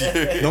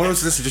 No one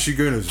else listening, just you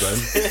Gunners, man.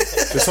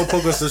 This whole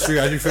podcast is for you.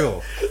 How do you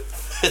feel?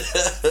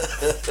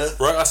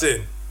 Right us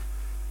in.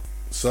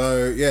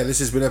 So, yeah, this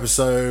has been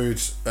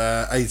episode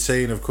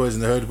 18 of Coys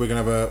in the Hood. We're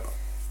going to have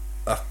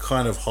a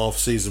kind of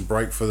half-season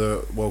break for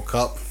the World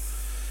Cup.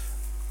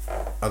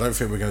 I don't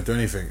think we're going to do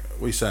anything.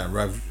 What are you saying,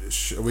 Rav?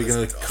 Are we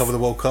going to cover the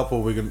World Cup, or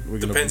are we going to...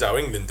 Depends how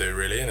England do,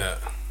 really, innit?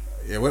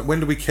 Yeah,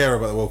 when do we care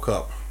about the World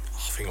Cup?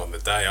 I think on the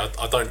day.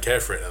 I don't care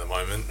for it at the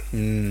moment.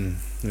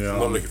 Yeah, I'm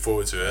not looking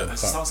forward to it.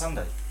 It's not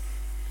Sunday.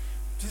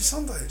 Is it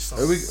Sunday?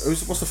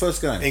 What's the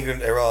first game?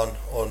 England, Iran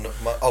on...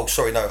 our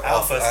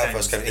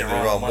first game, England,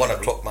 Iran, 1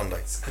 o'clock Monday.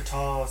 It's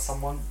Qatar,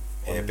 someone?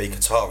 Yeah, it'd be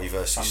Qatari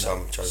versus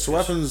some jokers. So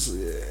what happens...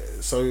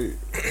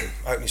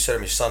 Opening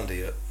ceremony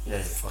Sunday at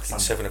fucking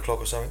Sunday. 7 o'clock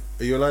or something.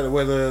 Are you allowed to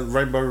wear the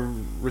rainbow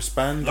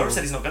wristband? Laurie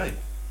said he's not going to.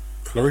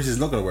 Lloris is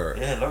not going to wear it.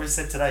 Yeah, Laurie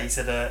said today, he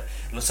said,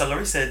 so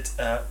Laurie said,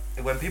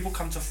 when people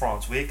come to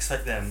France, we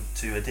expect them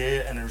to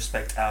adhere and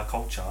respect our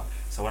culture.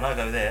 So when I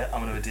go there,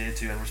 I'm going to adhere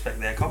to and respect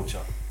their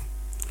culture.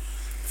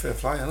 Fair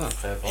play, isn't it?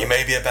 Fair play. He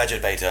may be a badger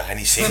baiter and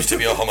he seems to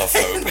be a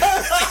homophobe.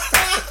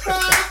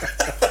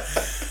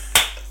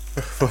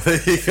 Well,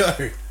 there you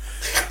go.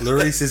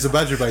 Lloris is a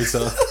badger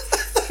baiter.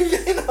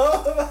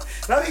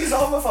 No, he's a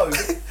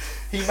homophobe.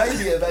 He may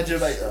be a badger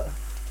baiter.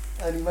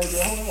 And he may be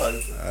a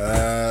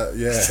homophobe.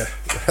 Yeah,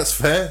 that's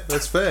fair.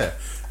 That's fair.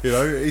 You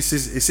know, it's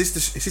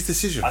his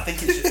decision. I think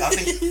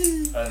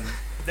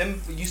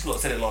them you lot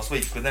said it last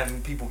week, but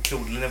then people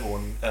killed Neville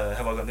on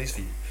Have I Got News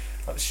For You?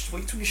 Like, what are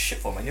you talking shit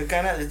for, man? You're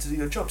going out there to do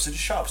your job, so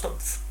just shut up. Stop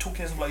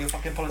talking like you're a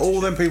fucking politician. All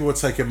them people are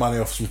taking money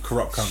off some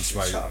corrupt cunts,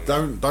 mate. Shut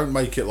up, don't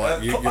make it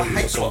like Klopp, I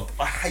hate someone. Klopp.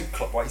 I hate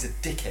Klopp. Right, he's a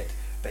dickhead.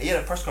 But he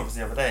had a press conference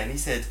the other day, and he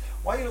said,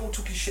 "Why are you all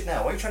talking shit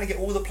now? Why are you trying to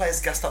get all the players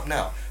gassed up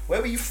now?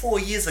 Where were you 4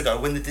 years ago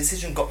when the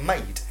decision got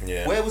made?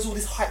 Yeah. Where was all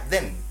this hype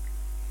then?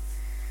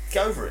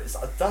 Get over it. It's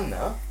done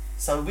now.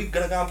 So we're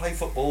gonna go and play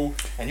football,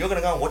 and you're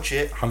gonna go and watch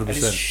it. 100%. And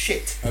it's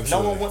shit. Absolutely.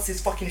 No one wants this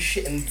fucking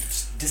shit in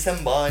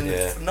December,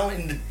 and no one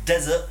in the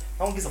desert.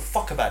 No one gives a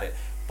fuck about it.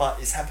 But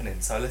it's happening.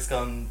 So let's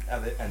go and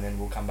have it, and then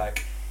we'll come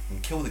back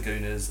and kill the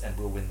Gooners, and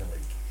we'll win the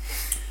league."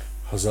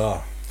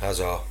 Huzzah. I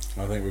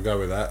think we'll go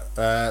with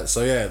that.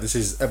 So yeah, this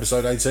is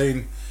episode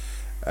 18.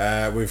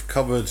 We've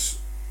covered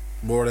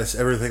more or less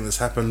everything that's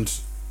happened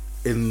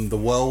in the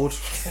world,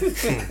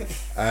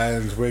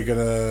 and we're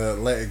gonna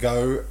let it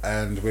go,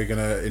 and we're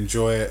gonna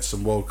enjoy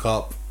some World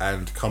Cup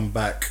and come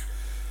back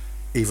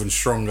even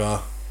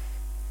stronger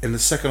in the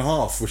second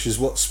half, which is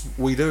what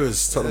we do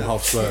as Tottenham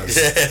half Spurs.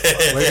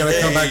 We're gonna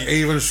come back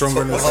even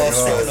stronger in the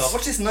second half.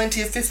 Watch this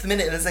 95th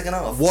minute in the second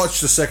half. Watch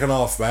the second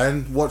half,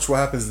 man. Watch what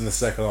happens in the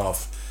second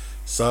half.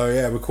 So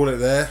yeah, we'll call it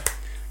there.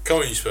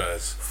 Come on, you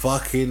Spurs.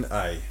 Fucking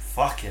A.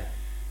 Fuck yeah.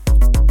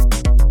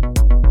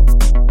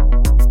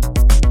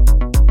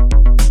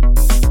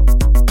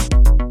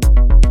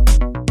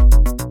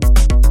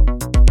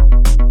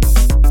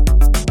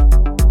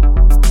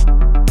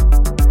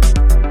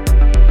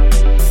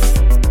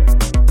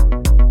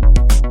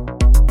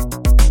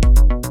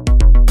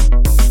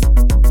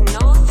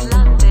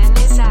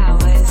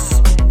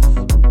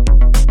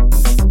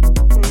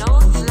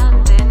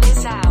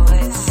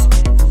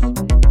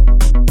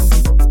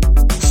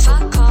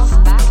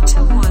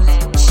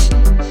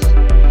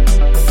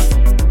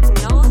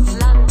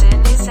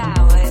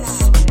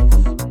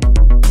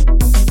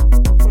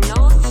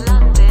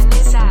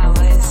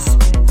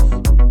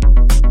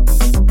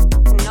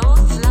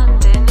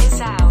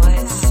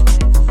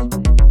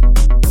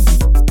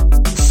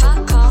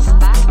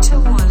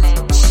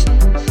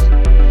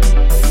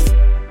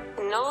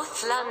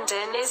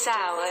 London is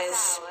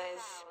ours.